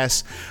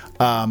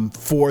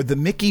for the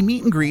Mickey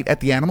meet and greet at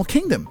the Animal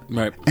Kingdom,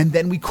 right? And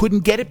then we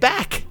couldn't get it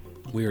back.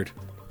 Weird,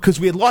 because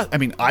we had lost. I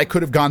mean, I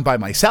could have gone by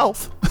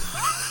myself.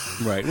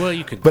 Right. Well,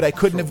 you could, but I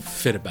couldn't have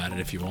fit about it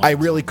if you want. I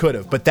really could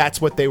have, but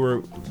that's what they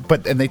were.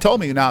 And they told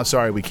me, "No,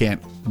 sorry, we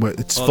can't.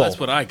 It's full." That's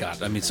what I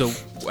got. I mean, so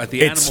at the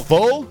it's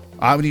full.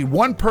 I need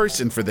one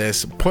person for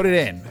this. Put it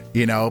in,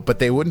 but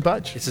they wouldn't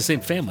budge. It's the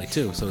same family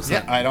too, so it's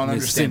not. I don't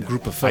understand. The same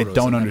group of photos. I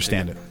don't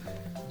understand it.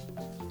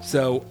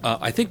 So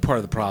I think part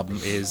of the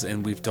problem is,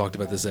 and we've talked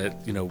about this at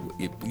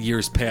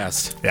years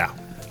past. Yeah.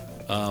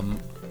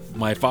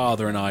 My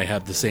father and I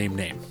have the same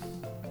name.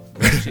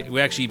 We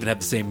actually even have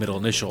the same middle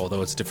initial,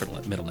 although it's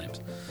different middle names.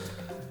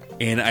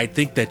 And I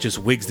think that just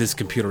wigs this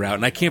computer out,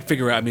 and I can't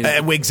figure out. I mean,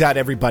 it wigs out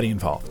everybody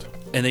involved,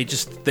 and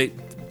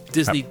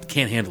Disney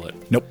can't handle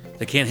it. Nope,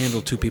 they can't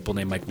handle 2 people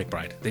named Mike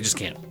McBride. They just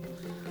can't.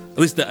 At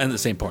least in the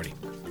same party,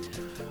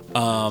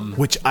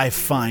 which I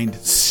find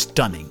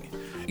stunning.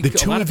 The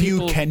 2 of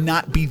you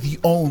cannot be the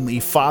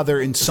only father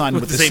and son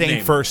with the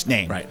same first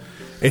name. Right?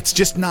 It's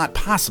just not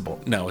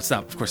possible. No, it's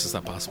not. Of course, it's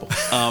not possible.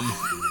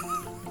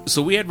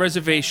 So we had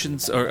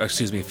reservations,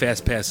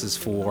 fast passes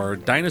for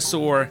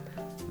Dinosaur,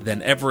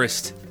 then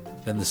Everest,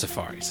 then the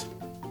safaris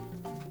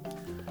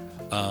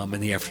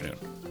in the afternoon.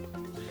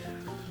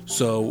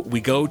 So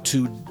we go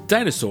to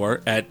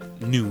Dinosaur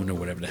at noon or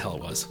whatever the hell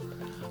it was.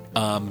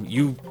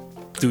 You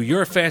do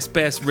your fast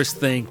pass wrist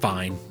thing,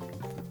 fine.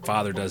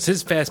 Father does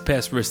his fast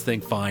pass wrist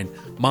thing, fine.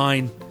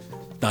 Mine,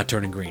 not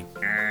turning green.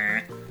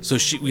 So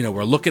she,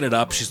 we're looking it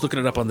up. She's looking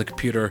it up on the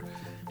computer,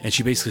 and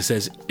she basically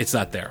says it's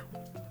not there.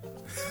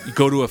 You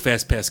go to a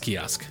FastPass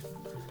kiosk.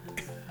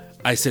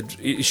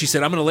 She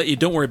said, I'm going to let you,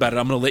 don't worry about it.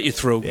 I'm going to let you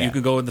through. Yeah. You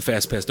can go in the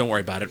FastPass. Don't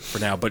worry about it for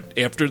now. But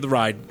after the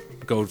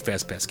ride, go to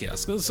FastPass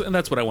kiosk. And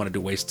that's what I want to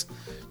do, waste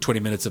 20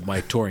 minutes of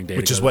my touring day.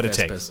 Which is what it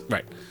takes.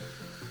 Right.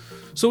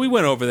 So we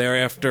went over there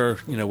after,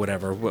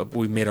 whatever.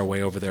 We made our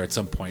way over there at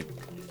some point.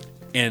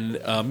 And,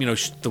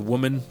 the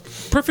woman,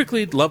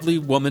 perfectly lovely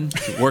woman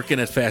working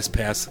at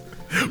FastPass.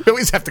 We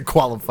always have to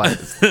qualify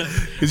this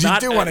because you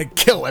do want to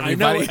kill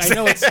everybody. I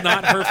know it's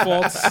not her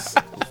fault.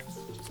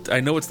 I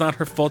know it's not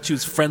her fault. She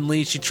was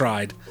friendly. She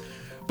tried.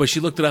 But she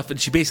looked it up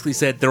and she basically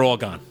said, they're all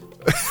gone.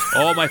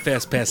 All my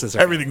fast passes are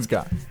Everything's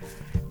gone.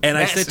 And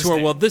I That's said the to her,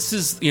 thing. "Well, this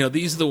is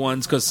these are the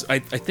ones because I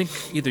think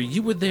either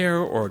you were there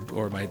or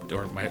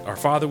our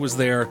father was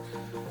there,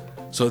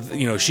 so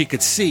she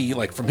could see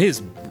like from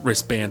his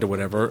wristband or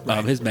whatever,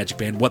 his magic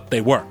band, what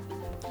they were."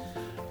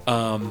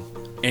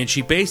 And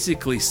she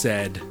basically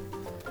said,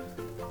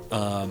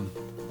 "I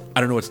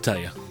don't know what to tell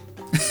you.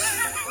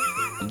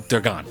 They're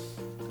gone,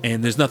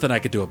 and there's nothing I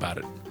could do about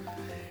it."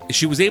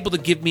 She was able to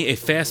give me a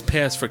fast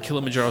pass for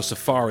Kilimanjaro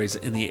Safaris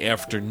in the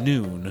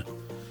afternoon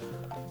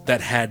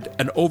that had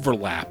an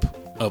overlap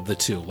of the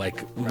two.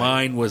 Like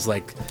mine was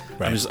like,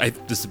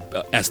 this is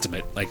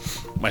estimate. Like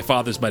my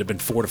father's might have been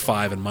 4 to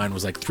 5, and mine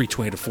was like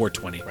 3:20 to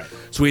 4:20. Right.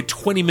 So we had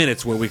 20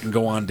 minutes where we can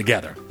go on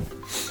together.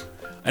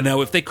 And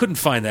now, if they couldn't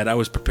find that, I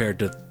was prepared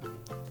to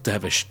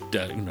have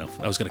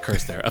I was going to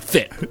curse there, a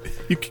fit,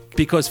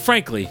 because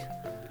frankly,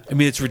 I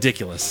mean, it's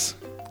ridiculous.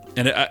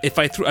 And if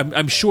I threw,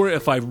 I'm sure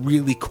if I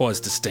really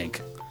caused a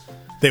stink,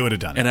 they would have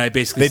done it. And I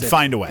basically they'd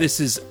find a way. This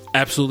is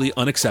absolutely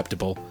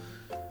unacceptable.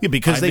 Yeah,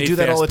 because they do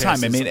that all the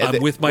time. Passes. I mean,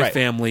 I'm with my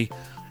family.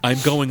 I'm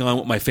going on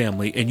with my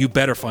family, and you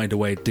better find a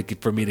way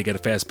for me to get a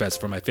fast pass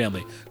for my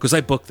family because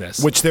I booked this.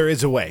 Which there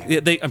is a way.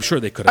 Yeah, I'm sure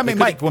they could have. I mean,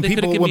 Mike, when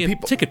people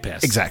ticket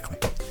pass, exactly.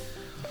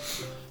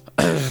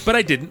 But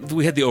I didn't.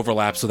 We had the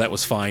overlap, so that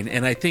was fine.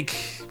 And I think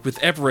with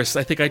Everest,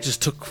 I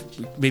just took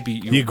maybe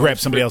you grabbed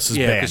somebody else's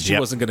band. Yeah, because she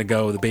wasn't going to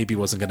go, the baby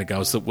wasn't going to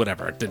go, so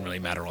whatever. It didn't really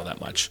matter all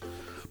that much.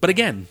 But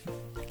again,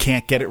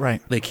 can't get it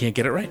right. They can't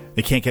get it right.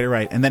 They can't get it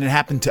right. And then it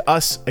happened to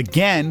us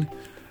again.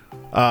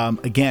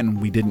 Again,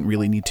 we didn't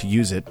really need to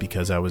use it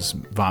because I was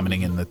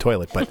vomiting in the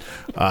toilet. But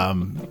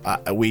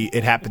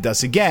it happened to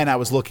us again. I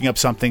was looking up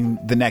something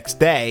the next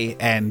day,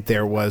 and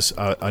there was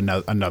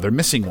another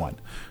missing one.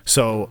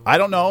 So I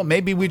don't know.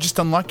 Maybe we're just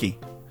unlucky.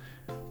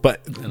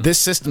 But this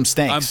system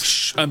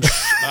stinks.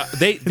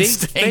 They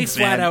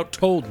flat out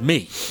told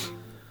me,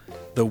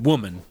 the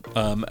woman,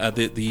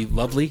 the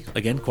lovely,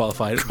 again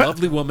qualified,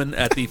 lovely woman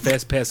at the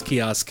Fast Pass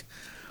kiosk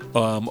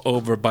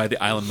over by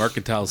the Island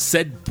Mercantile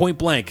said point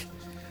blank,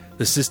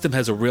 the system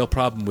has a real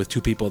problem with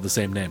two people of the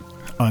same name.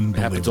 Unbelievable.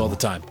 It happens all the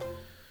time.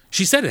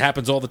 She said it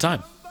happens all the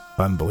time.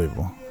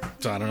 Unbelievable.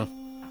 So I don't know.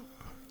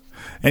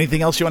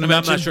 Anything else you want to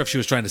mention? I'm not sure if she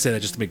was trying to say that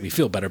just to make me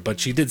feel better, but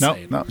she did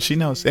say it. No, she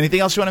knows.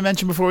 Anything else you want to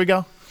mention before we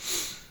go?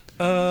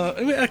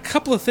 A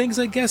couple of things,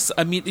 I guess.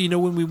 I mean,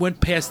 when we went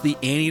past the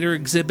anteater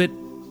exhibit,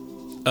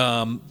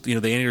 the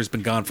anteater's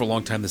been gone for a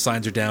long time. The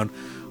signs are down.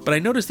 But I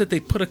noticed that they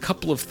put a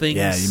couple of things.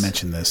 Yeah, you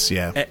mentioned this,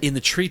 in the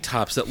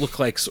treetops that look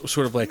like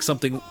sort of like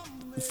something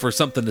for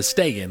something to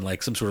stay in,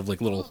 like some sort of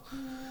like little,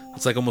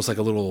 it's like almost like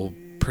a little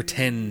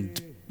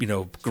pretend,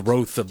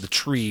 growth of the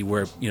tree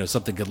where,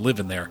 something could live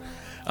in there.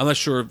 I'm not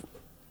sure.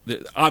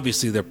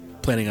 Obviously, they're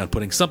planning on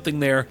putting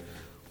something there.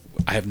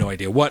 I have no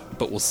idea what,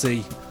 but we'll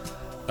see.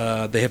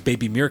 They have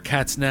baby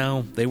meerkats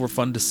now. They were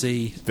fun to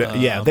see.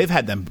 They've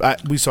had them.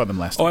 We saw them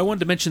last time. I wanted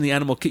to mention the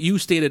animal. You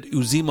stayed at the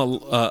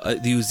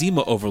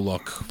Uzima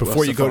Overlook.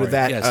 Before you go to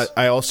that, yes.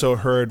 I also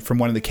heard from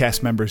one of the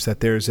cast members that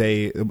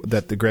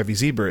that the Grevy's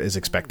zebra is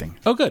expecting.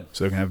 Oh, good.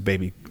 So they're going to have a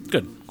baby.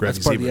 Good.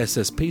 Grevy's that's part zebra. of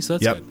the SSP, so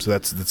that's good. So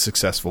that's the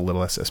successful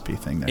little SSP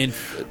thing there.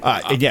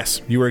 And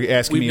yes, you were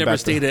asking me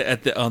about. We've never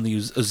stayed on the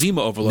Uzima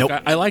Overlook.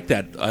 Nope. I like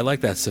that. I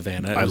like that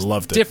savannah. I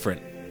loved it.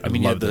 Different. I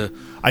mean,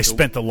 I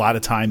spent a lot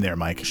of time there,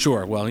 Mike.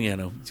 Sure. Well,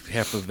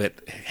 half of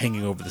it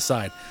hanging over the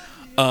side.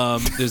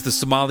 There's the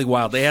Somali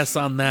wild ass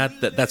on that.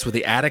 That's where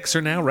the attics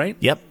are now, right?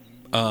 Yep.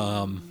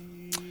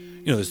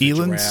 There's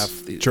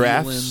the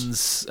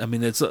giraffes. Elands. I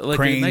mean, it's like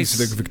cranes, a nice,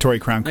 the Victoria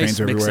Crown cranes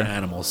nice mix everywhere. Of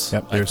animals.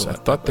 Yep. I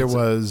thought there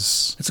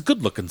was. It's a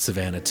good looking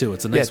savannah too.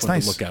 It's a nice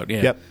one to look out.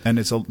 Yeah. Yep. And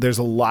there's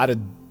a lot of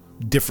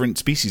different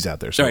species out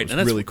there. So it's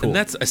really cool. And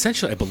that's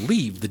essentially, I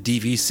believe, the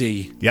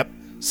DVC. Yep.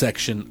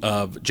 Section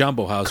of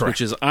Jumbo House, Correct.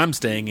 which is I'm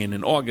staying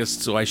in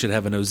August, so I should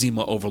have an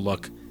Uzima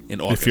overlook in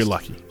August. If you're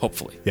lucky.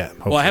 Hopefully. Yeah.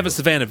 Hopefully. Well, I have a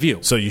Savannah view.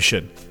 So you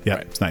should. Yeah,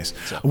 right. It's nice.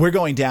 So. We're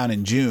going down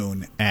in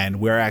June, and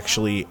we're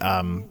actually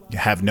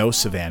have no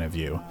Savannah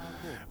view.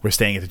 We're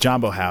staying at the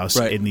Jumbo House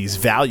in these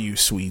value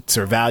suites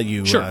or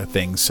value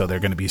things, so they're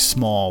going to be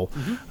small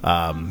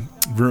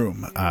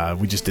room.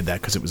 We just did that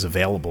because it was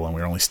available, and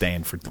we were only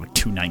staying for like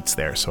 2 nights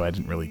there, so I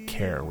didn't really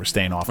care. We're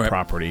staying off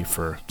property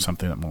for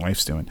something that my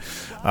wife's doing.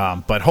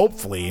 But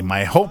hopefully,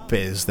 my hope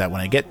is that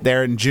when I get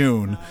there in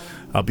June,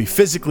 I'll be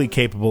physically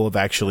capable of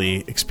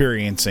actually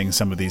experiencing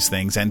some of these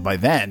things, and by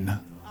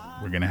then,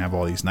 we're going to have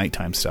all these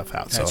nighttime stuff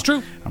out. That's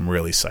true. I'm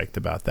really psyched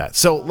about that.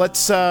 So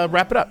let's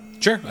wrap it up.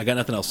 Sure. I got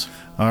nothing else.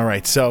 All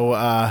right.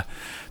 So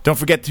don't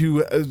forget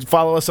to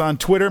follow us on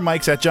Twitter.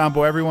 Mike's at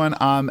Jumbo Everyone.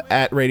 I'm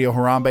at Radio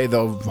Harambe,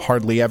 though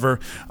hardly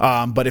ever.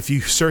 But if you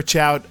search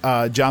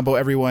out Jumbo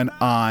Everyone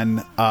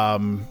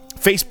on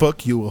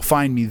Facebook. You will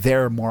find me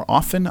there more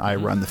often. I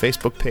run the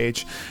Facebook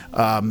page.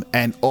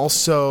 And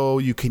also,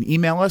 you can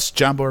email us,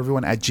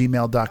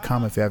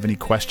 jumboeveryone@gmail.com, if you have any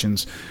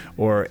questions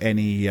or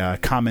any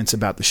comments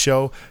about the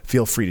show.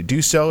 Feel free to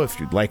do so. If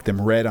you'd like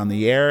them read on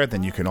the air,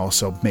 then you can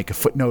also make a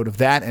footnote of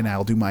that, and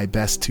I'll do my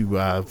best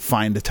to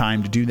find the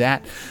time to do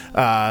that.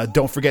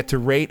 Don't forget to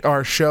rate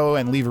our show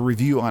and leave a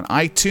review on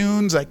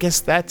iTunes. I guess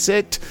that's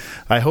it.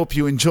 I hope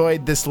you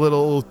enjoyed this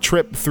little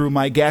trip through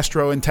my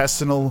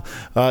gastrointestinal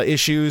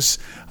issues.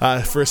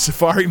 For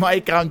Safari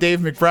Mike, I'm Dave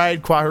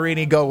McBride.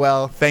 Kwaherini, go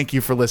well. Thank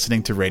you for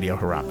listening to Radio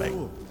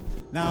Harambe.